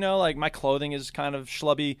things. Like my clothing is kind of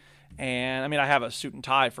schlubby, and I mean I have a suit and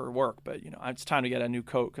tie for work, but it's time to get a new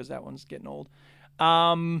coat because that one's getting old.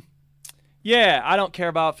 Yeah, I don't care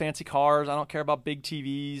about fancy cars. I don't care about big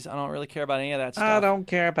TVs. I don't really care about any of that stuff. I don't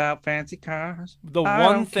care about fancy cars. The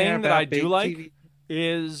one thing that I do like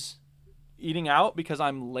is eating out because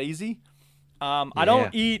I'm lazy. I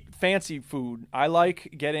don't eat fancy food. I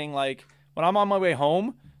like getting when I'm on my way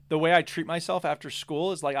home, the way I treat myself after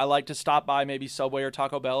school is I like to stop by maybe Subway or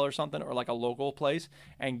Taco Bell or something, or a local place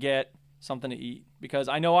and get something to eat because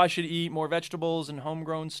I know I should eat more vegetables and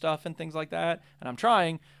homegrown stuff and things like that. And I'm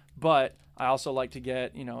trying, but I also like to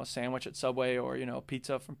get, a sandwich at Subway or,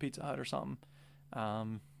 pizza from Pizza Hut or something.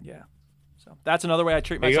 Yeah. So that's another way I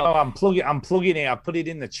treat There you myself. go. I'm plugging it. I put it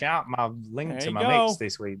in the chat. My link There to you my go. mix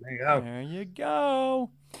this week. There you go. There you go.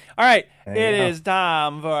 All right, There it you go. is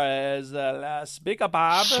time for the Speaker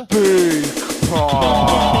Bob. Speak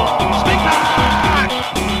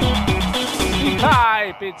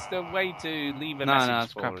Type. It's the way to leave a message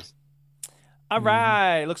it's for crap. us. All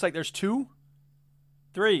right, looks like there's 2,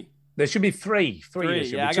 3. There should be three. There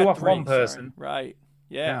should Yeah, be I 2 got off 3, one person. sorry. Right.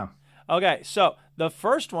 Yeah. Okay, so the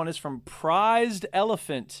first one is from Prized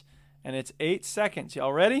Elephant, and it's 8 seconds.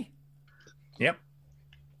 Y'all ready? Yep.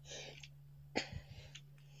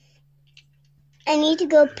 I need to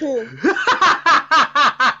go poo.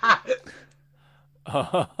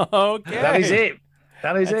 Okay. That is it.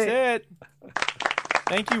 That's it.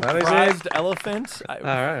 Thank you, That is Prized Elephant. All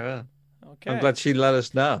right. Well, Okay. I'm glad she let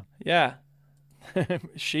us know. Yeah.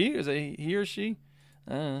 She? Is it he or she?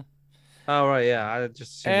 Oh, right. Yeah. I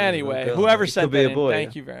just assumed it was a Anyway, girl. whoever It sent could be that a in, boy.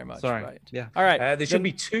 thank you very much. Sorry. Right. Yeah. All right. There should then-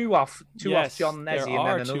 be two off Yes, John there Nezzy, and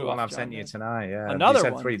are then two another one off I've John sent you Nezzy. tonight. Yeah, Another you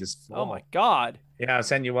said one. 3. There's 4. Oh my God. Yeah, I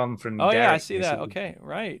sent you one from. Oh yeah, I Derek. see You that. said- Okay,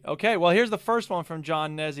 right. Okay, well here's the first one from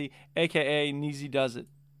John Nezzy, aka Neezy Does It.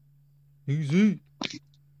 Easy.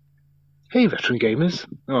 Hey, veteran gamers.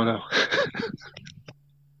 Oh no.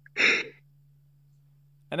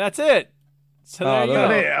 And that's it. So there you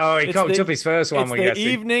go. Oh, he It's cocked the- up his first one. It's we the guessed it.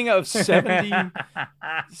 evening of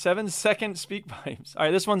 7-second speak pipes. All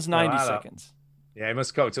right, this one's 90 I like that. seconds. Yeah, he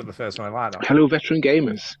must have cocked up the first one. I like that. Hello, veteran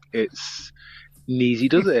gamers. It's Neezy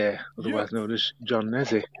Does It here, otherwise known as John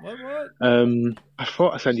Nezzy. What? I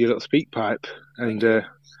thought I'd send you a little speak pipe and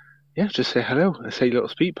yeah, just say hello. I say a little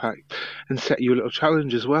speak pipe and set you a little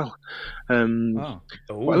challenge as well. What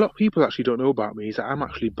a lot of people actually don't know about me is that I'm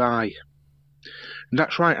actually bi. And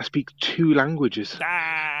that's right, I speak 2 languages.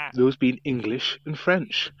 Those being English and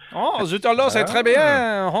French. Oh, zut alors, c'est très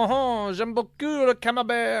bien. Oh, oh, j'aime beaucoup le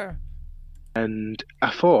camembert. And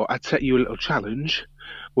I thought I'd set you a little challenge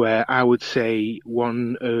where I would say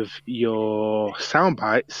one of your sound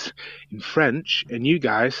bites in French, and you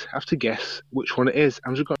guys have to guess which one it is.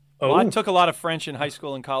 I'm just going. Well, I took a lot of French in high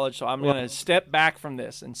school and college, so I'm going to step back from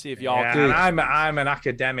this and see if y'all Yeah, can. and I'm an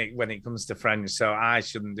academic when it comes to French, so I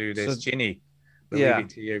shouldn't do this. So- Ginny, we'll Yeah. leave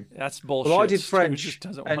it to you. That's bullshit. Well, I did Stu French, just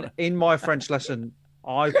doesn't and wanna- in my French lesson,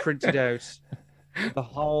 I printed out the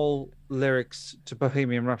whole lyrics to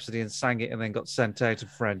Bohemian Rhapsody and sang it, and then got sent out in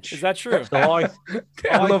French. Is that true? So I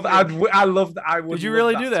love that. I would. Did you love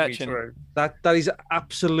really that do to that, be Chin? true. That is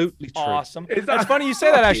absolutely true. Awesome. Is It's that funny you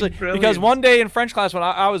say that, actually, fucking because brilliant? one day in French class, when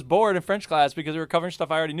I was bored in French class because we were covering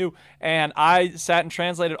stuff I already knew, and I sat and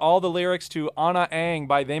translated all the lyrics to Anna Ang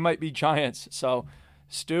by They Might Be Giants. So,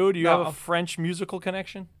 Stu, do you have a French musical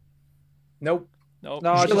connection? Nope. Nope.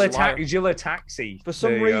 No, I Gilles just- Taxi. For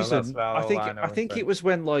some There you go, reason, that's about I all think know I of think French. it was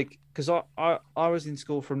when because I was in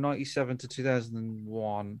school from 97 to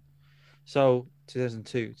 2001, so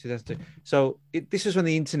 2002. So this was when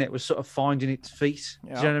the internet was sort of finding its feet.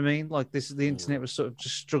 Yeah. Do you know what I mean? Like the internet was sort of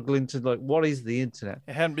just struggling to what is the internet?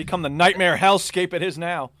 It hadn't become the nightmare hellscape it is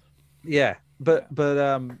now. Yeah, but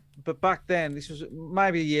back then this was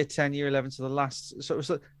maybe year 10, year 11 to the last. So it was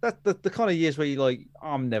like the kind of years where you're like,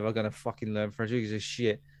 I'm never gonna fucking learn French. Who gives a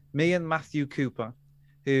shit? Me and Matthew Cooper,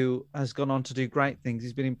 who has gone on to do great things.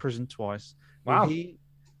 He's been in prison twice. Wow.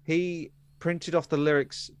 He printed off the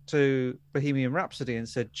lyrics to Bohemian Rhapsody and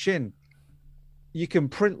said, Chin, you can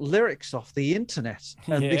print lyrics off the internet.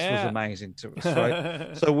 And this was Yeah. amazing to us,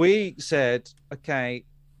 right? So we said, okay,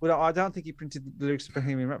 well, I don't think he printed the lyrics to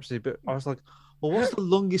Bohemian Rhapsody, but I was like, well, what's the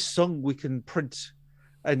longest song we can print?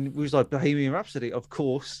 And we was like, Bohemian Rhapsody, of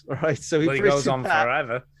course, right? So he Well, it printed goes on that.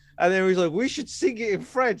 forever. And then he was like, we should sing it in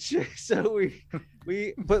French. So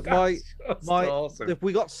but awesome.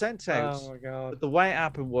 we got sent out. Oh my god! But the way it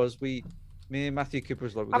happened was me and Matthew Cooper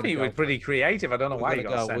was like, I think you were pretty creative. I don't know why you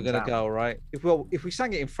got sent We're gonna out. go, right? If we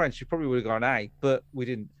sang it in French, we probably would have gone A, but we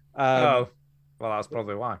didn't. Oh, well, that's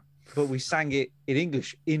probably why. But we sang it in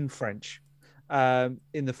English in French, in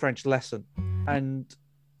the French lesson, and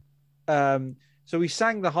so we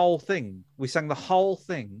sang the whole thing.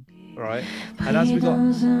 Right? And as we got,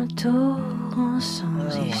 oh my god, I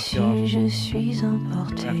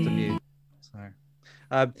have to mute. Sorry.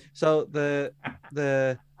 So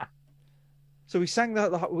so we sang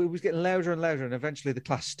that. It was getting louder and louder, and eventually the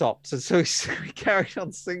class stopped. And so we carried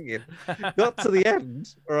on singing. Got to the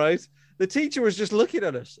end, right? The teacher was just looking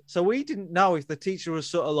at us, so we didn't know if the teacher was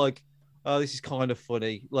sort of like, "Oh, this is kind of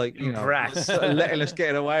funny," like Impressed. sort of letting us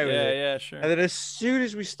get away with it. Yeah, sure. And then as soon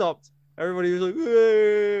as we stopped, everybody was like,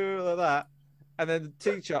 "Whoa," like that. And then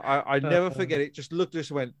the teacher, I never forget it, just looked at us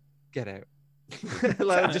and went, "Get out."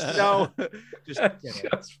 Like, just no,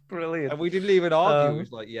 That's brilliant. And we didn't even argue. It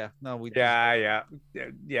was like, no, we.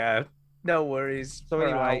 Yeah. No worries. So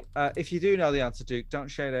anyway, if you do know the answer, Duke, don't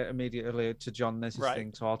shout out immediately to John Nes's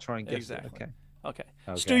thing. So I'll try and guess it. Okay.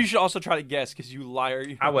 Stu, you should also try to guess because you liar.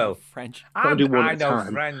 You I will. French. I know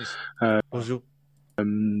French.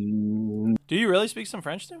 Do you really speak some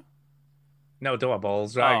French, Stu? No, do I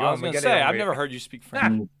balls? Right. I was going to say, I've never heard you speak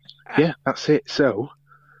French. Yeah, that's it. So,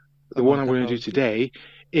 the one I'm going to do today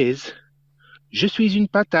is Je suis une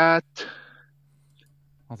patate.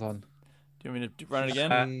 Hold on. Do you want me to run it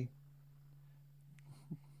again?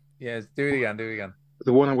 Yes, do it again.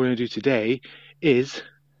 The one I'm going to do today is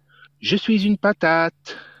Je suis une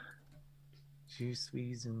patate. Je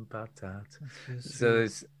suis une patate. So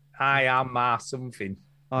it's I am something.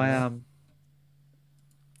 I am.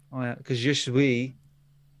 Because je suis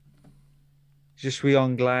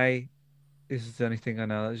anglais. This is the only thing I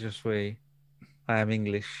know. That's je suis. I am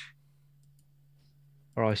English.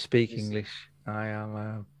 Or I speak English. I am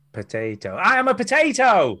a potato. I am a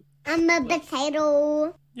potato. I'm a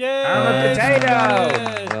potato. Yay! I'm a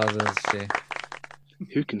potato. Well done, Stu.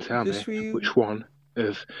 Who can tell me which one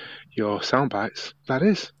of your sound bites that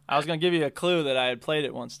is? I was going to give you a clue that I had played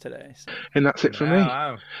it once today. So. And that's it for me.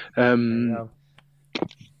 Wow.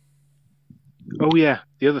 Oh yeah,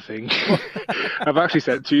 the other thing. I've actually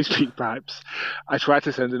sent 2 speak pipes. I tried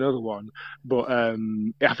to send another one, but I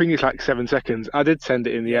think it's like 7 seconds. I did send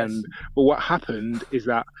it in the end, but what happened is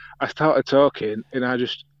that I started talking and I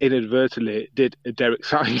just inadvertently did a Derek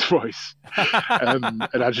Sainz voice,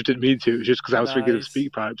 and I just didn't mean to. It was just because I was thinking of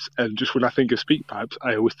speak pipes, and just when I think of speak pipes,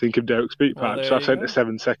 I always think of Derek speak pipes. So I sent a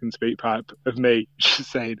 7-second speak pipe of me just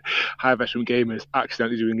saying "Hi, veteran gamers,"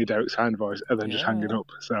 accidentally doing a Derek Sainz voice, and then just hanging up.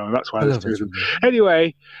 So that's why I was doing them.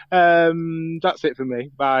 Anyway, that's it for me.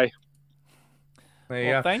 Bye.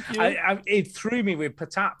 Thank you. It threw me with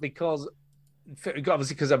patat because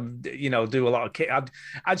obviously because I do a lot of kit.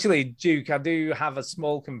 Actually, Duke, I do have a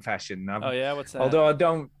small confession. What's that? Although I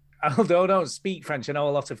don't speak French, I know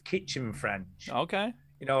a lot of kitchen French. Okay.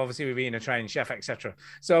 Obviously with being a trained chef, etc.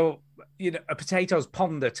 So a potato's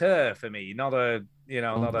pomme de terre for me, not a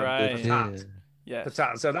patat. Yes.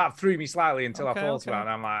 Patat. So that threw me slightly until I thought about it.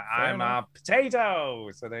 I'm like, I'm a potato.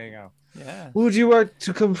 So there you go. Yeah. Would you like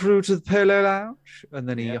to come through to the Polo Lounge? And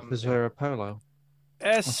then he offers her a polo.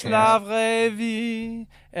 Est-ce la vraie vie?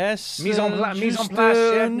 Est-ce mise en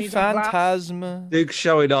place, fantasme? Duke's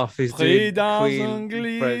showing off. He's Pris doing dans Queen un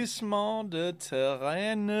glissement de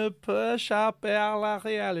terrain ne peut échapper à la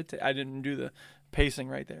réalité. I didn't do the pacing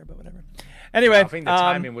right there, but whatever. Anyway, I think the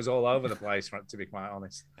timing was all over the place, to be quite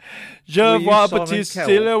honest. Je vois petite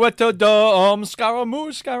silhouette d'homme,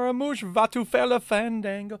 Scaramouche, vas-tu faire le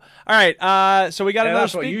fandango? All right, so we got another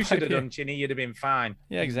that's what speak you should pipe have here. done, Chinny. You'd have been fine.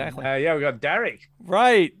 Yeah, exactly. We got Derek.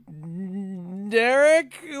 Right.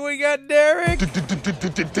 Derek? We got Derek.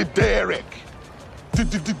 Derek. So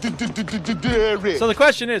the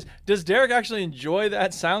question is, does Derek actually enjoy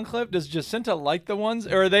that sound clip? Does Jacinta like the ones?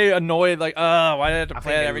 Or are they annoyed like, oh, why did I have to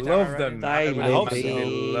play it every time? Love them. I hope so. They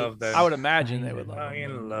love them. I would imagine they would love I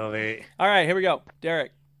them. love it. All right, here we go.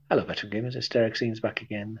 Derek. Hello, veteran gamers. It's Derek Scenes back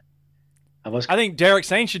again. I think Derek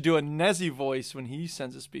Sainz should do a Nezzy voice when he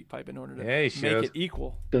sends a speak pipe in order to make it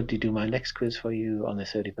equal. Going to do my next quiz for you on the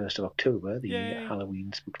 31st of October, the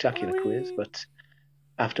Halloween Spooktacular quiz. But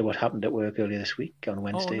after what happened at work earlier this week on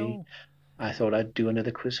Wednesday, I thought I'd do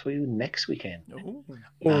another quiz for you next weekend.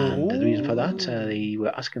 And the reason for that, they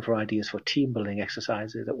were asking for ideas for team building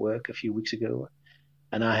exercises at work a few weeks ago.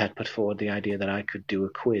 And I had put forward the idea that I could do a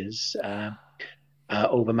quiz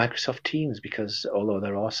over Microsoft Teams, because although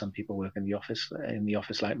there are some people working in the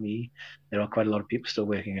office like me, there are quite a lot of people still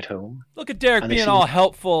working at home. Look at Derek being all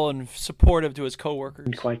helpful and supportive to his coworkers.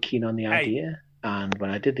 Quite keen on the idea. And when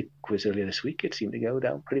I did the quiz earlier this week, it seemed to go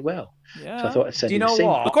down pretty well. Yeah. So I thought I'd send Do you know the same.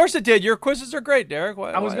 what? Of course it did. Your quizzes are great, Derek.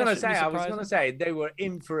 I was going to say they were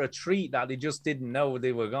in for a treat that they just didn't know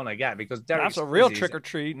they were going to get, because Derek's That's a real trick or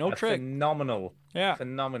treat. No trick. Phenomenal. Yeah.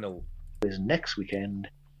 Phenomenal. Quiz next weekend.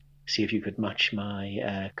 See if you could match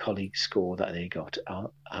my colleague's score that they got.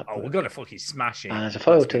 We're going to fucking smash it. And as a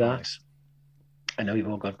follow-up to that, I know you've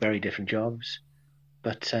all got very different jobs,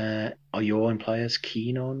 but are your employers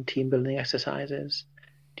keen on team building exercises?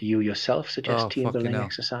 Do you yourself suggest team building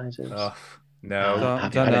exercises? No.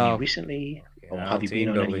 Have you had any recently? Or have you been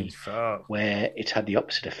on any where it's had the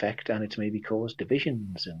opposite effect and it's maybe caused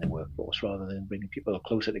divisions in the workforce rather than bringing people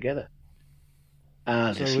closer together?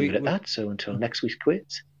 I'll just leave it at that. So until next week's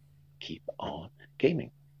quiz, keep on gaming.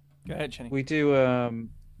 Go ahead, Chinny. We do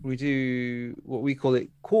we do what we call it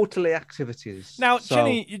quarterly activities. Now,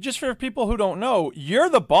 Chinny, just for people who don't know, you're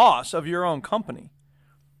the boss of your own company.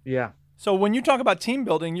 Yeah. So when you talk about team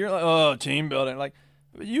building, you're like, oh, team building. Like,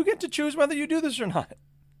 you get to choose whether you do this or not.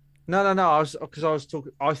 No.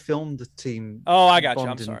 I filmed the team. Oh, I got you. I'm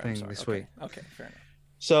bonding sorry. thing this week. Okay, fair enough.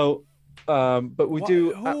 So, but we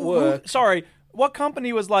do at work. Sorry, what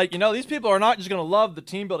company was like, these people are not just going to love the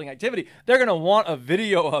team building activity. They're going to want a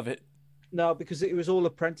video of it. No, because it was all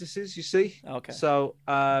apprentices, you see. Okay. So,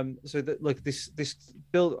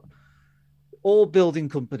 all building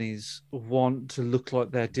companies want to look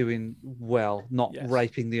like they're doing well, not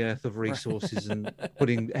raping the earth of resources and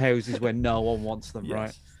putting houses where no one wants them,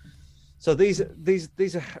 right? So these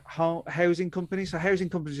are housing companies. So housing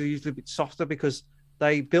companies are usually a bit softer because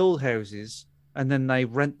they build houses and then they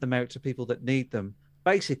rent them out to people that need them.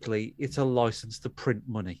 Basically, it's a license to print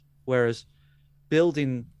money, whereas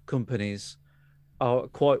building companies are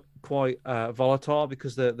quite volatile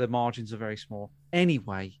because the margins are very small.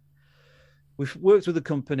 Anyway, we've worked with a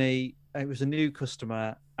company. It was a new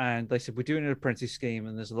customer, and they said we're doing an apprentice scheme,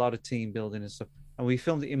 and there's a lot of team building and stuff. And we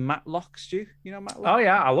filmed it in Matlock, Stu. You know Matlock? Oh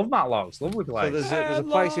yeah, I love Matlock. Lovely place. So there's a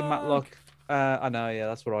place in Matlock. I know, yeah,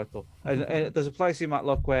 that's what I thought. And there's a place in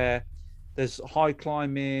Matlock where there's high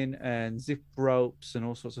climbing and zip ropes and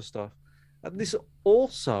all sorts of stuff. And this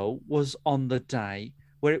also was on the day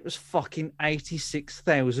where it was fucking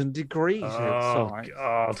 86,000 degrees outside. Oh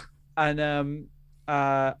God! And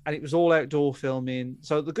it was all outdoor filming.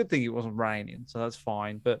 So the good thing, it wasn't raining, so that's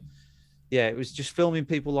fine. But yeah, it was just filming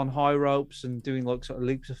people on high ropes and doing like sort of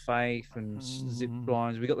leaps of faith and zip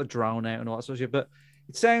lines. We got the drone out and all that sort of shit. But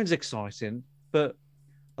it sounds exciting, but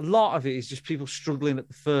a lot of it is just people struggling at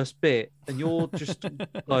the first bit, and you're just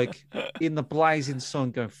like in the blazing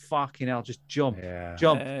sun going, fucking hell, just jump. Right.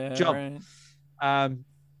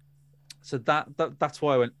 So that's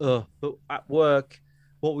why I went, ugh. But at work,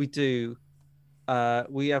 what we do,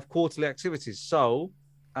 we have quarterly activities. So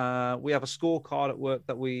we have a scorecard at work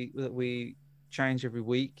that we change every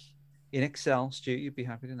week in Excel. Stu, you'd be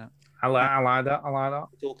happy to know. I like that.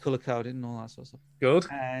 It's all color coded and all that sort of stuff. Good.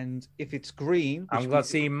 And if it's green, I'm glad to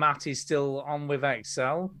see Matt is still on with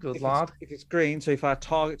Excel. Good lad. If it's green, so if our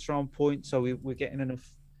targets are on point, so we're getting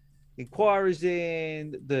enough inquiries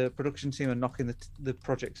in, the production team are knocking the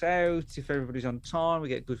projects out. If everybody's on time, we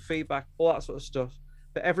get good feedback, all that sort of stuff.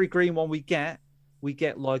 But every green one we get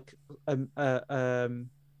like a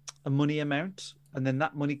money amount, and then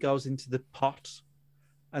that money goes into the pot,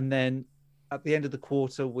 and then at the end of the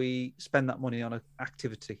quarter we spend that money on an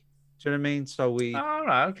activity. Do you know what I mean? So we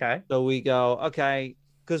So we go, okay,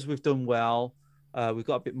 because we've done well, we've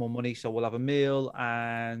got a bit more money, so we'll have a meal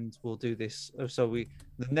and we'll do this. So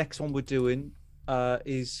the next one we're doing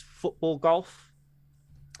is football golf.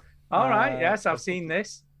 All right, yes, I've seen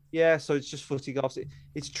this. Yeah, so it's just footy golf.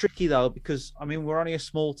 It's tricky though, because I mean we're only a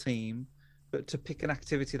small team, but to pick an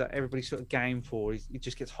activity that everybody's sort of game for, it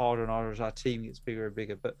just gets harder and harder as our team gets bigger and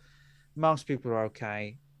bigger. But most people are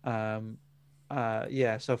okay. So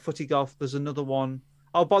footy golf. There's another one.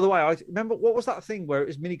 Oh, by the way, I remember, what was that thing where it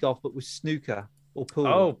was mini golf but with snooker or pool?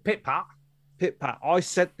 Oh, pit pat. I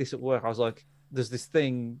said this at work. I was like, "There's this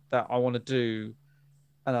thing that I want to do,"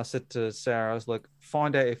 and I said to Sarah, "I was like,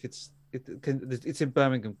 find out if it's in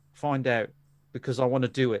Birmingham. Find out, because I want to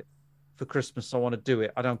do it for Christmas. I want to do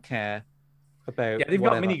it. I don't care about." Yeah, they've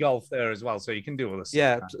whatever. got mini golf there as well, so you can do all this.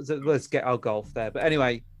 Yeah, let's get our golf there. But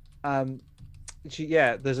anyway,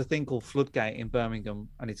 there's a thing called Floodgate in Birmingham,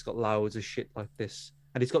 and it's got loads of shit like this,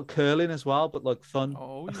 and it's got curling as well, but like fun.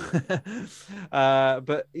 Oh yeah.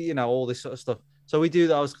 But all this sort of stuff. So we do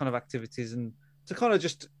those kind of activities, and to kind of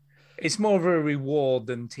just. It's more of a reward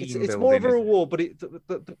than team building. It's more of a reward, but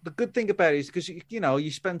the good thing about it is because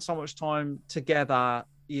you spend so much time together,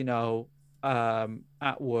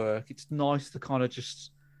 at work. It's nice to kind of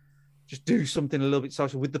just do something a little bit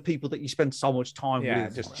social with the people that you spend so much time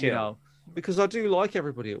with. Just chill. Because I do like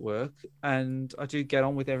everybody at work, and I do get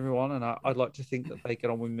on with everyone, and I'd like to think that they get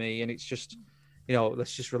on with me, and it's just,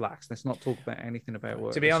 let's just relax. Let's not talk about anything about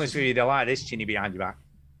work. To be honest with you, they're like this, Chinny, behind your back.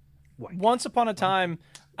 Once upon a time,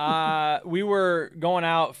 we were going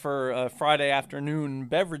out for a Friday afternoon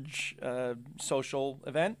beverage social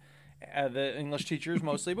event. The English teachers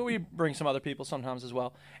mostly, but we bring some other people sometimes as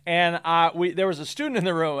well. And there was a student in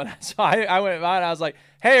the room, and so I went by and I was like,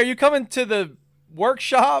 "Hey, are you coming to the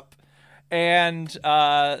workshop?" And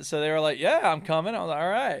so they were like, "Yeah, I'm coming." I was like, "All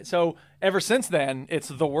right." So ever since then, it's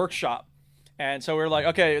the workshop. And so we were like,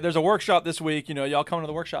 "Okay, there's a workshop this week. Y'all come to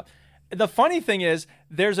the workshop." The funny thing is,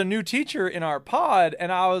 there's a new teacher in our pod,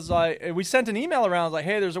 and I was like, we sent an email around, I was like,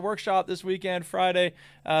 "Hey, there's a workshop this weekend, Friday,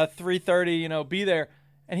 3:30. Be there."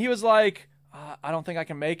 And he was like, I don't think I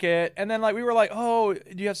can make it. And then like we were like, oh,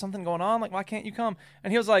 do you have something going on? Like, why can't you come?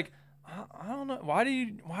 And he was like, I don't know. Why do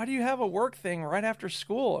you have a work thing right after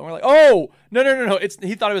school? And we're like, oh, no.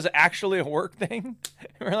 He thought it was actually a work thing.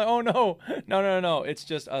 And we're like, oh no. It's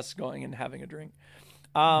just us going and having a drink.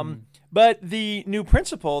 But the new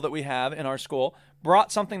principal that we have in our school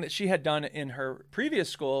brought something that she had done in her previous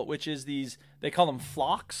school, which is they call them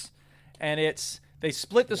flocks. And they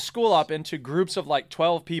split the school up into groups of like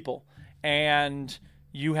 12 people. And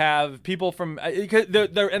you have people from and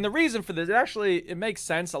the reason for this, it makes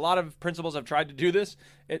sense. A lot of principals have tried to do this.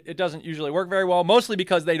 It doesn't usually work very well, mostly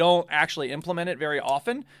because they don't actually implement it very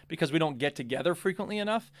often, because we don't get together frequently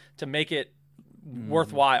enough to make it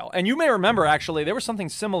worthwhile. And you may remember, actually, there was something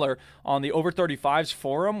similar on the Over 35s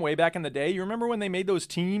forum way back in the day. You remember when they made those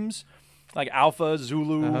teams? Like Alpha,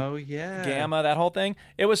 Zulu, Gamma, that whole thing.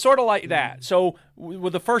 It was sort of like that. So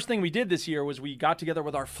the first thing we did this year was we got together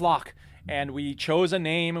with our flock and we chose a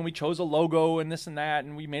name and we chose a logo and this and that,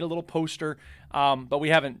 and we made a little poster, but we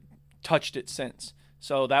haven't touched it since.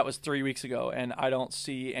 So that was 3 weeks ago, and I don't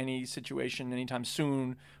see any situation anytime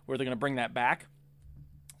soon where they're going to bring that back.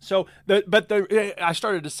 So, I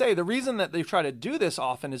started to say the reason that they try to do this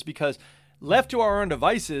often is because left to our own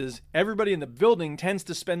devices, everybody in the building tends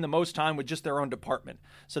to spend the most time with just their own department.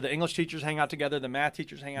 So the English teachers hang out together, the math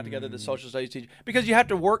teachers hang out together, the social studies teachers, because you have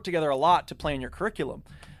to work together a lot to plan your curriculum.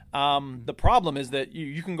 The problem is that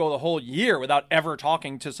you can go the whole year without ever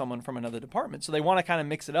talking to someone from another department. So they want to kind of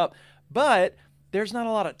mix it up. But there's not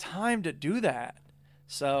a lot of time to do that.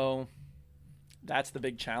 So that's the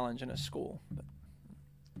big challenge in a school.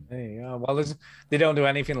 There you go. Well, they don't do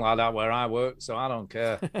anything like that where I work, so I don't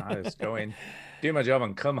care. I just go in, do my job,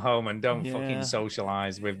 and come home and don't fucking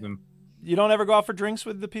socialize with them. You don't ever go out for drinks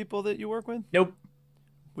with the people that you work with? Nope.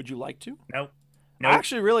 Would you like to? Nope. I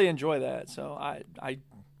actually really enjoy that, so I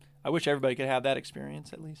wish everybody could have that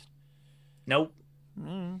experience at least. Nope.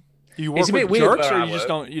 Do you work with jerks,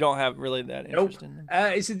 or you don't have really that interest in them?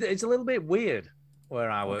 It's a little bit weird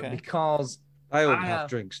where I work because I all have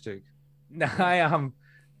drinks too. No,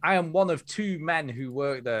 I am one of two men who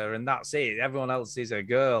work there, and that's it. Everyone else is a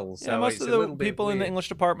girl. So most it's of a the little bit people in the weird. English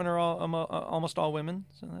department are almost all women,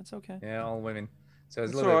 so that's okay. Yeah, all women. So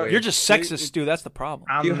it's a That's little all right. weird. You're just sexist, Stu. That's the problem.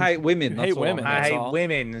 You hate women. You hate women. I that's hate all.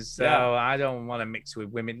 women, so I don't want to mix with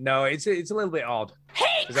women. No, it's a little bit odd.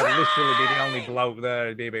 Because I'd literally be the only bloke there.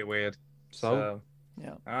 It'd be a bit weird. So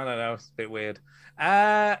yeah, I don't know. It's a bit weird.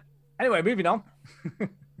 Anyway, moving on.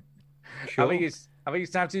 Sure. I think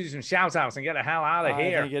it's time to do some shout outs and get the hell out of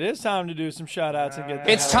here. I think it is time to do some shout outs and get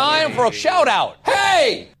It's time for a shout out.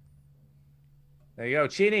 Hey! There you go,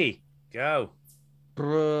 Chinny. Go.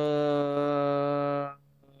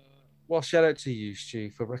 Well, shout out to you,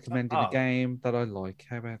 Stu, for recommending a game that I like.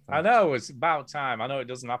 How about that? I know, it's about time. I know it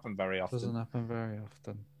doesn't happen very often. Doesn't happen very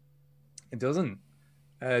often. It doesn't.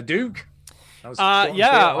 Duke?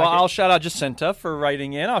 I'll shout out Jacinta for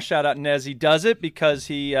writing in. I'll shout out Nezzy Does It because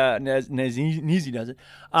he Nezzy Does It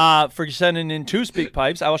for sending in 2 speak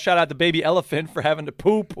pipes. I will shout out the baby elephant for having to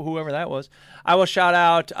poop, whoever that was. I will shout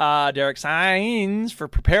out Derek Sainz for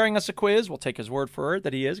preparing us a quiz. We'll take his word for it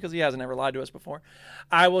that he is, because he hasn't ever lied to us before.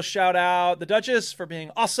 I will shout out the Duchess for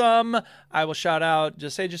being awesome. I will shout out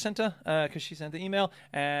Jacinta because she sent the email.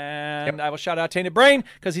 And I will shout out Tainted Brain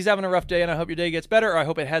because he's having a rough day, and I hope your day gets better, or I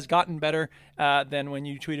hope it has gotten better than when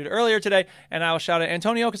you tweeted earlier today. And I will shout out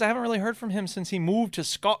Antonio because I haven't really heard from him since he moved to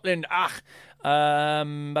Scotland.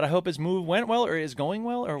 But I hope his move went well, or is going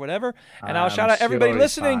well, or whatever. And I'll shout out everybody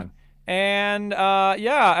listening. Fine. And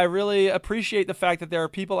I really appreciate the fact that there are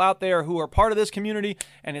people out there who are part of this community,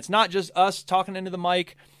 and it's not just us talking into the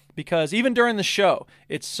mic, because even during the show,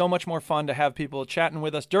 it's so much more fun to have people chatting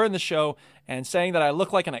with us during the show and saying that I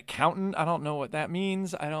look like an accountant. I don't know what that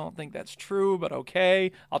means. I don't think that's true, but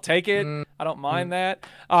okay. I'll take it. I don't mind that.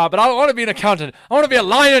 But I don't want to be an accountant. I want to be a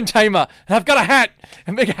lion tamer. And I've got a hat.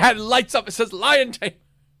 And big hat lights up. It says lion tamer.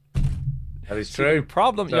 That is true. The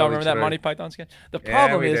problem, y'all remember that Monty Python sketch? The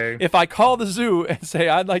problem is, if I call the zoo and say,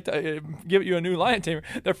 I'd like to give you a new lion tamer,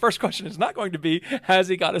 their first question is not going to be, has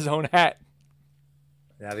he got his own hat?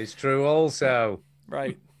 That is true also.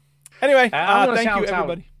 Right. Anyway, thank you,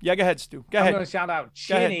 everybody. Out. Yeah, go ahead, Stu. Go ahead. I'm going to shout out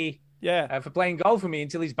Chinny for playing golf with me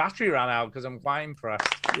until his battery ran out, because I'm quite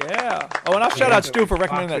impressed. Yeah. Oh, and I'll shout out Stu for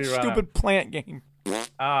recommending that stupid plant game.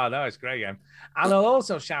 Oh, no, it's a great game. And I'll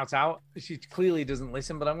also shout out, she clearly doesn't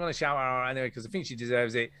listen, but I'm going to shout out anyway because I think she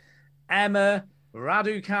deserves it, Emma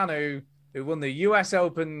Raducanu, who won the US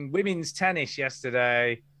Open women's tennis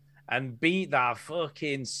yesterday and beat that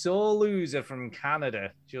fucking sore loser from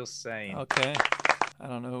Canada. Just saying. Okay. I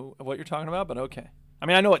don't know what you're talking about, but okay. I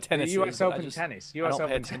mean, I know what tennis The US is. but I Open just- tennis. I US don't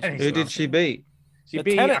pay Open attention tennis. to Who it. did she beat? She The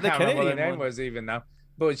beat, tennis- I the can't remember what her Canadian name one. was even now.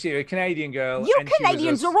 But she a Canadian girl. You and she was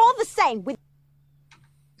Canadians a- are all the same.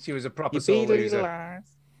 She was a proper You sore beat Little loser. Lars.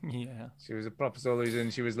 Yeah. She was a proper sore loser,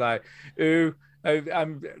 and she was like, "Ooh,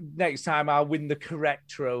 I'm next time I'll win the correct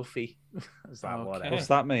trophy." I was like, whatever. What's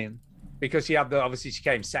that mean? Because she had obviously she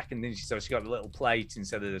came second, didn't she? So she got the little plate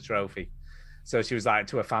instead of the trophy. So she was like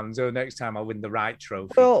to her fans, "Oh, next time I'll win the right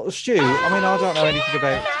trophy." Well, Stu, I mean, I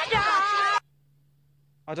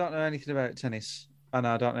don't know anything about tennis, and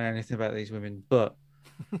I don't know anything about these women, but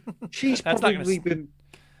she's That's not probably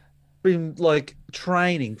been like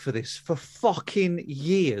training for this for fucking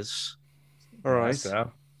years. All right. So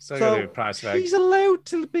gotta do a price tag. she's allowed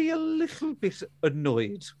to be a little bit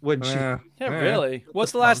annoyed when she. Yeah, really.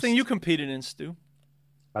 What's the last thing you competed in, Stu?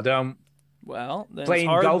 I don't. Well, then Playing it's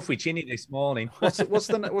hard. golf with Chinny this morning. What's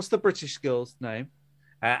the British girl's name?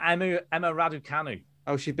 Emma Raducanu.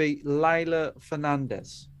 Oh, she beat Layla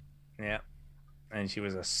Fernandez. Yeah, and she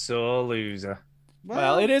was a sore loser.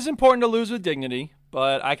 Well, it is important to lose with dignity,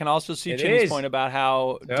 but I can also see It Chinny's is. point about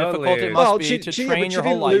how Totally difficult it is. must Well, be she- to she- train but your she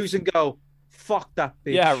whole didn't life. lose and go, fuck that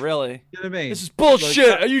bitch. Yeah, really. You know what I mean? This is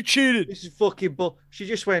bullshit. Like, You cheated. This is fucking bull. She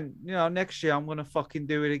just went, next year I'm gonna fucking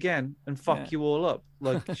do it again and fuck you all up.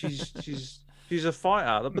 Like she's a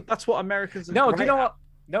fighter. But that's what Americans are. No, do great you know at. what?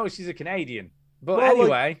 No, she's a Canadian. But Well, like,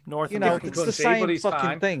 anyway, North It's country, the but same it's fucking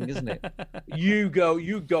fine. thing, isn't it? You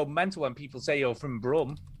go mental when people say you're from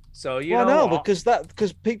Brum. So you Well, know no, what?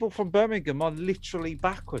 because people from Birmingham are literally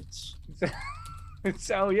backwards.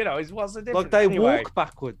 So what's the difference? Like they Anyway, walk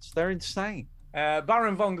backwards. They're insane.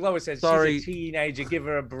 Baron von Glower says Sorry. she's a teenager. Give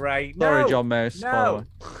her a break. Sorry, No, John Mouse, by the No.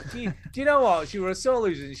 way. do you know what? She was a sore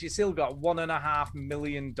loser, and she still got $1.5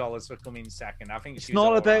 million for coming second. I think It's she's not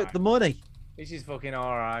all about right. the money. She's fucking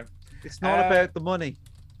all right. It's not about the money.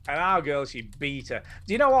 And our girl, she beat her.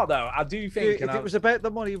 Do you know what though? I do think. If it was about the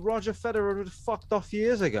money, Roger Federer would have fucked off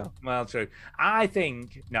years ago. Well, true. I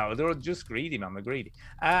think no, they're just greedy, man. They're greedy.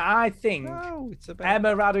 I think No, it's about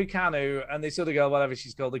Emma Raducanu and this other girl, whatever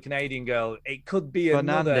she's called, the Canadian girl. It could be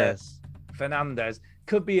another Fernandez.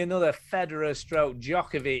 Could be another Federer stroke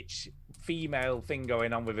Djokovic female thing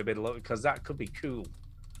going on with a bit of luck, because that could be cool.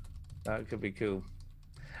 That could be cool.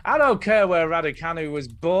 I don't care where Raducanu was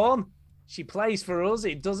born. She plays for us.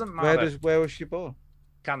 It doesn't matter. Where was she born?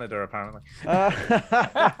 Canada, apparently.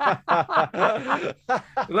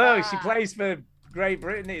 Look, she plays for Great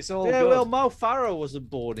Britain. It's all Yeah, good. well, Mo Farah wasn't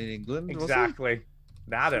born in England, was he? Exactly.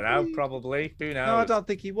 I don't know. Probably. Who knows? No, I don't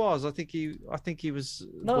think he was. I think he was.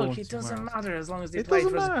 born Look, it doesn't somewhere else. matter as long as they It play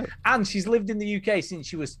doesn't for us. matter. And she's lived in the UK since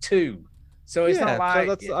she was 2. So it's not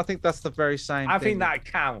like. I think that's the very same. I thing. think that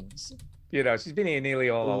counts. She's been here nearly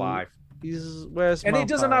all her life. Where's And Mo it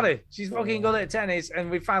doesn't Farah? matter. She's fucking good at tennis,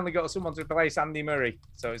 and we finally got someone to replace Andy Murray.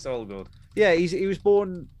 So it's all good. Yeah, he was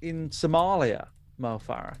born in Somalia, Mo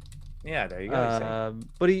Farah. Yeah, there you go.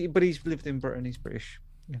 But he's lived in Britain. He's British.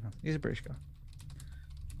 He's a British guy.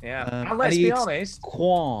 Yeah. and and let's he be eats honest.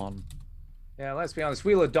 Quan. Yeah, let's be honest.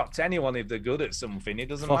 We'll adopt anyone if they're good at something. It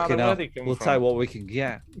doesn't Fucking matter hell. where they come We'll from. take what we can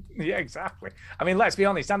get. Yeah, exactly. I mean, let's be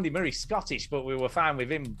honest. Andy Murray's Scottish, but we were fine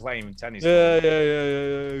with him playing tennis.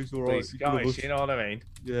 Yeah. He's all right. He's Scottish, you know what I mean?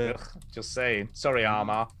 Yeah. Ugh, just saying. Sorry,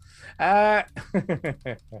 Armar.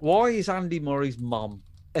 Why is Andy Murray's mum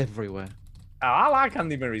everywhere? I like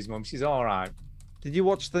Andy Murray's mum. She's all right. Did you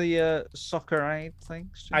watch the Soccer Aid thing?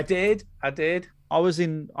 Stu? I did. I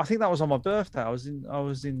think that was on my birthday. I was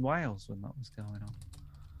in Wales when that was going on.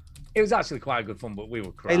 It was actually quite good fun, but we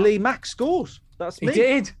were crap. Hey, Lee Mack scored. That's me. He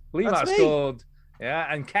did. Lee That's Mack me. scored.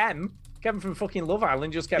 Yeah, and Kevin from fucking Love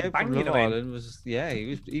Island just kept Kevin from banging Love them in.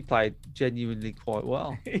 Island he played genuinely quite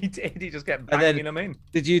well. He did. He just kept And banging then- them in.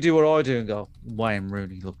 Did you do what I do and go, Wayne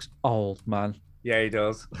Rooney looks old, man? Yeah, he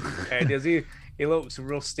does. Yeah, he does. He looks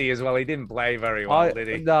rusty as well. He didn't play very well, did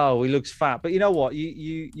he? No, he looks fat. But you know what?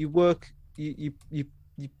 You work.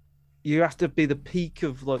 You have to be the peak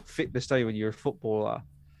of like fitness day when you're a footballer.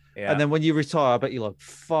 Yeah. And then when you retire, I bet you're like,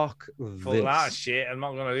 fuck Fuck this. that shit. I'm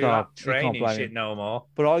not going to do No, that you can't training blame shit him. no more.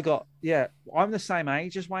 But I'm the same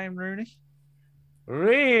age as Wayne Rooney.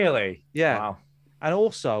 Really? Yeah. Wow. And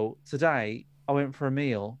also today I went for a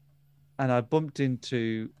meal and I bumped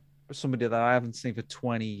into somebody that I haven't seen for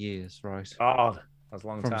 20 years, right? Oh, that's a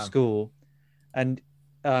long From time. school. And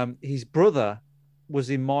his brother was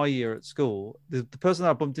in my year at school. The person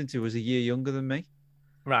I bumped into was a year younger than me.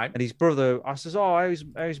 Right. And his brother, I says, "Oh,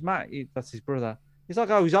 how's Matt?" That's his brother. He's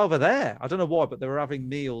like, "Oh, he's over there." I don't know why, but they were having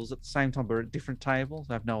meals at the same time, but at different tables.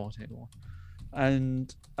 I have no idea why.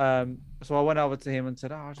 And so I went over to him and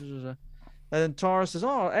said, "Oh," and then Tara says,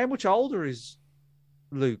 "Oh, how much older is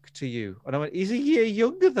Luke, to you?" And I went, "He's a year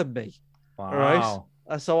younger than me." Wow. All right.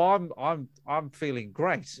 So I'm feeling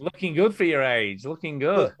great. Looking good for your age. Looking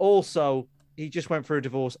good. But also, he just went through a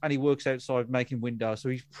divorce and he works outside making windows, so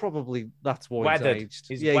he's probably that's why Weathered. he's aged.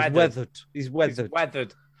 He's He's weathered. He's He's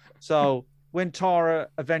weathered. So when Tara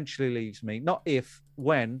eventually leaves me, not if,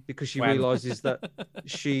 when, because she realizes that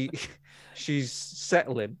she's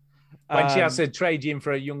settling. When she has to trade you in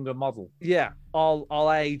for a younger model. Yeah,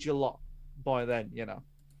 I'll age a lot by then, you know.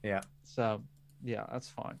 Yeah. So yeah, that's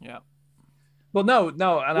fine. Yeah. Well, no. And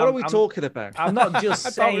what are we talking about? I'm not just I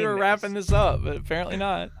saying. thought we were wrapping this up, but apparently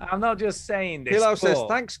not. I'm not just saying this. Pillow says,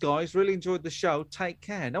 "Thanks, guys. Really enjoyed the show. Take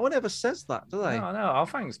care." No one ever says that, do they? No. Oh,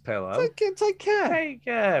 thanks, Pillow. Take care. Take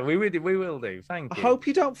care. We will do. Thank you. I hope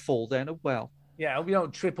you don't fall down a well. Yeah, I hope you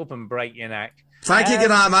don't trip up and break your neck. Thank you. Good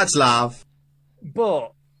night, much love.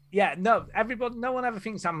 But yeah, no one ever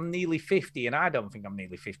thinks I'm nearly 50, and I don't think I'm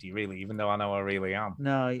nearly 50, really, even though I know I really am.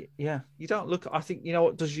 No, yeah, you don't look. I think you know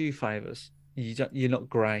what does you favors. You're not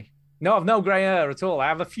grey. No, I've no grey hair at all. I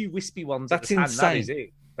have a few wispy ones. That's at the insane. That is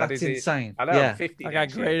it. That's insane. I know. Yeah. I'm 50. I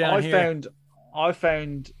got grey down here.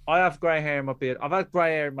 I have grey hair in my beard. I've had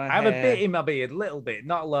grey hair in my hair. I have a bit in my beard, little bit,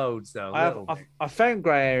 not loads though. I found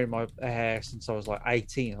grey hair in my hair since I was like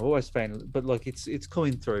 18. I've always found, but look, it's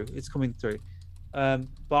coming through. It's coming through. But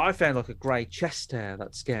I found like a grey chest hair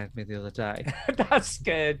that scared me the other day. That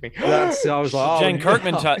scared me. I was like, Jen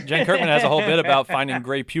Kirkman has a whole bit about finding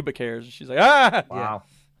grey pubic hairs. She's like, ah, wow.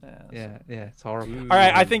 Yeah, it's horrible. All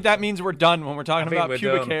right, I think that means we're done when we're talking about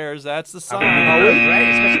pubic hairs. That's the sign. Great,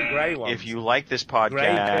 especially grey ones. If you like this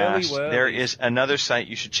podcast, there is another site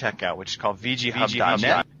you should check out, which is called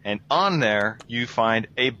VGHub.net. And on there, you find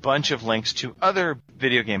a bunch of links to other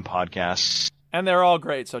video game podcasts. And they're all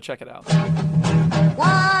great, so check it out.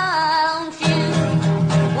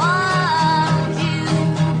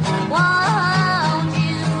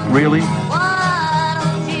 Really?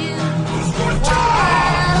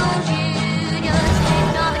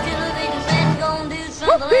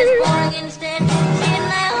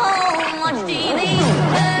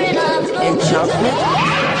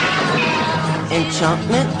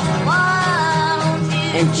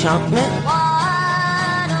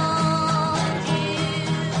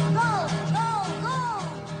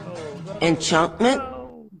 Enchantment.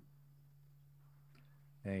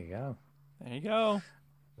 There you go. There you go.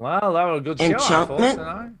 Well, that was a good show. Enchantment.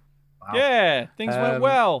 Wow. Yeah, things went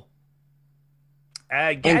well.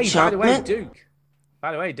 By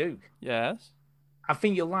the way, Duke. Yes. I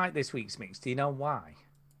think you'll like this week's mix. Do you know why?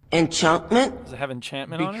 Enchantment. Does it have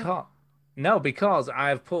enchantment on it? No, because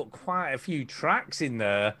I've put quite a few tracks in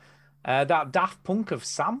there that Daft Punk have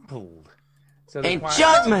sampled. So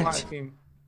Enchantment.